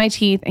grit my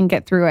teeth and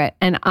get through it.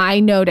 And I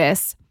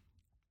notice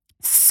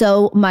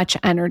so much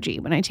energy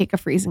when I take a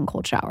freezing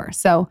cold shower.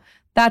 So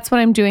that's what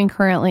I'm doing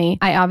currently.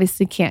 I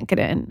obviously can't get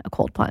in a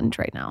cold plunge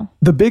right now.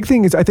 The big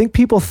thing is, I think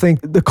people think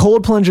the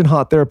cold plunge and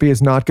hot therapy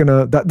is not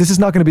this is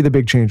not going to be the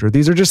big changer.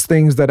 These are just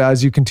things that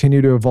as you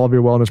continue to evolve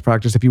your wellness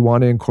practice, if you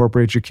want to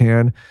incorporate, you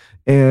can.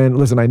 And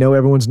listen, I know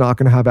everyone's not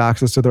going to have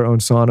access to their own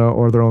sauna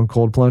or their own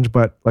cold plunge,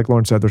 but like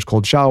Lauryn said, there's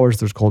cold showers,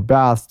 there's cold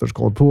baths, there's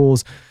cold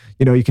pools.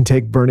 You can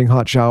take burning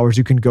hot showers.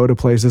 You can go to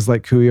places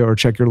like Kuya or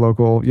check your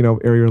local,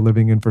 area you're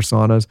living in for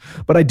saunas.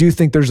 But I do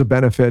think there's a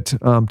benefit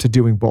to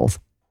doing both.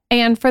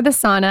 And for the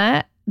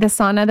sauna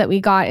that we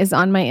got is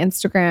on my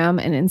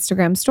Instagram and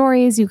Instagram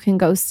stories. You can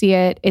go see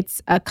it.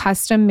 It's a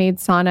custom made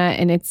sauna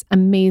and it's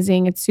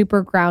amazing. It's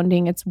super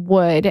grounding. It's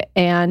wood.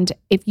 And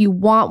if you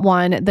want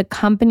one, the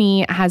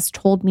company has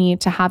told me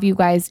to have you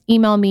guys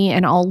email me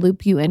and I'll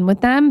loop you in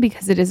with them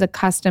because it is a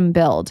custom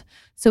build.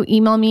 So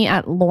email me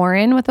at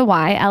Lauryn with a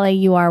Y,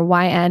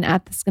 Lauryn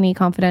at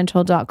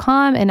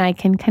theskinnyconfidential.com and I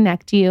can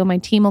connect you. My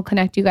team will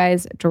connect you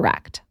guys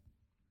direct.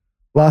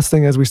 Last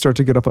thing as we start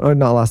to get up,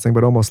 not last thing,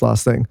 but almost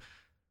last thing.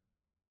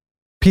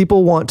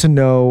 People want to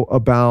know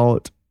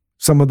about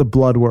some of the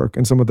blood work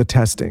and some of the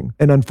testing.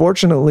 And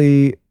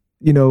unfortunately,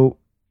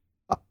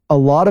 a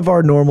lot of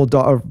our normal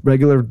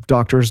regular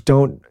doctors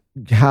don't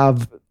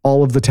have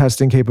all of the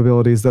testing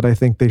capabilities that I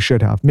think they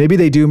should have. Maybe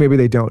they do, maybe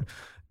they don't.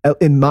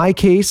 In my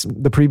case,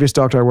 the previous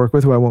doctor I work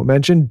with, who I won't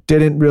mention,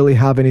 didn't really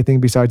have anything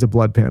besides a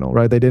blood panel,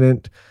 right? They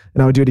didn't,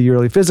 and I would do a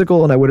yearly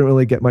physical and I wouldn't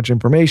really get much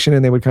information.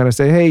 And they would kind of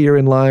say, hey, you're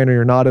in line or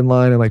you're not in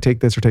line and take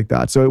this or take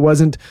that. So it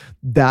wasn't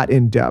that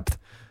in depth.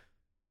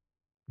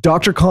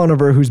 Dr.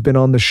 Conover, who's been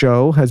on the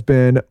show, has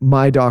been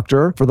my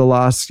doctor for the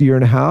last year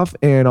and a half.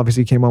 And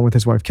obviously came on with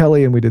his wife,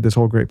 Kelly, and we did this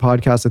whole great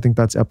podcast. I think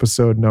that's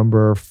episode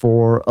number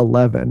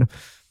 411.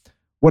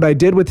 What I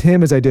did with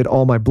him is I did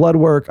all my blood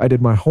work. I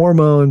did my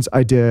hormones.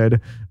 I did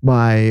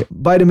my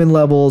vitamin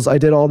levels. I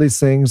did all these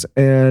things.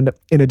 And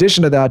in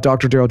addition to that,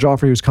 Dr. Daryl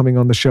Joffrey, who's coming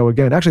on the show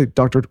again, actually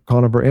Dr.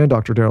 Conover and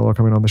Dr. Daryl are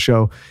coming on the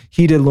show.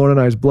 He did Lauryn and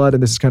I's blood.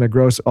 And this is kind of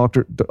gross.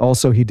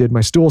 Also, he did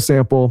my stool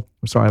sample.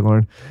 Sorry,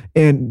 Lauryn.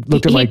 And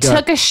looked at my gut. He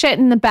took a shit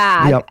in the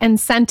bag and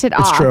sent it off.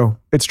 It's true.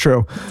 It's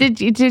true.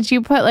 Did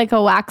you put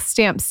a wax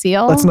stamp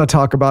seal? Let's not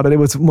talk about it. It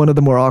was one of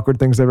the more awkward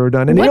things I've ever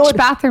done. And which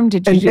bathroom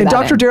did you do and that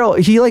Dr. Daryl,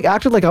 he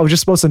acted like I was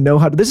just supposed to know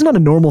how to. This is not a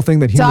normal thing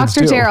that humans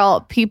do. Dr.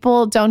 Daryl,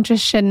 people don't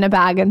just shit in a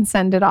bag and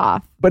send it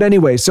off. But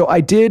anyway, so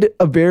I did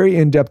a very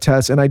in-depth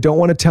test and I don't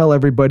want to tell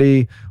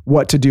everybody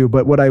what to do.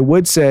 But what I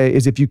would say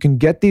is if you can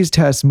get these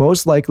tests,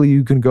 most likely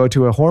you can go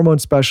to a hormone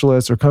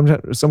specialist or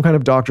some kind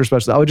of doctor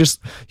specialist.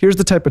 Here's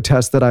the type of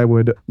test that I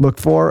would look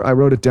for. I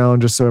wrote it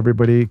down just so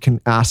everybody can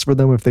ask for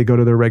them if they go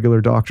to their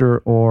regular doctor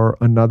or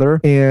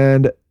another.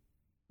 And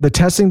The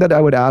testing that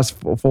I would ask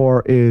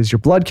for is your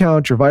blood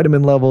count, your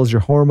vitamin levels, your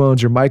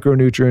hormones, your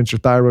micronutrients, your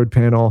thyroid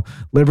panel,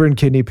 liver and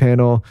kidney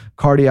panel,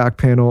 cardiac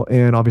panel,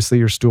 and obviously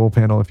your stool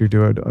panel if you're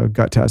doing a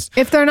gut test.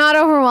 If they're not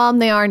overwhelmed,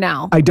 they are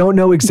now. I don't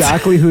know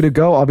exactly who to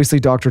go.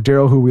 Obviously, Dr.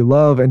 Daryl, who we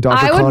love, and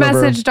Dr. I would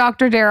Conover. message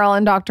Dr. Daryl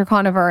and Dr.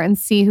 Conover and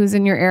see who's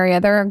in your area.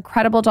 They're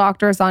incredible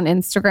doctors on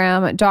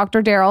Instagram.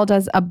 Dr. Daryl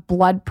does a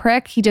blood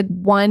prick. He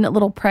did one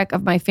little prick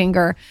of my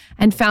finger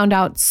and found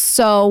out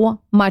so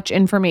much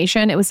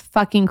information. It was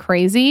fucking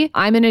crazy.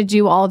 I'm going to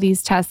do all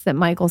these tests that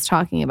Michael's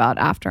talking about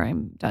after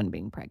I'm done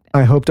being pregnant.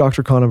 I hope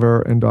Dr.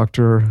 Conover and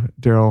Dr.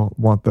 Daryl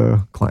want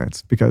the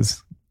clients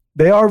because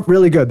they are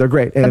really good. They're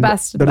great. And the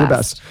best. They're the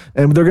best.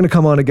 And they're going to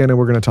come on again and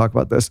we're going to talk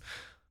about this.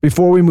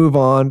 Before we move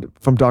on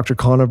from Dr.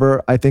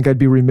 Conover, I think I'd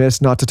be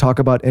remiss not to talk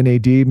about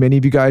NAD. Many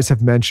of you guys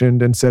have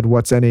mentioned and said,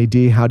 what's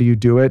NAD? How do you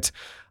do it?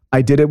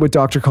 I did it with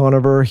Dr.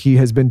 Conover. He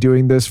has been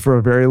doing this for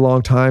a very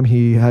long time.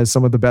 He has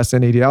some of the best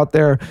NAD out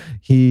there.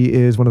 He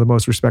is one of the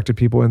most respected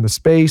people in the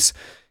space.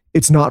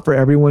 It's not for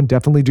everyone.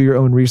 Definitely do your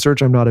own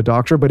research. I'm not a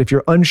doctor, but if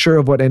you're unsure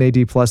of what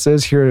NAD plus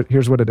is,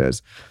 here's what it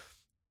is.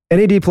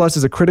 NAD plus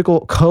is a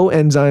critical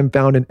coenzyme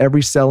found in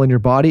every cell in your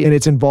body, and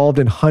it's involved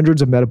in hundreds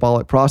of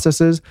metabolic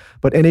processes.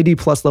 But NAD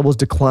plus levels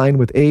decline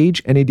with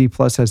age. NAD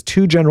plus has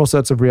two general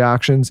sets of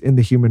reactions in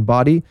the human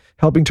body,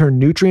 helping turn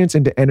nutrients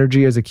into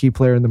energy as a key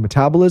player in the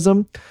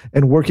metabolism,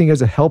 and working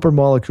as a helper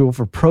molecule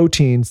for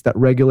proteins that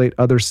regulate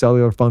other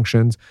cellular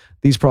functions.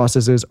 These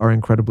processes are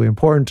incredibly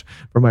important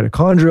for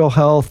mitochondrial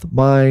health,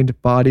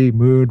 mind, body,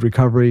 mood,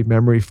 recovery,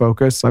 memory,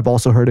 focus. I've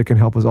also heard it can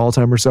help with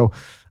Alzheimer's. So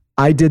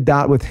I did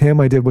that with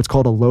him. I did what's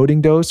called a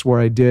loading dose where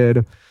I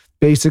did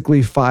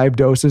basically 5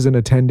 doses in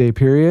a 10-day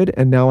period.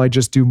 And now I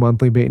just do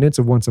monthly maintenance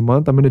of once a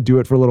month. I'm going to do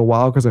it for a little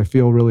while because I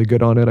feel really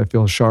good on it. I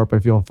feel sharp. I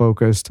feel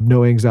focused,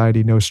 no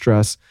anxiety, no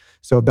stress.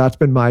 So that's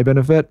been my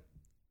benefit.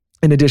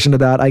 In addition to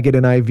that, I get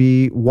an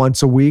IV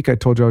once a week. I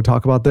told you I would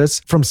talk about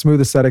this from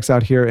Smooth Aesthetics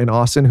out here in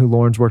Austin, who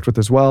Lauryn's worked with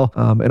as well.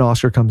 And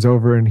Oscar comes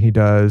over and he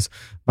does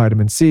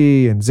vitamin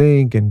C and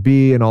zinc and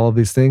B and all of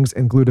these things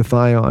and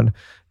glutathione.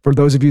 For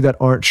those of you that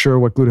aren't sure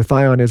what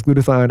glutathione is,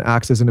 glutathione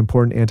acts as an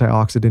important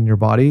antioxidant in your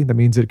body. That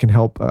means it can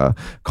help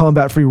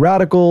combat free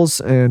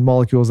radicals and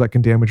molecules that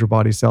can damage your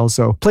body cells.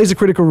 So plays a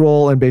critical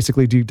role in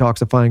basically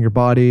detoxifying your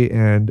body,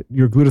 and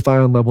your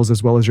glutathione levels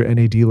as well as your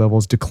NAD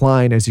levels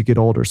decline as you get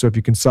older. So if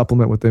you can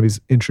supplement with these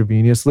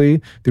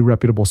intravenously through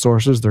reputable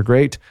sources, they're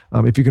great.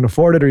 If you can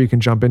afford it or you can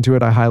jump into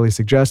it, I highly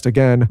suggest.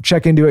 Again,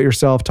 check into it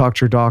yourself, talk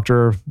to your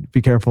doctor,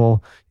 be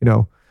careful,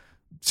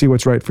 see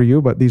what's right for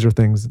you, but these are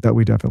things that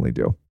we definitely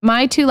do.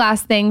 My 2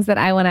 last things that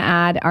I want to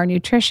add are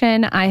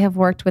nutrition. I have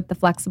worked with the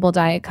Flexible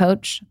Diet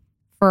Coach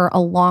for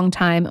a long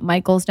time.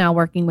 Michael's now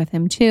working with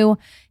him too.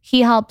 He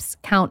helps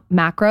count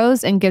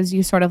macros and gives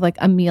you sort of like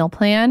a meal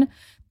plan.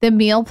 The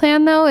meal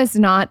plan though is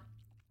not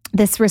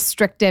this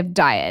restrictive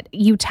diet.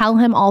 You tell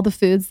him all the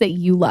foods that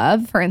you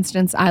love. For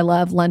instance, I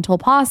love lentil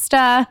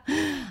pasta.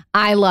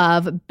 I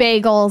love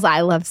bagels. I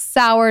love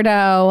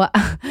sourdough.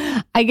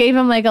 I gave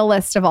him like a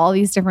list of all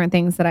these different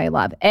things that I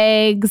love,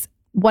 eggs,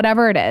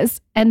 whatever it is.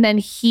 And then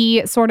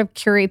he sort of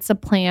curates a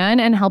plan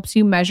and helps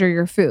you measure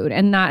your food.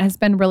 And that has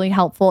been really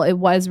helpful. It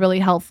was really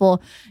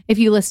helpful. If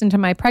you listen to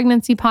my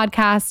pregnancy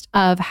podcast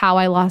of how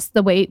I lost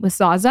the weight with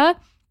Zaza,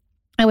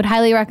 I would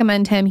highly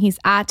recommend him. He's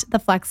at the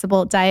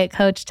Flexible Diet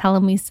Coach. Tell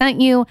him we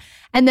sent you.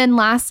 And then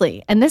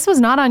lastly, and this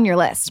was not on your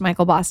list,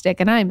 Michael Bostic,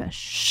 and I'm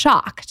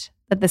shocked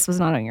that this was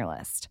not on your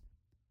list.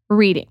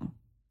 Reading.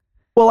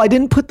 Well, I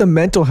didn't put the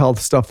mental health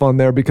stuff on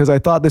there because I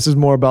thought this is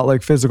more about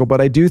like physical,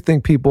 but I do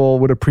think people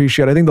would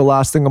appreciate. I think the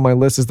last thing on my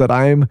list is that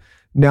I'm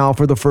now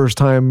for the first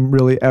time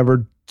really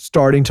ever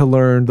starting to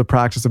learn the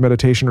practice of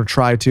meditation or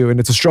try to. And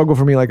it's a struggle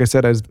for me, like I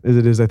said, as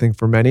it is, I think,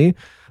 for many.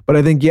 But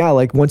I think,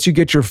 like once you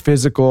get your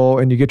physical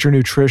and you get your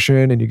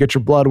nutrition and you get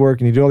your blood work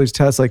and you do all these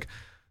tests, like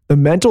the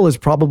mental is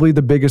probably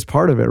the biggest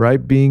part of it,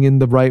 right? Being in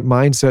the right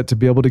mindset to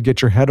be able to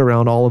get your head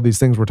around all of these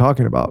things we're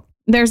talking about.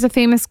 There's a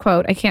famous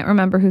quote. I can't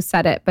remember who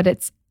said it, but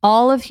it's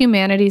all of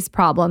humanity's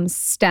problems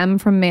stem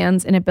from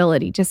man's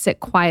inability to sit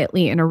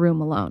quietly in a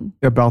room alone.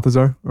 Yeah,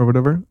 Balthazar or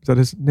whatever. Is that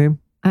his name?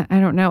 I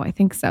don't know. I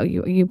think so.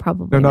 You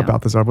probably know. Not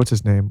Balthazar. What's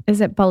his name?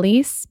 Is it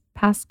Blaise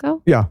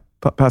Pascal? Yeah,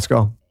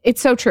 Pascal.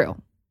 It's so true.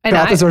 And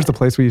Balthazar's the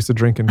place we used to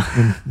drink in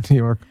New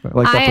York. I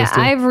like that place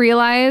too. I've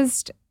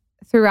realized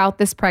throughout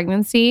this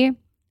pregnancy,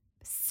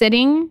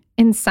 sitting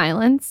in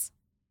silence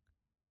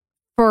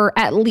for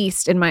at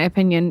least, in my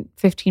opinion,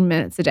 15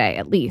 minutes a day,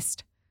 at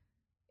least,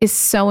 is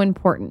so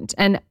important.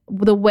 And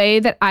the way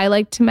that I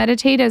like to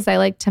meditate is I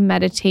like to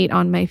meditate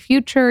on my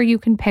future. You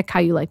can pick how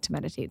you like to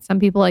meditate. Some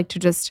people like to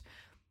just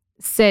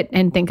sit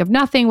and think of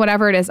nothing,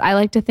 whatever it is. I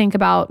like to think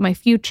about my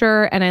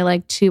future, and I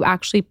like to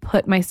actually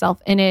put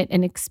myself in it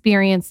and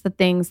experience the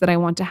things that I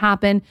want to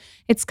happen.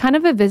 It's kind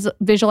of a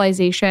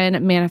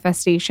visualization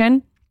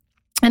manifestation.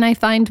 And I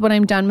find when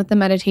I'm done with the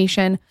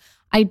meditation,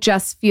 I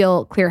just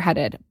feel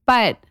clear-headed.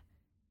 But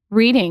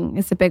reading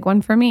is a big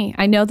one for me.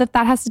 I know that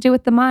has to do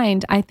with the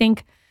mind. I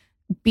think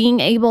being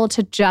able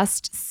to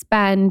just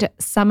spend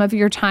some of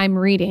your time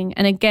reading.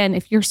 And again,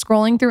 if you're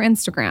scrolling through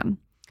Instagram,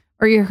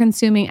 or you're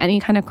consuming any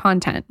kind of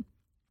content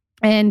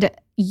and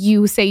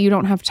you say you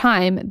don't have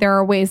time, there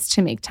are ways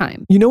to make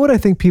time. You know what I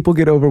think people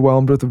get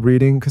overwhelmed with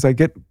reading? Because I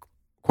get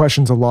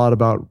questions a lot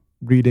about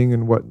reading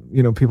and what,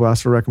 people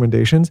ask for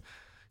recommendations.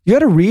 You got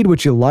to read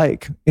what you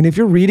like. And if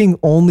you're reading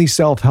only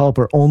self-help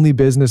or only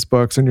business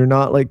books and you're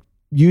not like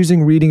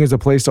using reading as a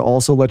place to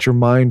also let your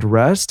mind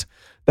rest,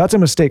 that's a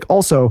mistake.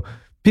 Also,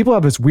 people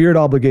have this weird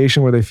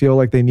obligation where they feel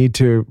like they need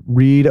to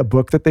read a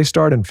book that they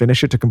start and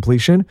finish it to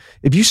completion.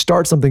 If you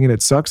start something and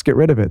it sucks, get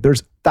rid of it.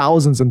 There's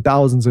thousands and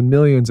thousands and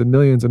millions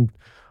and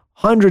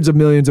hundreds of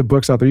millions of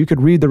books out there. You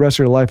could read the rest of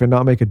your life and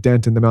not make a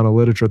dent in the amount of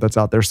literature that's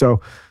out there.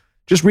 So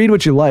just read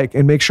what you like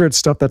and make sure it's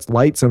stuff that's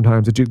light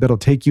sometimes that'll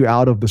take you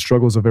out of the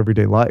struggles of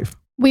everyday life.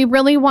 We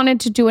really wanted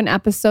to do an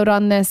episode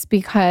on this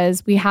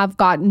because we have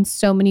gotten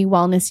so many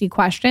wellnessy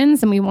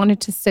questions and we wanted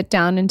to sit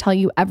down and tell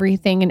you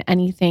everything and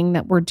anything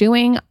that we're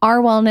doing. Our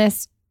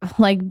wellness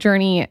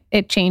journey,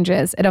 it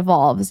changes, it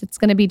evolves. It's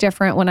going to be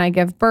different when I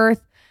give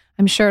birth.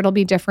 I'm sure it'll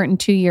be different in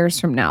 2 years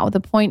from now.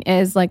 The point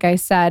is, like I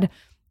said,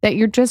 that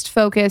you're just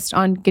focused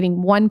on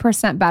getting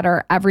 1%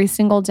 better every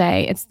single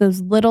day. It's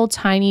those little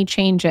tiny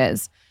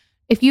changes.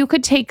 If you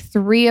could take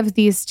 3 of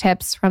these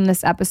tips from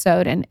this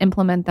episode and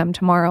implement them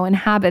tomorrow and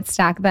habit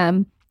stack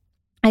them,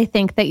 I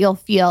think that you'll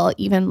feel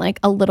even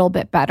a little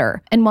bit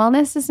better. And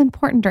wellness is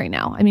important right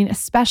now. I mean,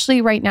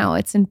 especially right now,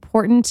 it's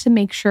important to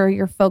make sure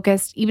you're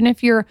focused. Even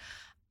if you're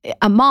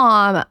a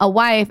mom, a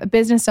wife, a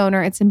business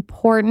owner, it's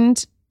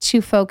important to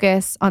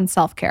focus on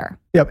self-care.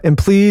 Yep. And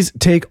please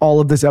take all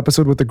of this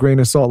episode with a grain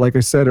of salt. Like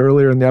I said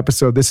earlier in the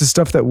episode, this is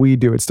stuff that we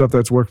do. It's stuff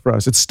that's worked for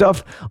us. It's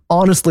stuff,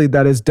 honestly,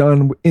 that is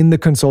done in the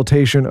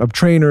consultation of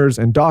trainers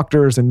and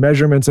doctors and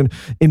measurements. And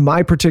in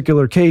my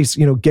particular case,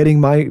 getting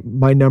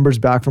my numbers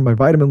back from my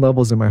vitamin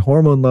levels and my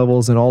hormone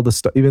levels and all the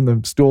stuff, even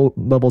the stool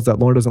levels that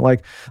Lauryn doesn't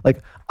like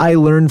I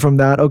learned from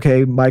that,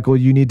 okay, Michael,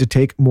 you need to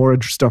take more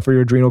stuff for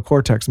your adrenal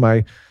cortex.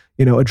 My,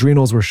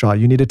 adrenals were shot.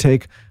 You need to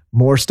take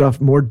more stuff,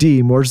 more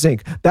D, more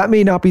zinc. That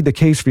may not be the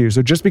case for you.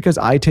 So just because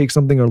I take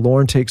something or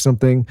Lauryn takes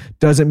something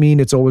doesn't mean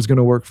it's always going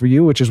to work for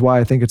you, which is why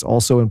I think it's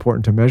also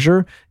important to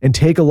measure and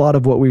take a lot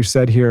of what we've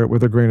said here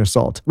with a grain of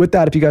salt. With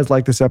that, if you guys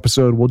like this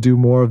episode, we'll do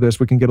more of this.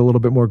 We can get a little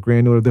bit more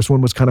granular. This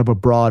one was kind of a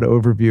broad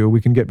overview.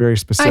 We can get very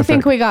specific. I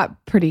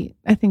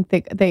think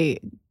they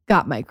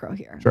got micro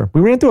here. Sure.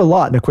 We ran through a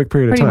lot in a quick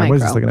period of time. Micro. What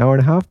is this, like an hour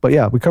and a half? But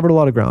yeah, we covered a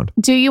lot of ground.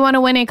 Do you want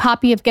to win a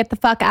copy of Get the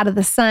Fuck Out of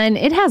the Sun?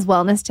 It has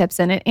wellness tips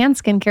in it and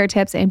skincare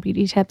tips and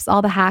beauty tips,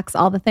 all the hacks,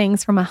 all the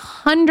things from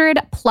 100+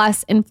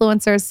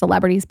 influencers,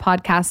 celebrities,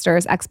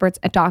 podcasters, experts,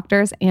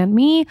 doctors, and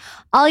me.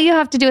 All you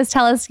have to do is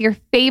tell us your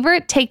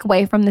favorite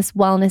takeaway from this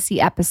wellnessy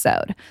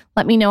episode.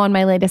 Let me know on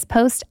my latest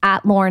post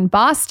at Lauryn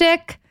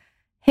Bostic.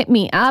 Hit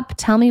me up.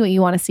 Tell me what you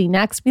want to see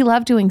next. We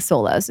love doing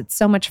solos. It's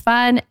so much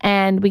fun,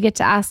 and we get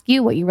to ask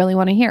you what you really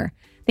want to hear.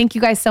 Thank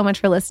you guys so much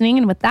for listening.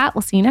 And with that,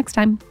 we'll see you next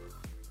time.